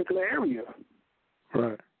particular area.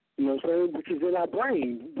 Right. You know what I'm saying? Which is in our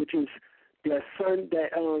brain, which is that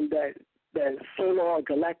that solar or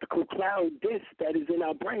galactical cloud disk that is in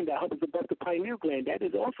our brain that hovers above the pineal gland. That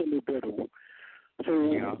is also nubitable. So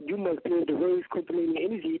you must be able to raise Kundalini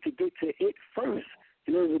energy to get to it first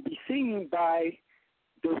in order to be seen by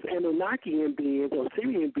those Anunnakian beings or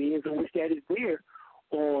Syrian beings, in which that is there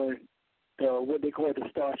on what they call the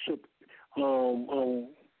Starship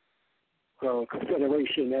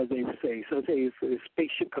Confederation, as they would say. So say it's a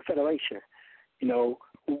Spaceship Confederation, or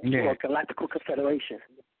Galactical Confederation.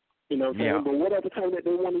 You know what I'm saying? But whatever term that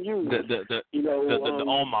they want to use, the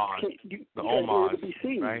homage, the homage, be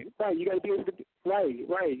seen. Right? Right, you got to be able to be, right,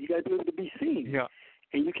 you got to be able to be seen. Yeah.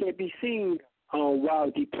 And you can't be seen while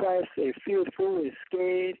depressed and fearful and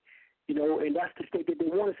scared, and that's the state that they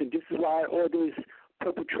want us in. This is why all this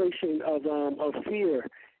perpetration of fear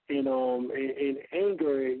and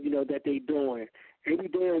anger, that they doing. Every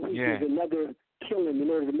damn week is another killing in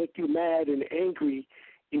order to make you mad and angry.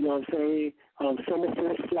 You know what I'm saying? Some are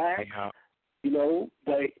false flags,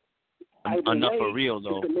 but enough for real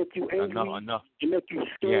though. To make you angry, enough. To make you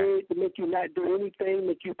scared, to make you not do anything,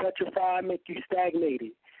 make you petrified, make you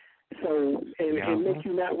stagnated. So and make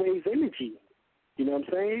you not raise energy. You know what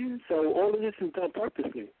I'm saying? So all of this is done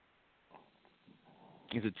purposely.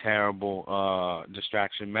 It's a terrible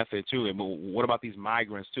distraction method too. But what about these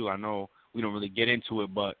migrants too? I know we don't really get into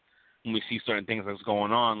it, but when we see certain things that's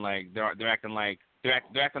going on, like they're acting like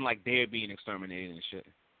they're being exterminated and shit.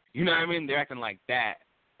 You know what I mean? They're acting like that,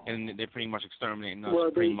 and they're pretty much exterminating us.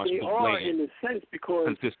 Well, pretty much they are in a sense because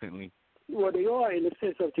consistently. Well, they are in the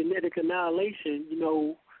sense of genetic annihilation.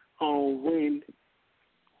 When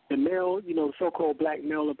the male, so-called black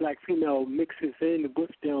male or black female mixes in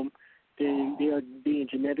with them, then they are being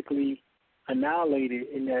genetically annihilated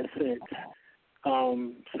in that sense.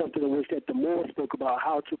 Something in which that the Moors spoke about,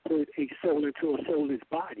 how to put a soul into a soulless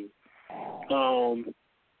body. So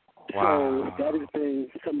that has been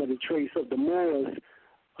some of the traits of the Moors.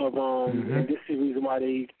 And this is the reason why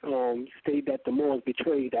they state that the Moors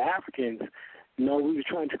betrayed the Africans. We were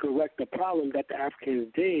trying to correct the problem that the Africans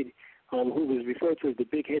did, who was referred to as the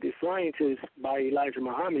big-headed scientist by Elijah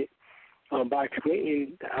Muhammad, by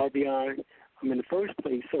creating the Albion in the first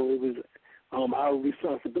place. So it was our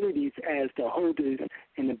responsibilities as the holders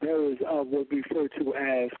and the bearers of what we refer to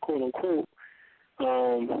as, quote-unquote,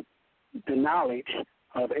 the knowledge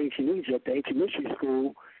of ancient Egypt, the ancient mystery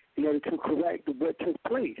school, in order to correct what took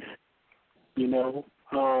place. So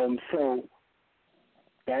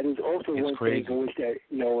that is also one thing in which that,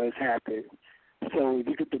 has happened. So if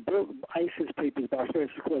you get the book, ISIS Papers by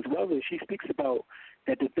Frances Cress Welsing, she speaks about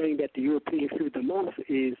that the thing that the Europeans fear the most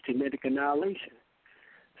is genetic annihilation.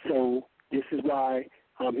 So this is why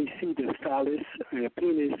he sees the phallus and the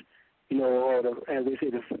penis, or as they say,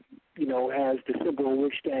 as the symbol in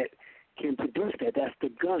which that can produce that. That's the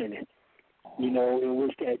gun, in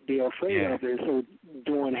which that they are afraid of it. So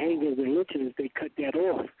during hangings and lynchings, they cut that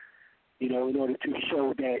off, in order to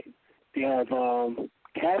show that they have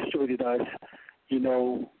castrated us, and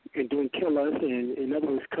then kill us, and in other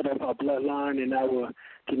words, cut off our bloodline and our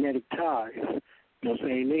genetic ties. You know what I'm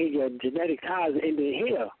saying? They got genetic ties in their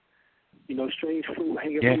hair. Strange fruit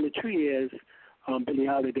hanging from the tree, as Billie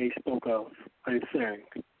Holiday spoke of, I sang.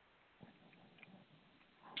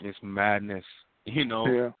 It's madness,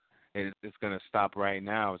 It's going to stop right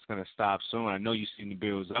now. It's going to stop soon. I know you've seen the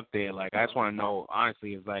bills up there. Like, I just want to know,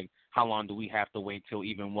 honestly, is like, how long do we have to wait till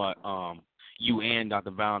even what you and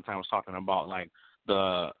Dr. Valentine was talking about, like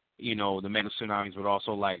the mega tsunamis, but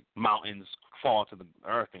also like mountains fall to the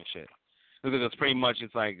earth and shit. Because it's pretty much,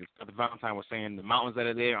 it's like Dr. Valentine was saying, the mountains that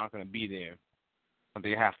are there aren't going to be there, but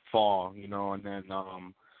they have to fall, and then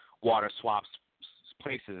water swaps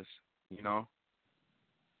places,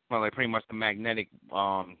 Well, like pretty much the magnetic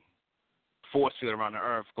force field around the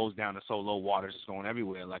earth goes down to so low, water's just going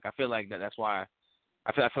everywhere. Like, I feel like that's why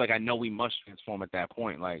I feel like I know we must transform at that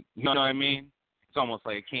point. Like, you know what I mean? It's almost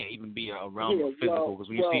like it can't even be a realm of physical, because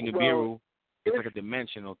when you see Nibiru, it's like a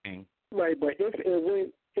dimensional thing. Right, but if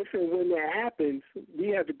and when that happens, we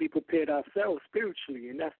have to be prepared ourselves spiritually,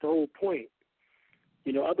 and that's the whole point.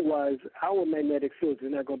 Otherwise, our magnetic fields are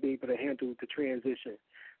not going to be able to handle the transition.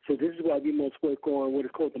 So this is why we must work on what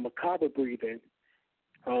is called the macabre breathing,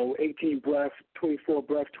 18 breath, 24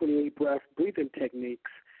 breath, 28 breath breathing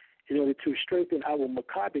techniques, in order to strengthen our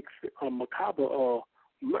macabre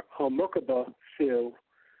Merkaba field,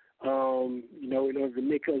 in order to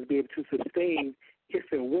make us be able to sustain if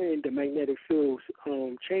and when the magnetic field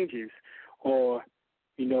changes or,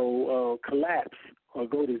 collapse or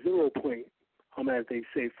go to 0 point, as they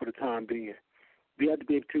say, for the time being. we have to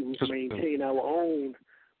be able to maintain our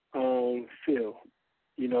own feel.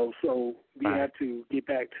 You know, so we have to get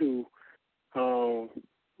back to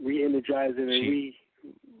re-energizing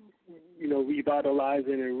and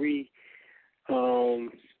revitalizing and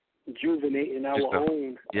rejuvenating our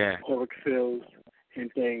own auric fields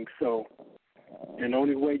and things. So, and the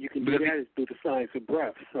only way you can do that is through the science of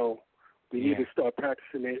breath. So we need to start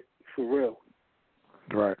practicing it for real.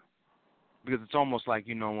 Right. Because it's almost like,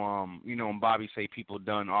 when Bobby say people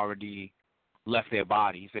done already left their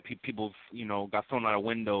bodies, that people, got thrown out of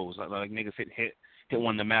windows, like niggas hit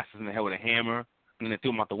one of the masters in the head with a hammer, and then they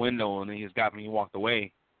threw him out the window, and then he just got up and he walked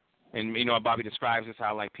away. And, Bobby describes this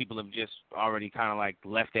how, like, people have just already kind of, like,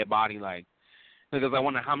 left their body, like, because I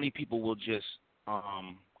wonder how many people will just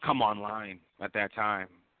come online at that time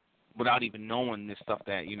without even knowing this stuff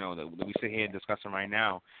that, that we sit here discussing right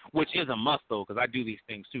now, which is a must, though, because I do these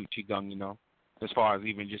things, too, Qigong, as far as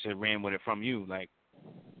even just ran with it from you, like,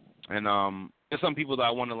 and there's some people that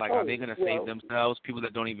I wonder, like, are they going to save themselves, people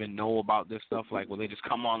that don't even know about this stuff, like, will they just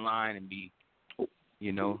come online and be,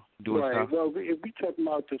 doing stuff? Well, if we talk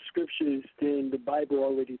about the scriptures, then the Bible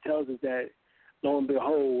already tells us that, lo and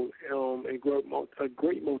behold, a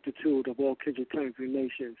great multitude of all kindred tongues and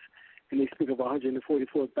nations, and they speak of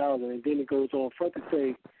 144,000, and then it goes on further to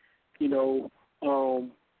say,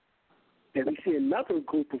 that we see another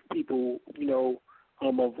group of people,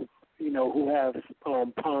 who have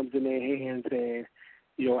palms in their hands and,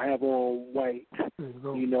 have on white,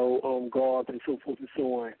 garb and so forth and so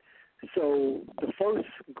on. So the first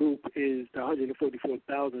group is the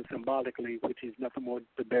 144,000 symbolically, which is nothing more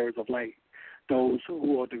the bearers of light, those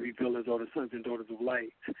who are the revealers or the sons and daughters of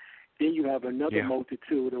light. Then you have another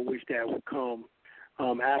multitude in which that will come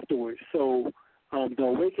afterwards. So the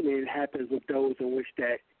awakening happens with those in which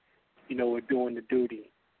that, are doing the duty,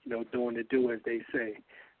 doing the do, as they say,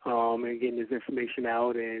 and getting this information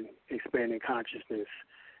out and expanding consciousness.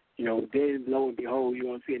 Then lo and behold, you're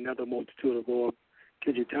going to see another multitude of all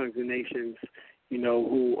kindred tongues and nations,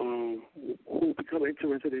 who become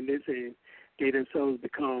interested in this, and they themselves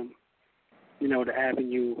become, the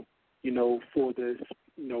avenue, for the,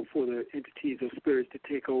 for the entities or spirits to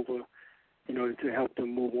take over, in order to help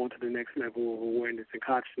them move on to the next level of awareness and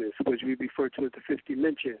consciousness, which we refer to as the fifth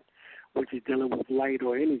dimension, which is dealing with light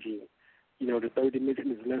or energy. The third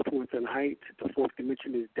dimension is length, width, and height. The fourth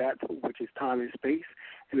dimension is depth, which is time and space.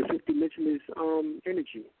 And the fifth dimension is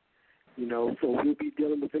energy. So we'll be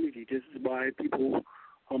dealing with energy. This is why people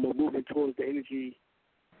are moving towards the energy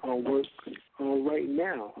work right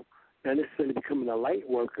now. Not necessarily becoming a light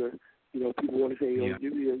worker. People want to say,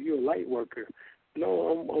 you're a light worker.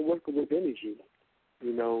 No, I'm working with energy.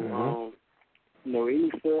 Any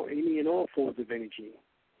and all forms of energy.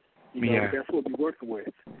 That's what we're working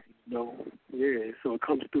with. So it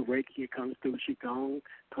comes through Reiki, it comes through Qigong,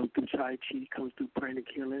 comes through Tai Chi, comes through pranic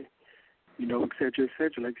healing, et cetera, et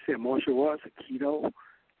cetera. Like you said, martial arts, Aikido,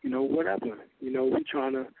 whatever. We're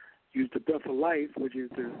trying to use the breath of life, which is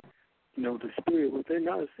the, the spirit within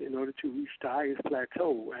us, in order to reach the highest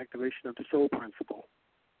plateau, activation of the soul principle.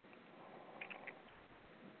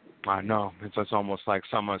 I know. It's almost like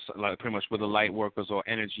like pretty much with the light workers or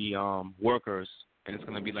energy workers, and it's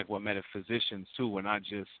going to be like what metaphysicians too. We're not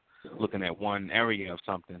just looking at one area of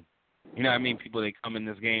something. You know what I mean? People, they come in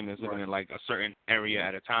this game is looking at like a certain area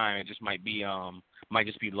at a time. It just might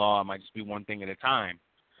just be law, it might just be one thing at a time.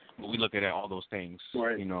 But we look at all those things,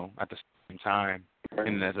 at the same time,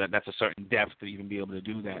 and that's a certain depth to even be able to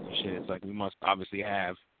do that and shit. It's like we must obviously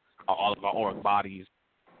have all of our auric bodies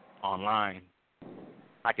online.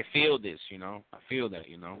 I can feel this, I feel that,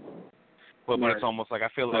 But it's almost like I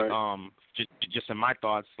feel like just in my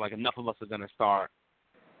thoughts, like enough of us are gonna start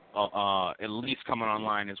at least coming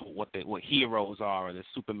online is what heroes are, or the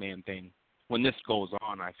Superman thing. When this goes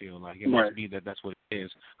on, I feel like it must be that's what it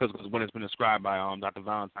is. Because when it's been described by Dr.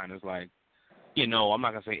 Valentine, it's like, I'm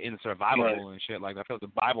not gonna say insurvivable and shit. Like I feel like the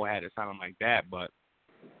Bible had it sounding like that, but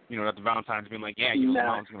Dr. Valentine's been like, the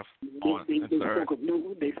mountain's gonna fall on the earth.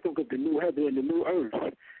 They spoke of the new heaven and the new earth.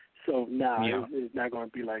 So it's not gonna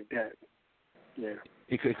be like that. Yeah.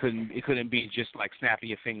 It couldn't be just like snapping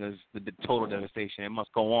your fingers, the total devastation. It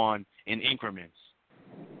must go on in increments,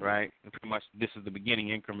 right? And pretty much this is the beginning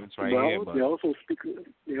increments here. But they also speak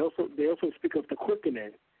of the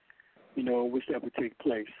quickening, which that would take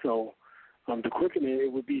place. So the quickening,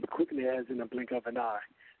 it would be the quickening as in a blink of an eye.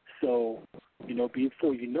 So,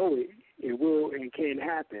 before you know it, it will and can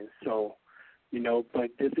happen. So, but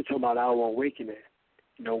this is talking about our awakening,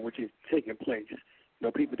 which is taking place.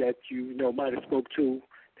 People that might have spoke to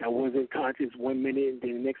that wasn't conscious 1 minute, and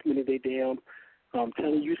then the next minute they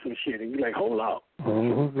telling you some shit, and you're like, hold up.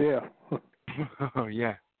 Yeah.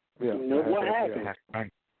 Yeah. Yeah. You know, what happened? That's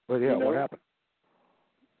right. But yeah, what happened?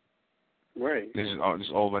 Right. This is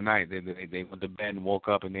just overnight. They went to bed and woke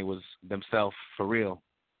up, and they was themselves for real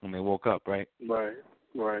when they woke up, right?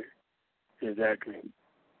 Right. Exactly.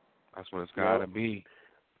 That's what it's gotta be.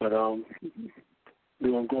 But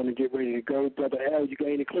we're going to get ready to go. Brother Al, you got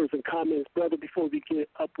any closing comments, brother, before we get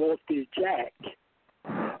up off the jack?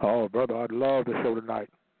 Oh, brother, I love the show tonight.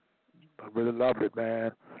 I really loved it,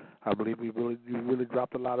 man. I believe you really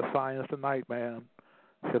dropped a lot of science tonight, man.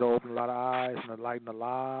 Should have opened a lot of eyes and enlightened a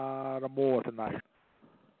lot of more tonight.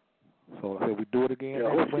 So I said we do it again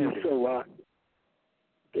next Wednesday. So,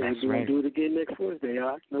 That's we're right. going to do it again next Wednesday,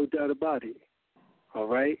 no doubt about it. All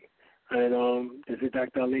right? And this is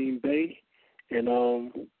Dr. El-Bey, and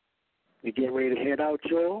we're getting ready to head out,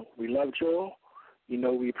 y'all. We love y'all. You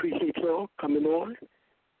know, we appreciate y'all coming on,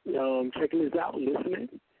 checking us out, listening.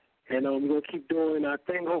 And we're going to keep doing our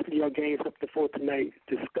thing. Hopefully y'all gain something for tonight's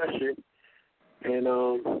discussion. And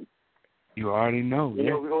you already know. You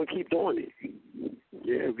know, we're going to keep doing it.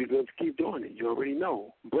 Yeah, we're going to keep doing it. You already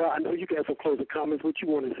know. Bro, I know you got some closing comments. What you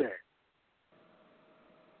want to say?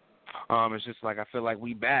 It's just like I feel like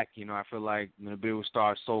we back. You know, I feel like the bill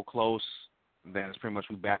starts so close that it's pretty much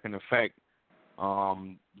we back in effect.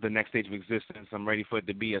 The next stage of existence, I'm ready for it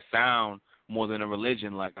to be a sound more than a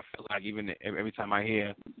religion. Like I feel like even every time I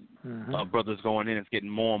hear brothers going in, it's getting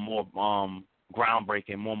more and more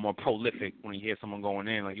groundbreaking, more and more prolific when you hear someone going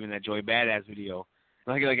in. Like even that Joey Badass video.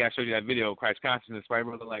 Like I showed you that video, Christ Consciousness, right,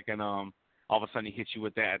 brother? Like and all of a sudden he hits you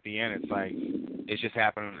with that at the end. It's like it's just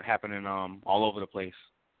happening all over the place.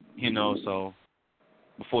 You know, so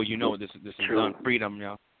before you know it, this is done.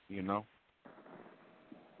 Freedom, you know.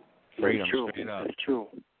 Freedom, straight up. That's true.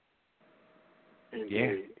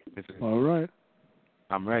 Yeah. All right.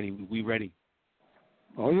 I'm ready. We ready.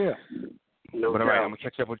 Oh, yeah. No but all doubt. right, I'm going to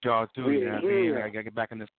catch up with y'all, too. You know what I mean? I got to get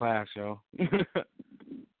back in this class, yo. I'm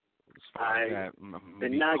going to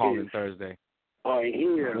be calling Thursday. Are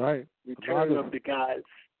here. Right. Return of the gods.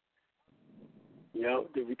 You know,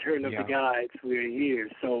 the return of the gods. We're here.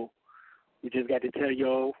 So we just got to tell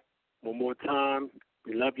y'all one more time.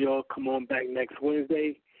 We love y'all. Come on back next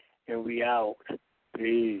Wednesday. And we out.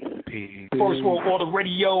 Peace. First World Order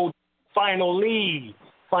Radio, finally,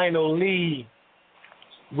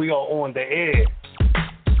 we are on the air.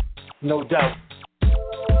 No doubt.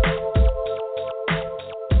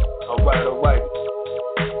 All right.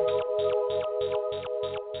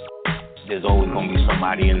 There's always going to be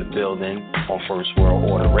somebody in the building on First World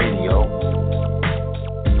Order Radio.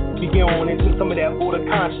 We get on into some of that order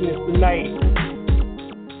consciousness tonight.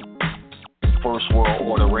 First World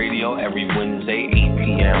Order Radio every Wednesday, 8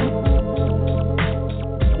 p.m.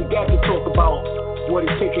 We got to talk about what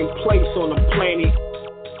is taking place on the planet.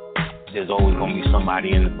 There's always going to be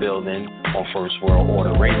somebody in the building on First World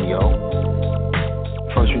Order Radio.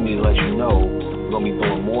 First, we need to let you know we're going to be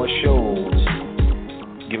doing more shows,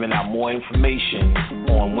 giving out more information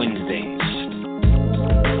on Wednesdays.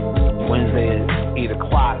 Wednesday at 8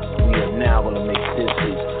 o'clock, we are now going to make this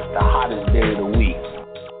the hottest day of the week.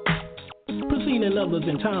 Preceding others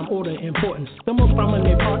in time, order, importance. The most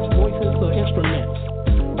prominent parts, voices, or instruments.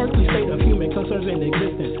 Earthly state of human concerns in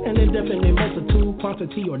existence. An indefinite multitude,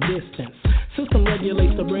 quantity, or distance. System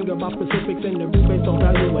regulates to bring about specifics in the group based on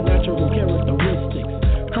value and natural characteristics.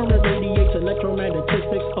 Current radiates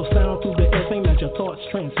electromagnetistics of sound through the air, same as your thoughts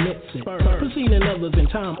transmits it. Preceding others in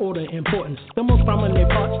time, order, importance. The most prominent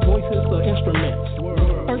parts, voices, or instruments.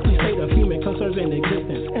 Earthly state of human concerns in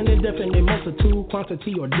existence. An indefinite multitude,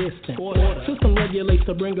 quantity, or distance. System regulates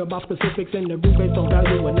to bring about specifics in the group based on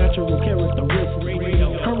value and natural characteristics.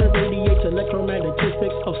 Current radiates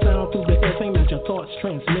electromagnetistics of sound through the air, same as your thoughts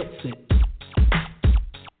transmits it.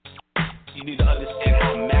 You need to understand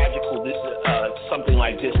how magical this something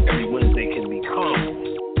like this every Wednesday can become.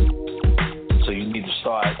 So you need to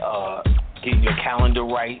start getting your calendar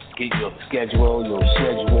right, get your schedule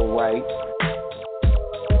right.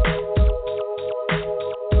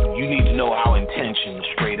 You need to know our intention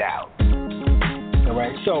straight out. All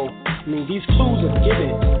right, so, these clues are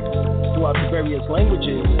given throughout the various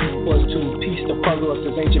languages was to piece the puzzle of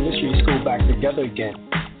this ancient mystery school back together again.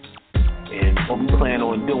 And what we plan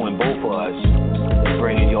on doing, both of us, is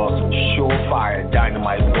bringing y'all some surefire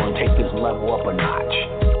dynamite. We're going to take this level up a notch.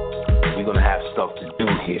 We're going to have stuff to do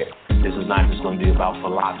here. This is not just going to be about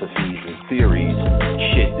philosophies and theories,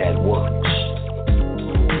 shit that works.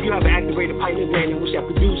 You have an activated pineal gland in which that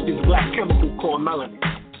produced this black chemical called melanin.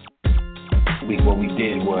 What we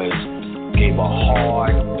did was gave a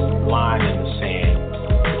hard line in the sand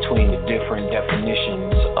between the different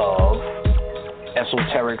definitions of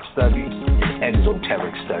esoteric study and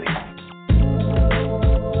exoteric study.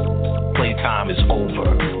 time is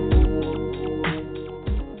over.